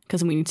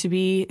because we need to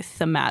be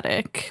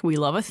thematic. We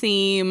love a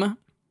theme.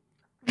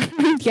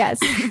 Yes.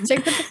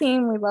 Stick with the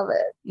theme. We love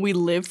it. We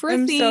live for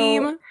a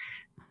theme.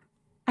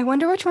 I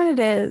wonder which one it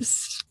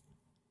is.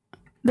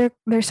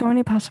 There's so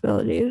many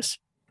possibilities.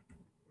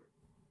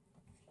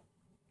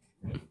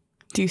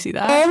 Do you see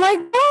that? Oh my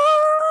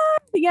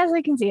God. Yes,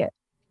 I can see it.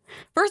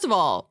 First of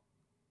all,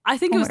 I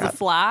think it was the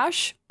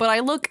Flash, but I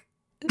look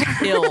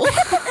ill.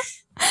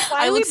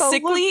 I look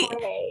sickly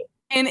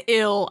and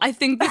ill. I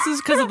think this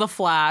is because of the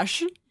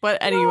Flash.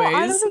 But anyways. No,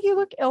 I don't think you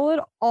look ill at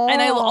all. And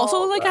I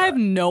also look like I have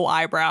no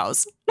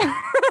eyebrows.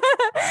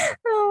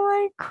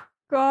 Oh my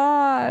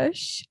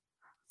gosh.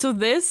 So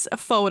this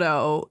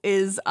photo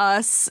is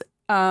us.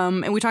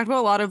 And we talked about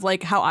a lot of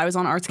like how I was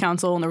on Arts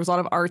Council and there was a lot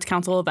of Arts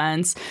Council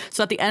events.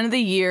 So at the end of the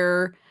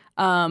year,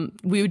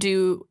 we would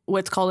do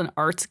what's called an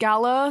arts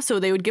gala. So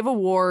they would give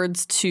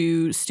awards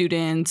to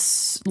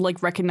students,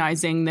 like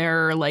recognizing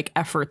their like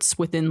efforts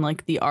within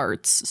like the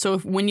arts. So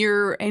when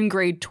you're in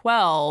grade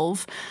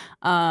 12,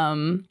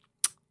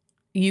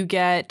 you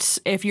get,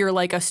 if you're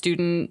like a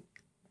student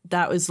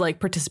that was like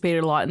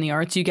participated a lot in the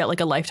arts, you get like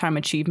a lifetime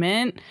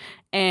achievement.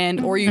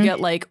 And or you get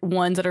like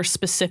ones that are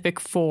specific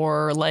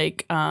for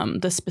like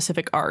the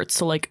specific arts.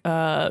 So like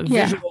a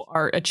visual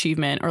art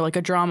achievement or like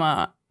a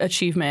drama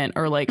achievement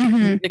or like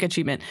music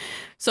achievement.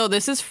 So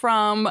this is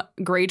from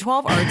grade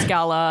 12 Arts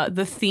Gala.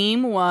 The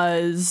theme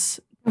was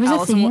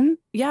the theme?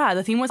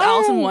 The theme was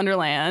Alice in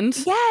Wonderland.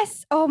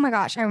 Yes. Oh my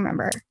gosh, I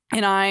remember.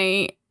 And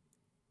I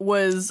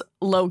was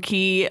low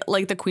key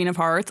like the Queen of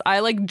Hearts.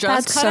 I like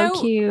just That's so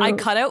cute. I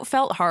cut out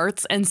felt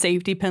hearts and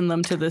safety pinned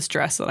them to this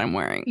dress that I'm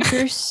wearing.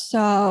 You're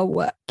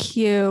so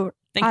cute.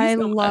 I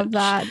love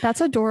that.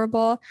 That's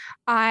adorable.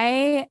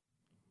 I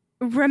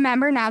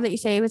remember now that you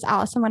say it was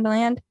Alice in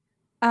Wonderland.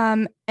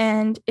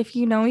 And if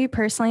you know me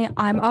personally,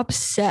 I'm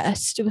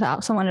obsessed with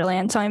Alice in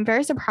Wonderland. So I'm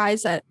very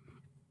surprised that,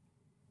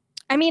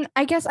 I mean,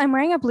 I guess I'm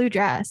wearing a blue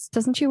dress.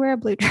 Doesn't she wear a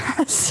blue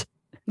dress?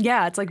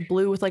 Yeah, it's like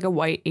blue with like a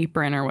white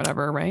apron or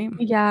whatever, right?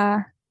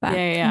 Yeah.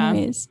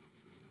 Anyways.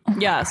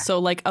 Yeah, so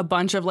like a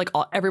bunch of like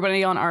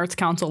everybody on Arts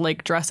Council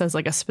like dressed as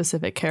like a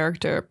specific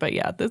character. But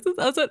yeah, this is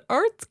us at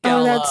Arts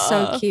Gala. Oh, that's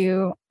so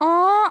cute.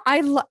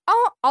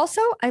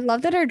 Also, I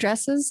love that our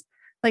dresses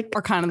like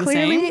are kind of the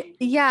same.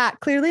 Yeah,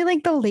 clearly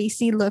like the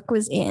lacy look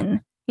was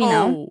in. You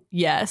know?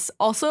 Yes.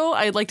 Also,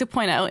 I'd like to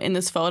point out in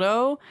this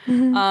photo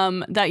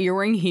that you're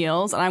wearing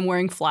heels and I'm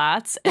wearing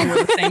flats and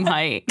we're the same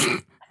height.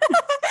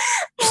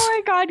 Oh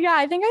my God. Yeah,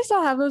 I think I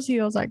still have those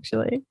heels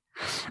actually.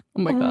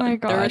 Oh my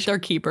God. They're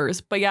keepers.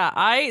 But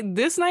yeah,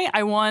 this night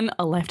I won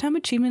a Lifetime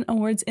Achievement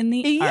Awards in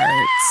the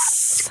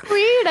arts.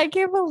 Sweet. I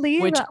can't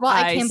believe it. Well,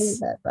 I can't believe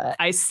it, but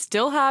I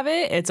still have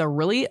it. It's a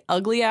really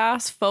ugly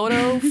ass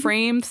photo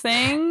frame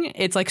thing.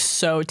 It's like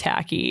so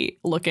tacky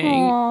looking.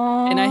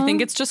 Aww. And I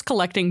think it's just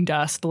collecting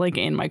dust like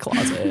in my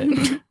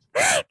closet.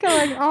 But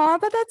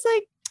that's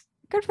like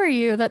good for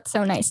you. That's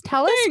so nice.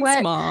 Tell us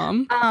what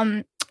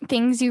Mom.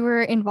 Things you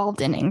were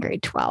involved in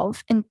grade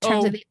 12 in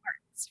terms of the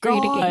arts.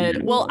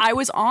 God. Well, I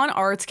was on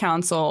Arts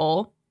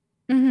Council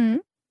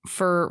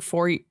for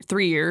 3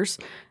 years.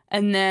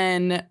 And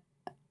then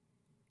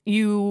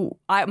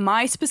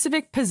my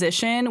specific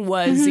position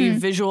was the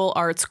visual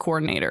arts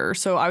coordinator.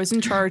 So I was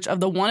in charge of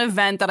the one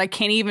event that I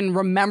can't even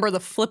remember the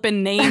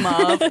flippin' name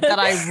of that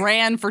I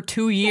ran for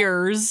 2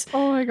 years.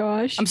 Oh my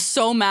gosh. I'm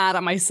so mad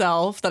at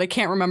myself that I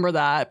can't remember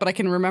that, but I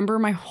can remember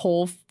my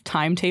whole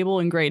timetable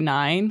in grade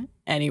 9.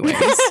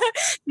 Anyways.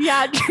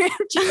 Yeah.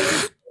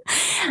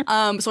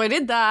 So I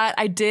did that.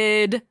 I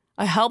did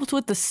I helped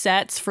with the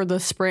sets for the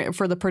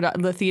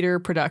the theater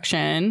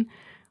production.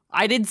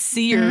 I did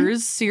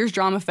Sears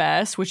Drama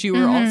Fest, which you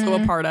were also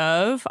a part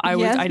of.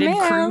 I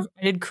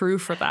did crew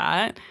for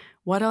that.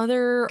 What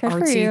other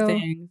artsy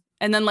thing?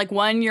 And then like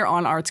when you're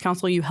on Arts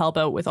Council, you help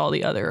out with all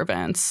the other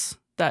events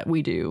that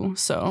we do.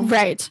 So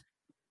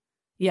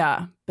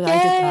yeah, but Yay, I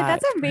did that.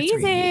 That's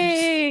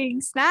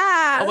amazing.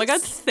 Snaps. Oh my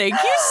god, thank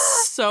you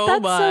so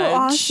that's much.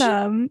 That's so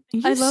awesome.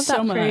 I love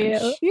that for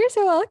you. You're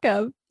so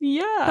welcome.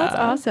 Yeah. That's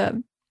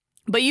awesome.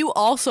 But you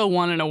also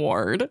won an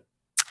award.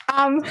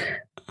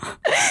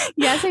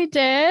 Yes, I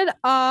did.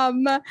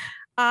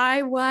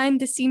 I won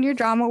the Senior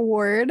Drama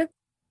Award.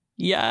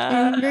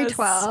 Yeah. In grade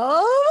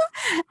 12.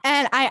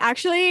 And I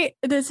actually,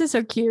 this is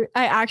so cute.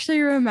 I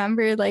actually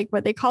remember like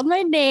what they called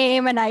my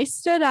name and I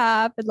stood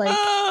up and like,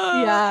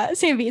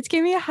 St. Beats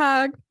gave me a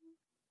hug,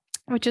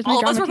 which is my all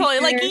of us were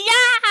probably like,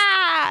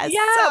 yes!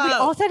 Yeah, we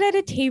all sat at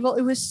a table.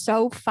 It was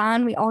so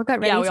fun. We all got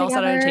ready together. Yeah, we all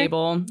sat at a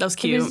table. That was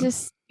cute. It was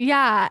just,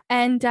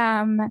 and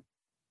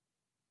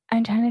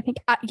I'm trying to think.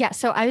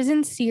 So I was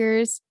in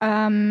Sears,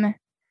 the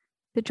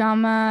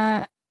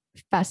drama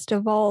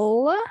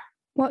festival.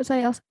 What was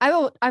I else?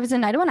 I was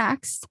in 91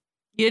 Acts.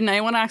 You did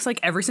 91 Acts like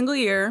every single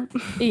year.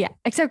 Yeah,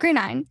 except grade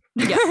 9.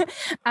 Yeah.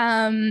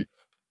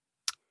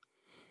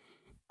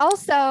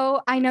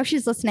 Also, I know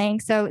she's listening.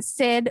 So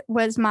Sid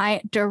was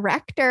my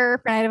director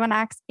for 91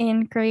 Acts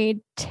in grade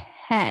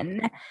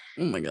 10.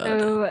 Oh my god.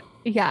 So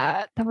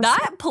yeah,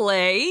 that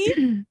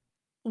play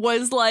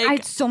was like I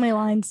had so many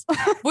lines.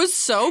 Was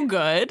so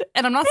good.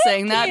 And I'm not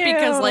saying that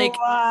because like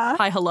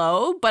hi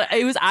hello, but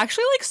it was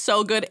actually like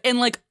so good and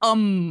like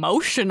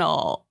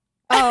emotional.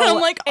 Oh,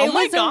 I'm like, oh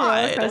my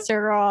god. A roller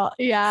coaster, girl.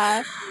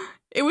 Yeah.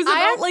 It was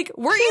about like,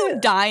 were you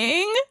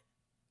dying?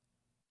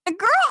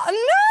 Girl,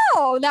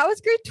 no. That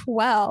was grade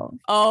 12.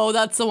 Oh,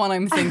 that's the one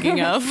I'm thinking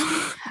of.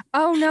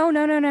 Oh,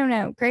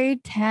 no.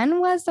 Grade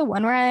 10 was the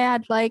one where I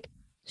had like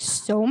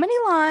so many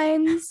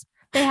lines.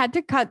 They had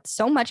to cut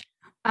so much.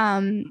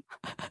 What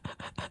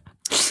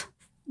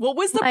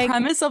was the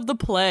premise of the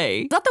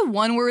play? Is that the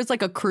one where it's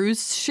like a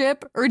cruise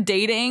ship or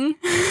dating?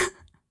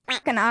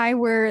 And I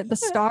were the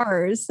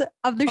stars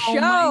of the show. Oh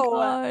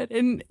my god.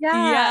 And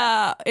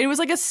yeah, it was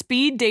like a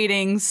speed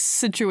dating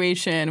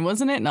situation,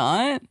 wasn't it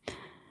not?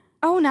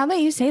 Oh, now that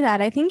you say that,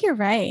 I think you're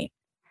right.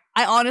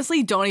 I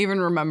honestly don't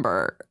even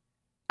remember.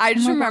 I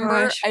just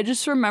remember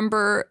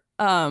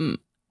playing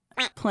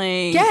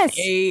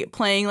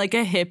like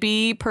a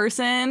hippie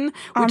person,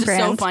 which is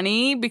so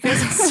funny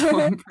because it's so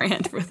on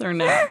brand with her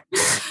name.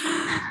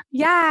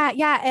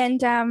 Yeah, and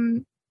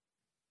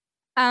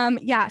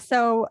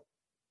so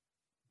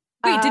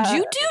wait, did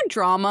you do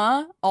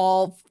drama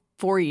all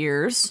 4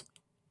 years?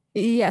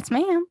 Yes,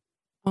 ma'am.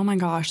 Oh my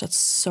gosh, that's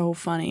so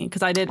funny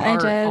because I did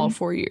art all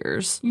 4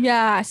 years.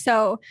 Yeah,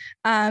 so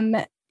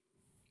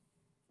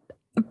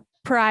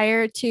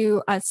prior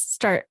to us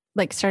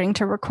starting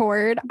to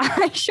record,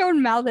 I showed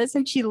Mel this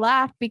and she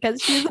laughed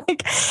because she's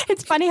like,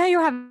 it's funny how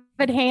you have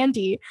it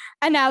handy.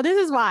 And now this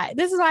is why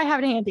I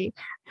have it handy.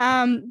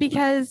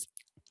 Because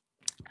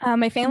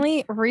my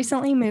family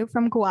recently moved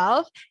from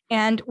Guelph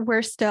and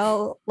we're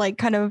still like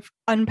kind of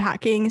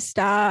unpacking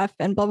stuff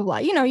and blah, blah, blah.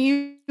 You know,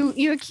 you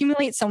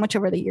accumulate so much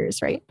over the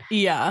years, right?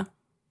 Yeah.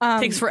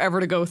 Takes forever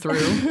to go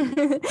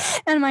through.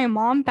 And my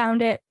mom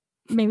found it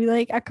maybe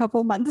like a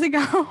couple months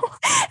ago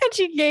and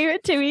she gave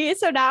it to me.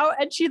 So now,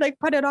 and she like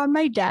put it on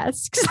my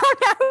desk. So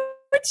now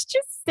it's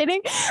just sitting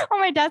on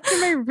my desk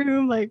in my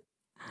room. Like,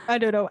 I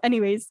don't know.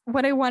 Anyways,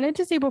 what I wanted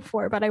to say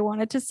before, but I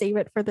wanted to save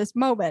it for this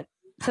moment.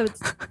 So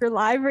it's your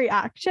live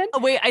reaction. Oh,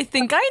 wait, I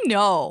think I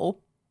know.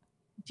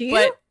 Do you?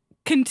 But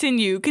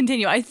continue.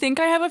 I think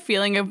I have a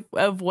feeling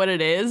of what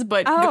it is,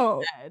 but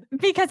go ahead.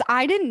 Because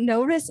I didn't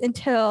notice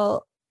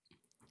until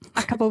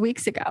a couple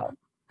weeks ago.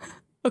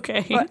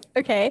 Okay.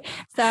 Okay.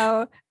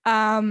 So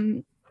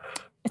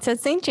it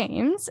says St.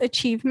 James,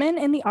 Achievement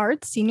in the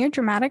Arts, Senior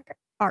Dramatic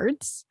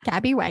Arts,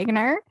 Gabby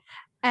Wagner.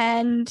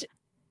 And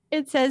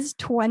it says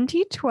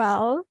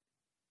 2012.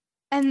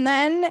 And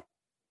then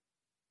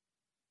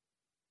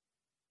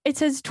it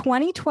says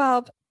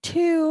 2012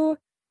 to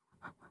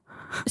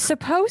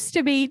supposed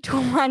to be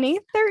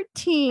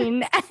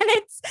 2013. And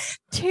it's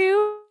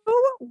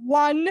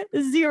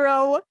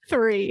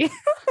 2103.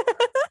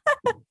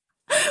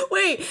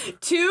 Wait,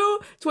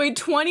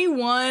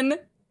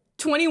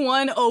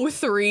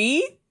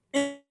 2103?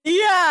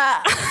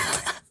 Yeah.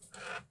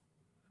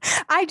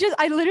 I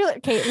literally,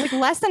 okay, like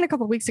less than a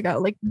couple of weeks ago,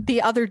 like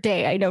the other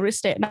day I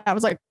noticed it and I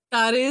was like,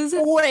 that is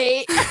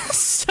wait.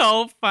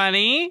 So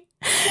funny.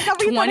 Is that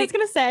what you thought I was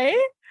going to say?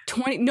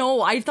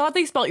 No, I thought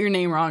they spelt your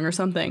name wrong or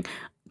something.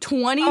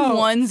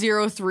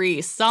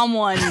 2103.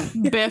 Someone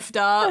biffed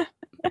up.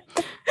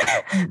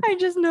 I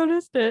just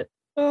noticed it.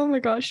 Oh my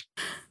gosh.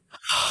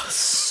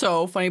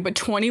 So funny, but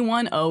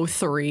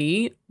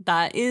 2103,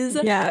 that is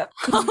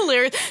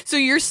hilarious. So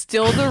you're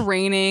still the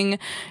reigning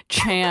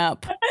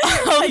champ of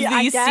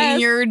the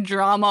Senior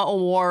Drama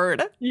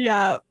Award.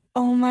 Yeah.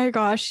 Oh my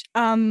gosh.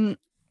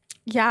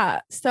 Yeah.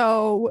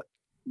 So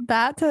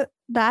that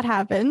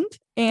happened,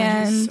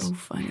 and that is so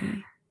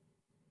funny.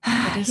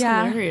 That is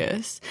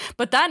hilarious.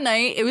 But that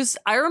night,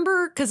 I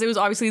remember because it was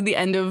obviously the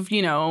end of,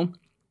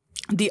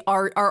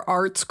 our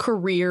arts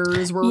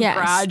careers were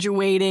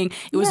graduating.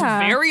 It was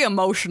very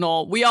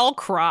emotional. We all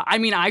cried. I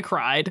mean, I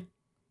cried.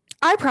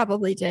 I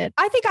probably did.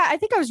 I think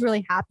I was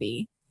really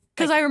happy.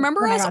 Because I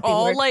remember us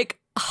all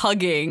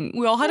hugging.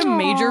 We all had a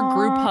major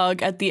group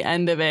hug at the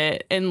end of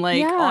it. And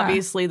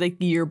obviously the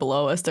year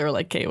below us, they were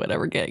like, okay,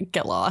 whatever,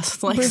 get lost.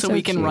 So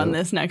we can run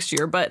this next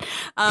year. But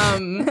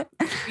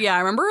yeah, I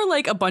remember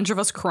a bunch of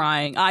us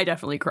crying. I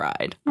definitely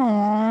cried.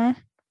 Aww.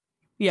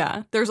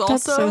 Yeah. There's also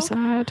That's so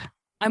sad.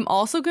 I'm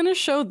also gonna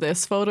show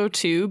this photo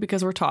too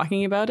because we're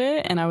talking about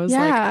it. And I was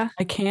like,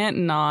 I can't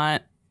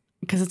not,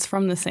 because it's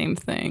from the same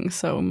thing,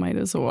 so might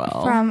as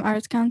well. From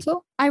Arts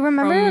Council? I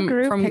remember a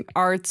group from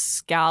Arts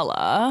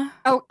Gala.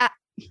 Oh,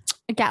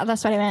 Gala,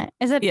 that's what I meant.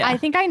 Is it? Yeah. I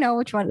think I know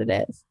which one it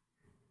is.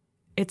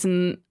 It's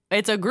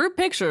a group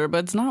picture,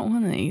 but it's not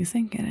one that you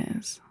think it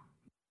is.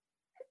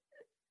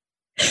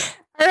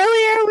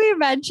 Earlier we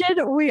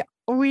mentioned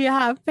we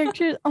have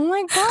pictures. Oh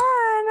my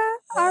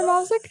god, our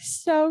moms look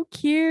so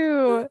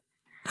cute.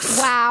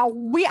 Wow,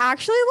 we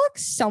actually look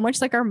so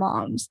much like our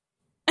moms.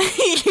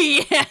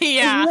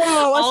 yeah.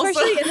 Whoa,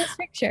 especially in this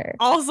picture.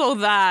 Also,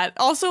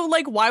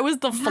 why was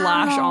the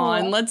flash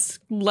on?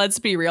 Let's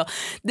be real.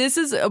 This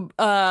is an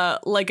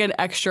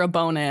extra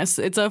bonus.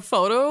 It's a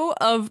photo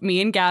of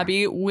me and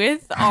Gabby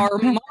with our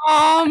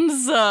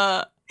moms.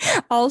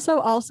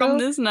 Also from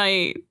this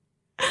night.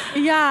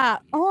 Yeah.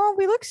 Oh,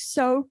 we look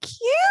so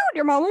cute.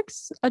 Your mom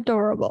looks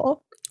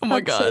adorable. Oh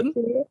my god.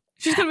 So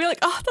she's gonna be like,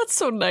 oh, that's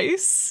so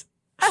nice.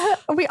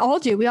 We all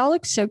do. We all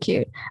look so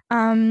cute.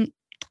 I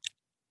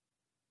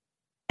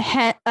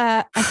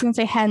was gonna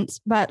say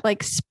hence, but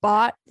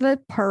spot the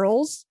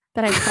pearls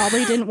that I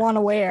probably didn't want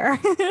to wear.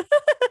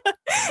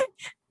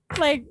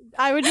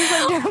 I would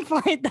just like to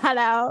point that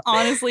out.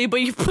 Honestly, but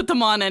you put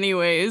them on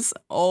anyways.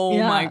 Oh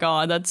my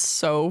god, that's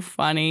so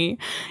funny.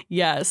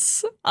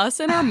 Yes, us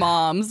and our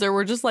moms, there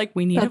were just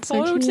we need a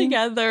photo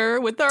together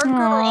with our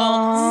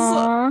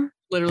girls.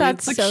 Literally,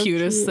 it's the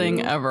cutest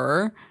thing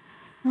ever.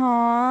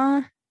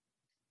 Aww.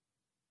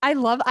 Can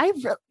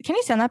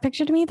you send that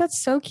picture to me? That's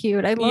so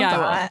cute. I love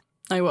that.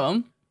 I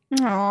will.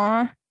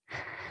 Aww.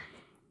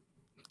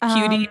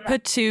 Cutie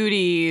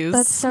patooties.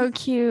 That's so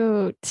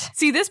cute.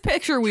 See, this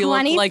picture we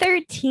look like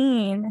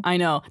 2013. I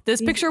know.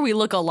 This picture we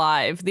look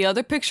alive. The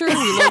other picture we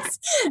look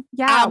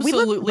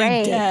absolutely we look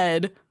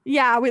dead.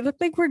 Yeah, we look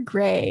like we're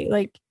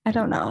gray. I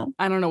don't know.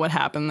 I don't know what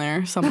happened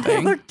there.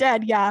 Something. We look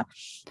dead, yeah.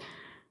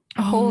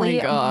 Oh my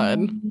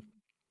god.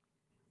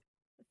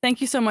 Thank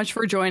you so much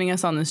for joining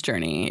us on this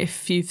journey,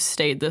 if you've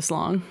stayed this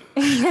long.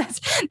 Yes.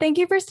 Thank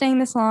you for staying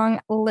this long,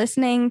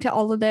 listening to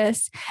all of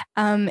this.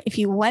 If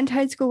you went to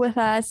high school with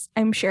us,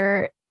 I'm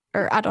sure,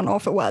 or I don't know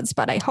if it was,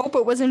 but I hope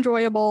it was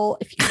enjoyable.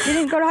 If you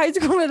didn't go to high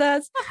school with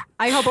us,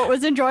 I hope it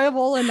was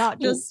enjoyable and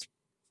not just,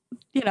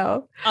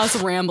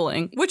 us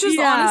rambling, which is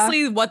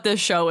honestly what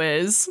this show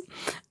is.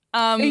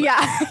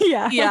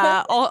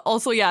 Yeah.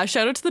 Also,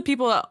 shout out to the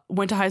people that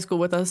went to high school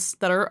with us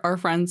that are our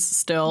friends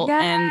still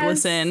and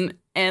listen.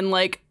 And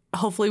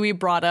hopefully we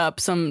brought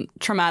up some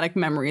traumatic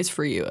memories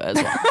for you as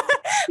well.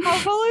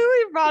 Hopefully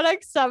we brought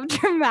up some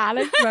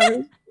traumatic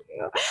memories for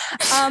you.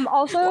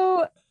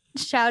 Also,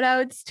 shout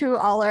outs to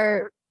all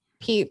our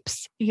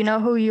peeps. You know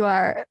who you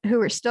are, who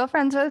we're still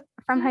friends with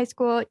from high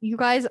school. You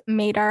guys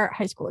made our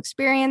high school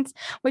experience,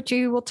 which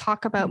we will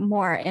talk about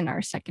more in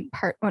our second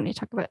part when we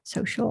talk about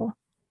social.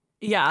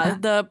 Yeah,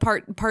 the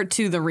part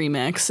two, the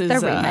remix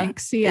is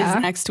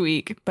next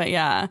week. But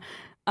yeah.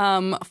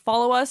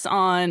 Follow us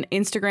on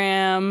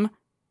Instagram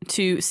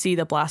to see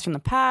the blast from the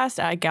past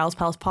at Gals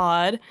Pals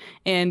Pod,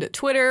 and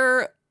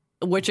Twitter,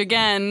 which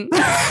again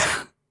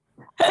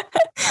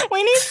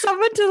we need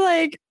someone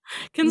to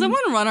can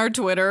someone run our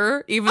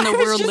Twitter, even though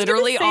we're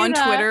literally on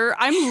Twitter?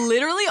 I'm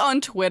literally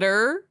on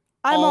Twitter.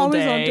 I'm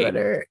always on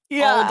Twitter.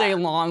 Yeah. All day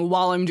long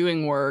while I'm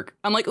doing work.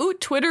 I'm like, ooh,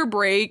 Twitter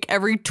break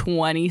every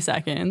 20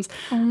 seconds.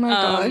 Oh my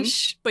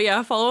gosh. But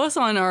yeah, follow us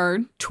on our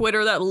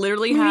Twitter that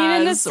literally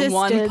has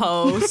one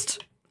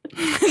post.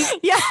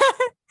 Yeah.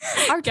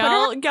 Our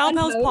Gal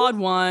Pals Pod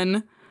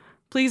 1.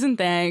 Please and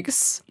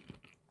thanks.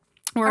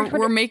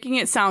 We're making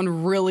it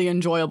sound really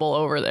enjoyable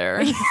over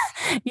there.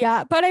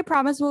 Yeah, but I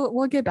promise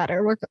we'll get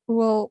better.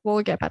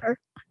 We'll get better.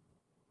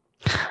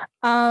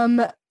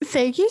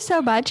 Thank you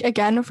so much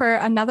again for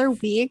another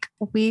week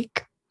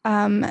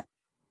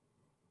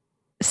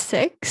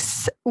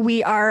 6.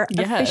 We are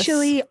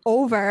officially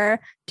over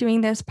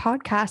doing this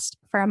podcast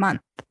for a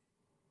month.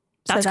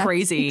 That's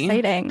crazy.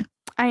 Exciting.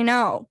 I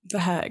know. The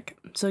heck.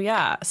 So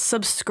yeah,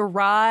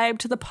 subscribe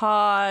to the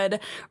pod,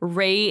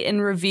 rate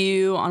and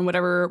review on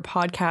whatever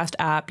podcast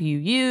app you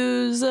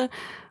use.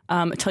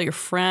 Tell your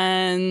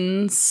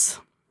friends,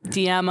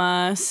 DM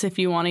us if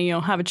you want to,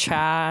 have a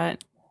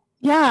chat.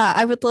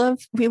 Yeah,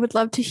 we would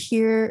love to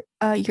hear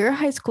your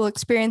high school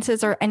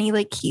experiences or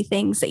any key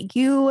things that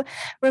you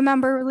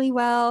remember really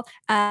well.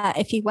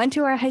 If you went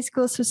to our high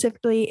school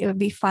specifically, it would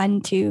be fun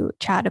to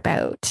chat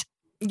about.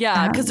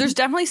 Yeah, because there's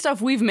definitely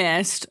stuff we've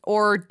missed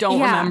or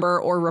don't remember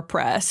or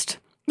repressed.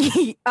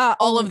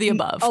 All of the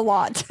above. A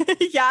lot.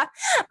 Yeah.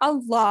 A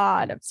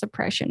lot of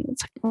suppression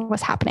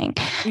was happening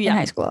in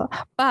high school.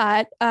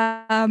 But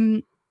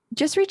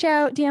just reach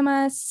out, DM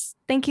us.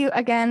 Thank you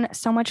again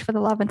so much for the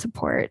love and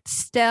support.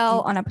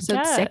 Still on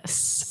episode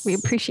 6. We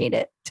appreciate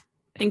it.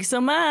 Thanks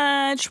so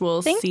much.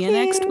 We'll see you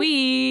next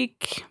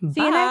week.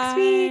 See you next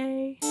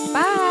week.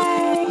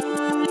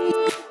 Bye.